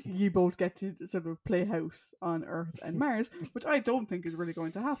 and you both get to sort of play house on Earth and Mars, which I don't think is really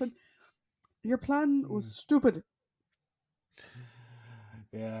going to happen, your plan was stupid.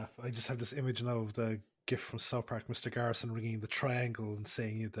 Yeah, I just have this image now of the gif from South Park, Mr. Garrison ringing the triangle and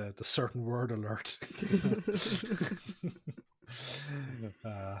saying the certain word alert.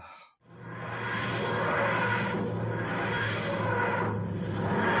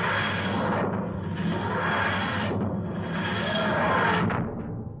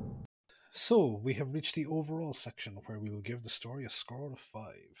 So we have reached the overall section where we will give the story a score out of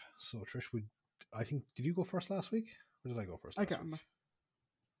 5. So Trish, did you go first last week? Or did I go first? I can't remember.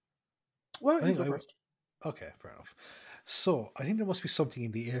 Why I don't you think go first? Okay, fair enough. So I think there must be something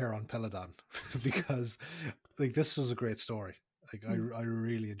in the air on Peladon because like this was a great story. Like I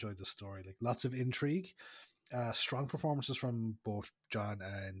really enjoyed this story. Like lots of intrigue, strong performances from both John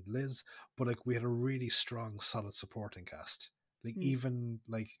and Liz, but like we had a really strong, solid supporting cast. Like even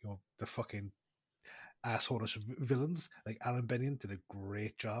like the fucking assholeish villains, like Alan Bennion did a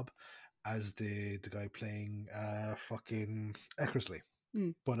great job as the guy playing fucking Eckersley.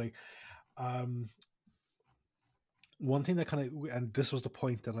 But like one thing that kind of, and this was the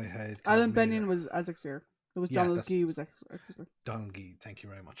point that I had Alan Bennion was Aggedor. It was Donald Gee was Eckersley. Donald Gee, thank you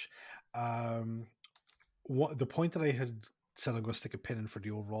very much. The point that I had said I'm going to stick a pin in for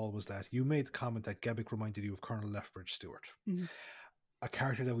the overall was that you made the comment that Gebbick reminded you of Colonel Lethbridge Stewart. A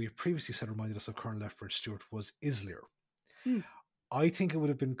character that we previously said reminded us of Colonel Lethbridge Stewart was Islir. I think it would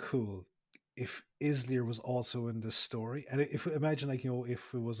have been cool if Islir was also in this story, and if imagine like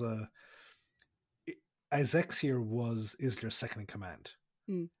if it was Azexier was Islir's second in command,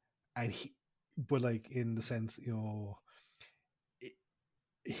 and but like in the sense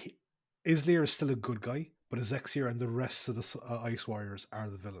Islir is still a good guy, but Azexier and the rest of the Ice Warriors are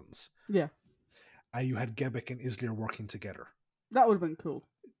the villains. Yeah, and you had Gebbick and Islir working together. That would have been cool.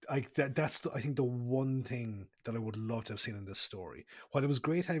 That's I think the one thing that I would love to have seen in this story. While it was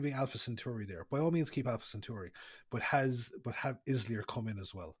great having Alpha Centauri there, by all means keep Alpha Centauri, but have Islir come in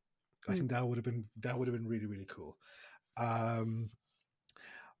as well. I think that would have been really, really cool. And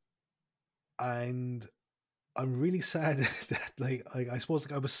I'm really sad that I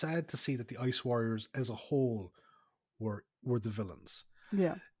suppose I was sad to see that the Ice Warriors as a whole were the villains.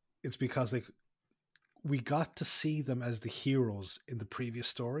 Yeah. It's because we got to see them as the heroes in the previous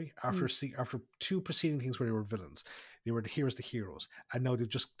story after two preceding things where they were villains. They were the heroes, and now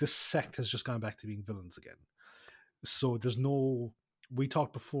this sect has just gone back to being villains again. So there's no. We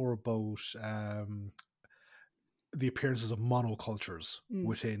talked before about the appearances of monocultures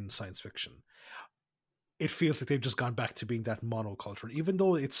within science fiction. It feels like they've just gone back to being that monoculture, even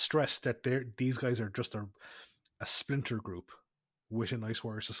though it's stressed that these guys are just a splinter group within Ice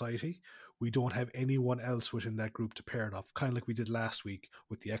Warrior Society. We don't have anyone else within that group to pair it off, kind of like we did last week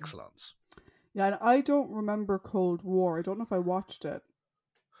with the Exelons. Yeah, and I don't remember Cold War. I don't know if I watched it.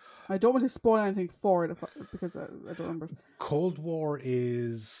 I don't want to spoil anything for it because I don't remember. Cold War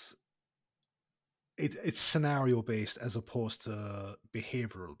is it's scenario based as opposed to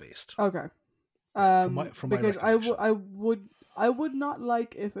behavioral based. Okay. Because I would not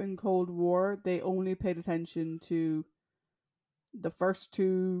like if in Cold War they only paid attention to the first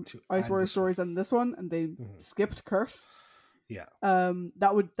two Ice Warrior stories and this one, and they skipped Curse. Yeah.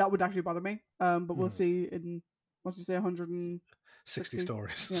 That would actually bother me. But we'll see in what did you say, 160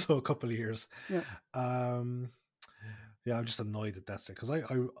 stories. Yeah. So a couple of years. Yeah. Yeah, I'm just annoyed that that's it because I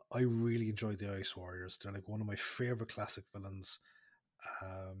really enjoyed the Ice Warriors. They're like one of my favorite classic villains.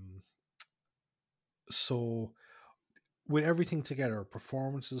 So with everything together,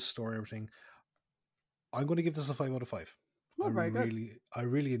 performances, story, everything, I'm going to give this a 5 out of 5. I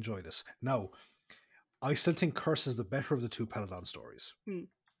really enjoy this. Now, I still think Curse is the better of the two Peladon stories.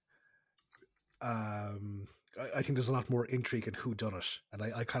 I think there's a lot more intrigue in who done it, and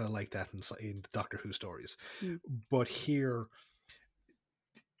I kind of like that in Doctor Who stories. But here,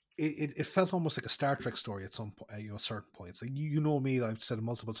 it felt almost like a Star Trek story at some certain points. Like you know me, I've said it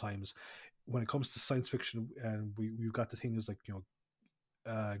multiple times. When it comes to science fiction, and we've got the things like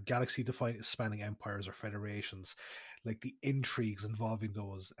galaxy spanning empires or federations, like the intrigues involving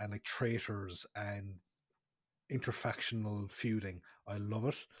those, and like traitors and interfactional feuding. I love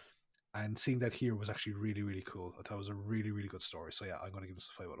it. And seeing that here was actually really, really cool. I thought it was a really, really good story. So yeah, I'm going to give this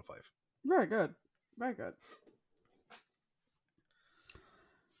a 5 out of 5. Very good. Very good.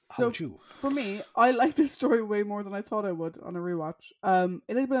 How about you? For me, I like this story way more than I thought I would on a rewatch.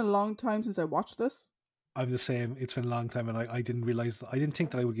 It has been a long time since I watched this. I'm the same. It's been a long time, and I didn't realize that. I didn't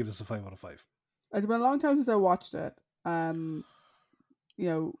think that I would give this a 5 out of 5. It's been a long time since I watched it. Not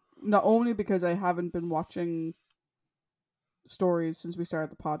only because I haven't been watching stories since we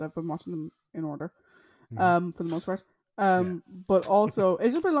started the pod, I've been watching them in order, for the most part. But also,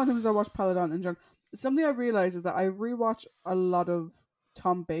 it's just been a long time since I watched Peladon in general. Something I realized is that I rewatch a lot of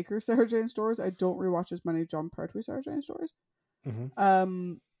Tom Baker Sarah Jane stories. I don't rewatch as many John Pertwee Sarah Jane stories.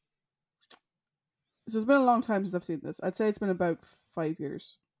 So it's been a long time since I've seen this. I'd say it's been about 5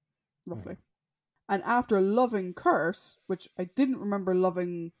 years, roughly. And after loving Curse, which I didn't remember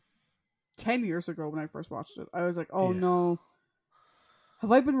loving 10 years ago when I first watched it, I was like, oh no,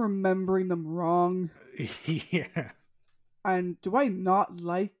 have I been remembering them wrong? Yeah. And do I not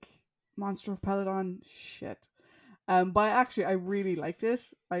like Monster of Peladon? Shit. But I really liked it.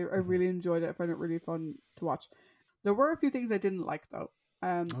 I really enjoyed it. I found it really fun to watch. There were a few things I didn't like though.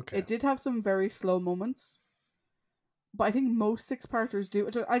 Okay. It did have some very slow moments, but I think most six-parters do.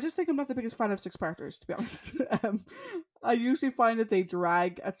 I just think I'm not the biggest fan of six-parters, to be honest. I usually find that they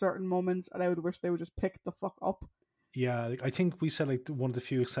drag at certain moments, and I would wish they would just pick the fuck up. Yeah, like, I think we said like one of the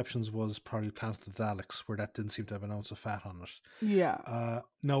few exceptions was probably Planet of the Daleks, where that didn't seem to have an ounce of fat on it. Yeah.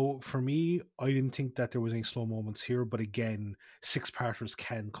 No, for me, I didn't think that there was any slow moments here, but again, six-parters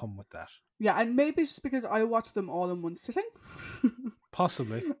can come with that. Yeah, and maybe it's just because I watched them all in one sitting.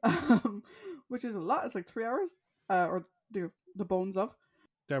 Possibly. Which is a lot. It's like 3 hours, or the bones of.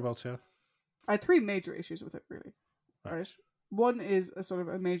 Thereabouts, yeah. I had 3 major issues with it, really. Right. One is a sort of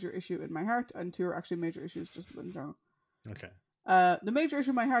a major issue in my heart, and 2 are actually major issues just in general. Okay. The major issue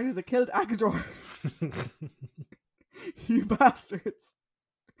in my heart is they killed Aggedor. You bastards.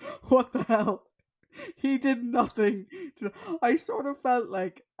 What the hell? He did nothing. I sort of felt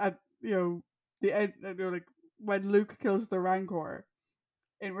like at the end, like when Luke kills the Rancor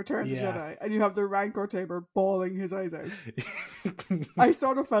in Return of the Jedi, and you have the Rancor Tamer bawling his eyes out. I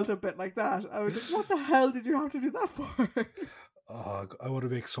sort of felt a bit like that. I was like, what the hell did you have to do that for? I want to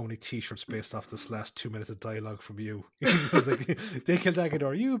make so many t-shirts based off this last 2 minutes of dialogue from you. It was like, they killed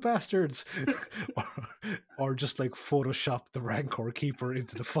Aggedor, you bastards! or just like Photoshop the Rancor Keeper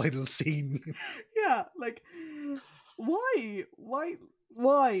into the final scene. Yeah, like, why?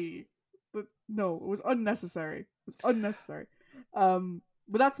 But no, it was unnecessary.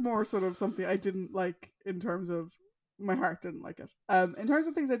 But that's more sort of something I didn't like in terms of my heart didn't like it. In terms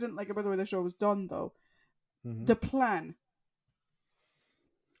of things I didn't like about the way the show was done, though, the plan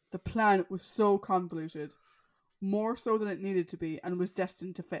was so convoluted, more so than it needed to be, and was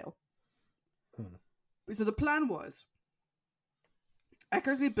destined to fail. So the plan was,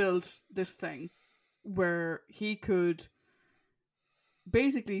 Eckersley built this thing where he could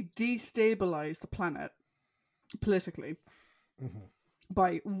basically destabilize the planet politically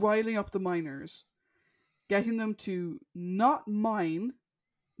by riling up the miners, getting them to not mine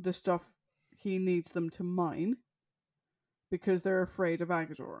the stuff he needs them to mine because they're afraid of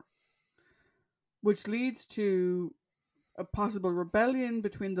Aggedor, which leads to a possible rebellion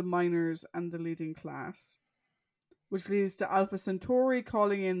between the miners and the leading class, which leads to Alpha Centauri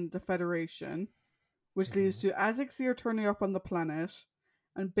calling in the Federation, which leads to Azixir turning up on the planet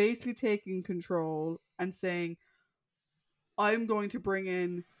and basically taking control and saying, I'm going to bring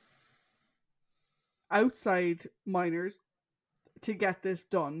in outside miners to get this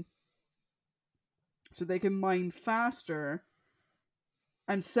done so they can mine faster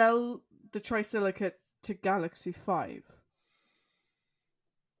and sell the Trisilicate to Galaxy 5.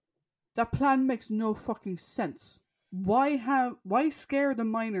 That plan makes no fucking sense. Why scare the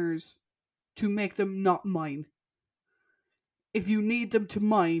miners to make them not mine if you need them to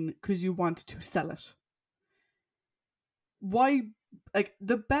mine because you want to sell it? Why, like,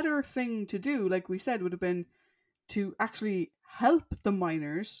 the better thing to do, like we said, would have been to actually help the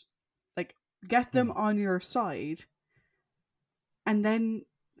miners, like, get them on your side, and then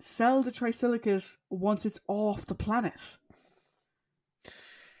sell the Trisilicate once it's off the planet.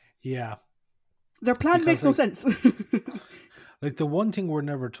 Yeah. Their plan makes no sense. Like, the one thing we're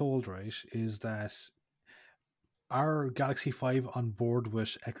never told, right, is that are Galaxy 5 on board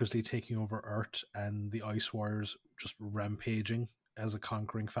with Eckersley taking over Earth and the Ice Warriors just rampaging as a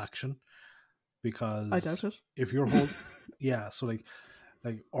conquering faction? Because I doubt it. If you're so like,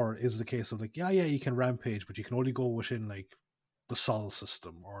 or is it the case of like, yeah, you can rampage, but you can only go within like the Sol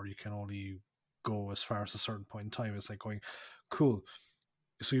system, or you can only go as far as a certain point in time. It's like going, cool.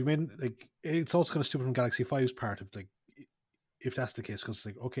 So you mean like it's also kind of stupid from Galaxy 5's part of like, if that's the case, because it's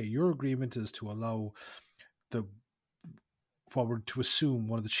like, okay, your agreement is to allow to assume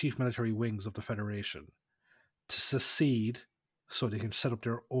one of the chief military wings of the Federation to secede so they can set up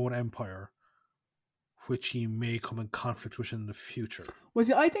their own empire, which he may come in conflict with in the future. Well,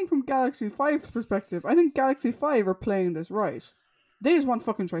 see, I think from Galaxy 5's perspective, I think Galaxy 5 are playing this right. They just want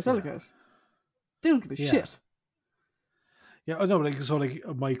fucking Trisilicate. Yeah. They don't give a shit. Yeah, I know. Like,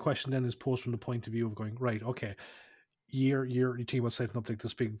 my question then is posed from the point of view of going, right, okay, you're thinking about setting up like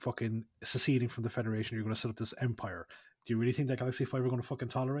this big fucking seceding from the Federation. You're going to set up this empire. Do you really think that Galaxy 5 are going to fucking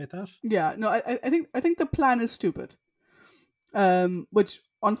tolerate that? Yeah, no, I think the plan is stupid. Which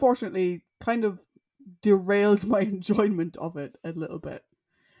unfortunately kind of derails my enjoyment of it a little bit.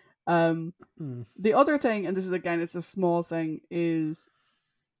 The other thing, and this is again, it's a small thing, is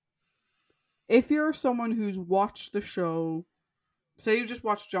if you're someone who's watched the show, say you just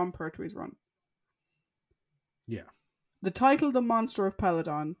watched Jon Pertwee's run. Yeah. The title, The Monster of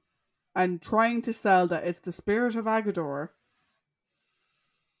Peladon, and trying to sell that it's the spirit of Aggedor,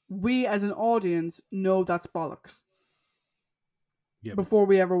 we as an audience know that's bollocks. Yep. Before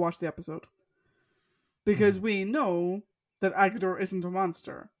we ever watch the episode. Because we know that Aggedor isn't a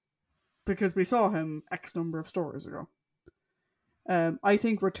monster. Because we saw him X number of stories ago. I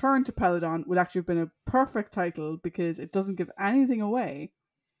think Return to Peladon would actually have been a perfect title because it doesn't give anything away.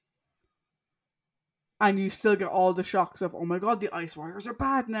 And you still get all the shocks of, oh my god, the Ice Warriors are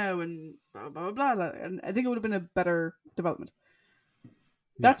bad now, and blah, blah, blah, blah. And I think it would have been a better development.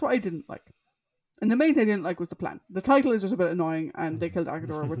 That's what I didn't like. And the main thing I didn't like was the plan. The title is just a bit annoying, and they killed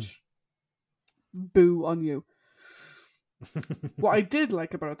Aggedor, which, boo on you. What I did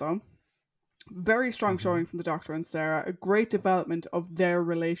like about it, though, very strong showing from the Doctor and Sarah, a great development of their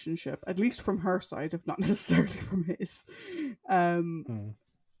relationship, at least from her side, if not necessarily from his.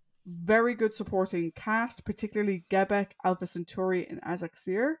 Very good supporting cast, particularly Gebek, Alpha Centauri, and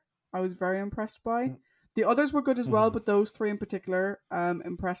Azaxir. I was very impressed by. The others were good as well, but those three in particular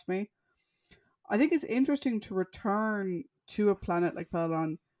impressed me. I think it's interesting to return to a planet like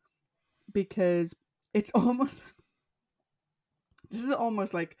Peladon because it's almost... This is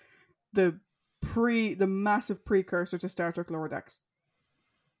almost like the massive precursor to Star Trek Lower Decks.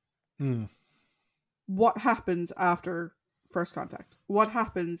 What happens after First Contact? What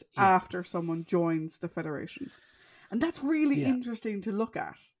happens after someone joins the Federation? And that's really interesting to look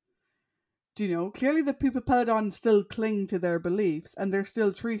at. Do you know? Clearly the people of Peladon still cling to their beliefs and they're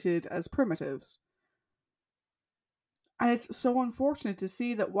still treated as primitives. And it's so unfortunate to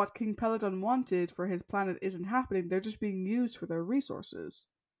see that what King Peladon wanted for his planet isn't happening. They're just being used for their resources.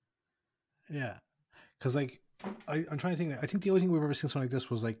 Yeah. Because, like, I'm trying to think. I think the only thing we've ever seen something like this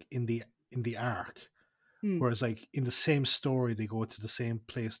was, like, in the arc. Whereas, like, in the same story, they go to the same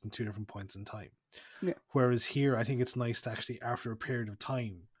place in two different points in time. Yeah. Whereas here, I think it's nice to actually, after a period of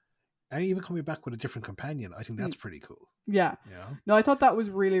time, and even coming back with a different companion, I think that's pretty cool. Yeah. No, I thought that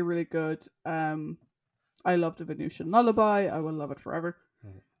was really, really good. I love the Venusian Lullaby. I will love it forever.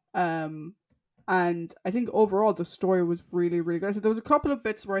 And I think overall the story was really, really good. So there was a couple of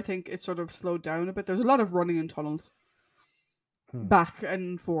bits where I think it sort of slowed down a bit. There's a lot of running in tunnels. Back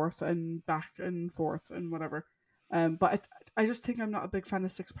and forth and back and forth and whatever. But I just think I'm not a big fan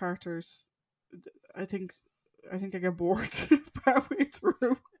of six-parters. I think I get bored partway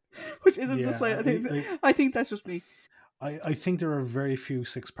through. Which isn't just like... I think that's just me. I think there are very few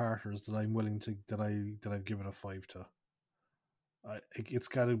six-parters that I'm willing to... that I've given a 5 to. It's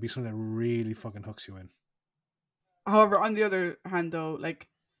got to be something that really fucking hooks you in. However, on the other hand, though, like,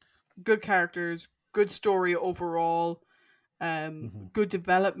 good characters, good story overall, good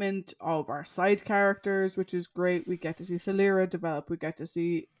development of our side characters, which is great. We get to see Thalira develop. We get to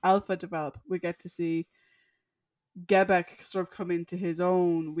see Alpha develop. We get to see Gebek sort of come into his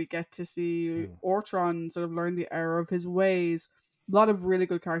own. We get to see Ortron sort of learn the error of his ways. A lot of really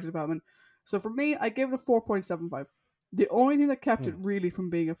good character development. So for me, I gave it a 4.75. The only thing that kept it really from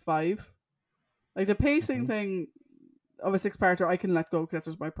being a 5, like the pacing thing of a six-parter, I can let go because that's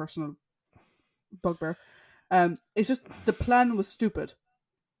just my personal bugbear. It's just the plan was stupid.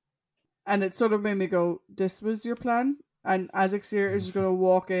 And it sort of made me go, this was your plan? And Azaxir is just going to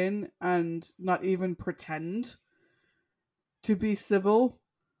walk in and not even pretend to be civil.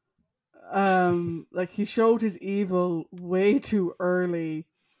 Like, he showed his evil way too early.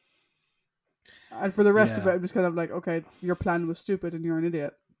 And for the rest of it, I'm just kind of like, okay, your plan was stupid and you're an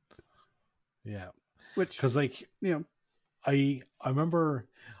idiot. Yeah. Which... Because, like, you know... I remember...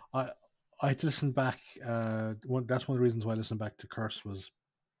 I listened back. That's one of the reasons why I listened back to Curse was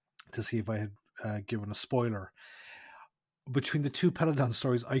to see if I had given a spoiler. Between the two Peladon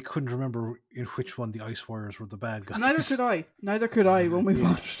stories, I couldn't remember in which one the Ice Warriors were the bad guys. Neither could I when we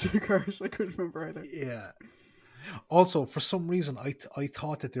watched the Curse. I couldn't remember either. Yeah. Also, for some reason, I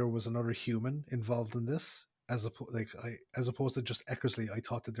thought that there was another human involved in this, as opposed to just Eckersley. I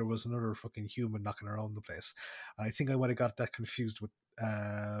thought that there was another fucking human knocking around the place. And I think I might have got that confused with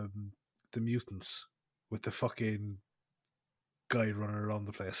the mutants, with the fucking guy running around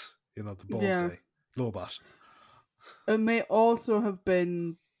the place. You know, the bald guy, Lobot. It may also have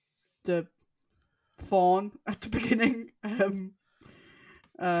been the fawn at the beginning. No,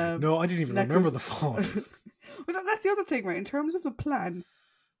 I didn't even remember the fawn. Well, that's the other thing, right? In terms of the plan,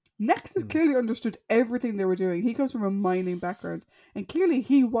 Nexus clearly understood everything they were doing. He comes from a mining background, and clearly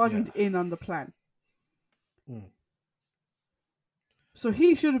he wasn't in on the plan. So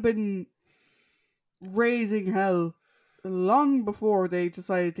he should have been raising hell long before they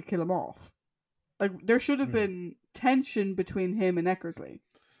decided to kill him off. Like, there should have been tension between him and Eckersley.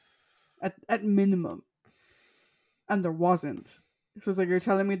 At minimum. And there wasn't. So it's like you're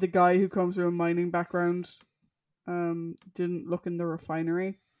telling me the guy who comes from a mining background didn't look in the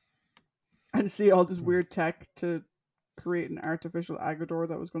refinery and see all this weird tech to create an artificial Aggedor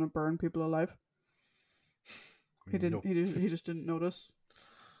that was going to burn people alive. He didn't. No. He just didn't notice.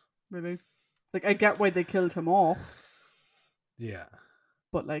 Really, like I get why they killed him off, Yeah.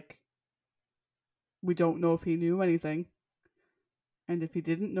 but like we don't know if he knew anything, and if he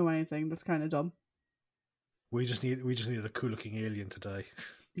didn't know anything, that's kind of dumb. We just needed a cool looking alien to die.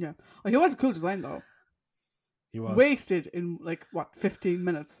 Yeah, he was a cool design though. He was wasted in like what 15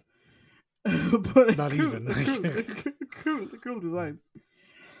 minutes. But not cool, even. cool design.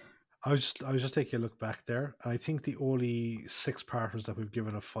 I was just taking a look back there, and I think the only 6-parters that we've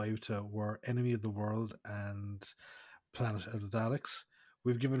given a 5 to were Enemy of the World and Planet of the Daleks.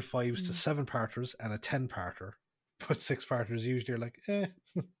 We've given 5s to 7-parters and a 10-parter, but 6-parters usually are like, eh.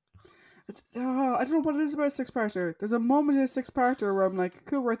 I don't know what it is about a 6-parter. There's a moment in a 6-parter where I'm like,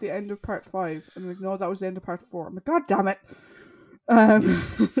 cool, we're at the end of part 5. And I'm like, no, that was the end of part 4. I'm like, god damn it.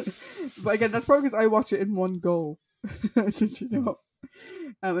 But again, that's probably because I watch it in one go. You know?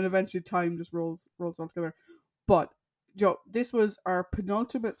 And eventually time just rolls all together. But, Joe, this was our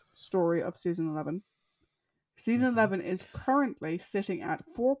penultimate story of season 11. Season 11 is currently sitting at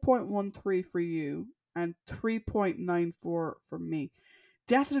 4.13 for you and 3.94 for me.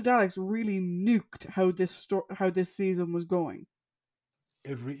 Death of the Daleks really nuked how this season was going.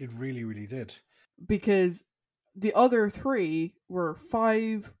 It really, really did. Because the other 3 were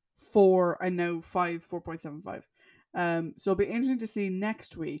 5, 4, and now 4.75. So it'll be interesting to see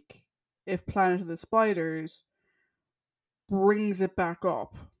next week if Planet of the Spiders brings it back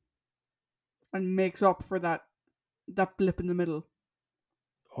up and makes up for that blip in the middle.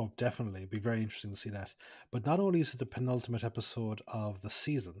 Oh, definitely. It'd be very interesting to see that. But not only is it the penultimate episode of the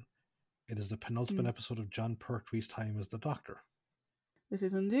season, it is the penultimate episode of John Pertwee's time as the Doctor. It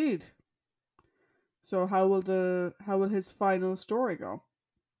is indeed. So how will his final story go?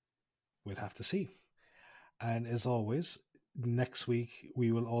 We'll have to see. And as always, next week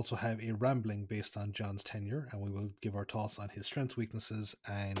we will also have a rambling based on John's tenure, and we will give our thoughts on his strengths, weaknesses,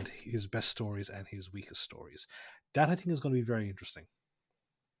 and his best stories and his weakest stories. That, I think, is going to be very interesting.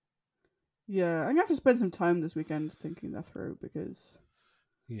 Yeah, I'm going to have to spend some time this weekend thinking that through, because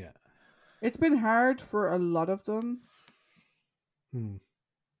it's been hard for a lot of them. I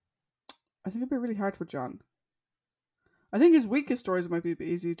think it'd be really hard for John. I think his weakest stories might be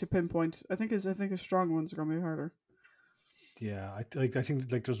easy to pinpoint. I think his strong ones are going to be harder. Yeah, I think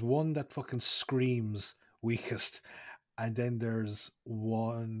there's one that fucking screams weakest, and then there's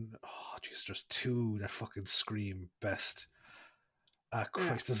one, there's 2 that fucking scream best.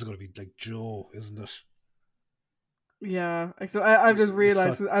 Christ, this is going to be like Joe, isn't it? Yeah, so I've just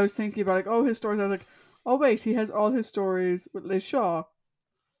realised, I was thinking about his stories, I was like, oh wait, he has all his stories with Liz Shaw.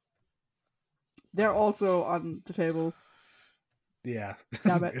 They're also on the table. Yeah,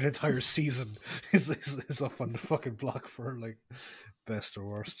 damn it. An entire season is up on the fucking block for like best or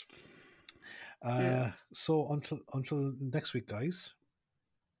worst. So until next week, guys.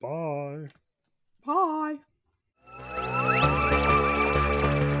 Bye. Bye.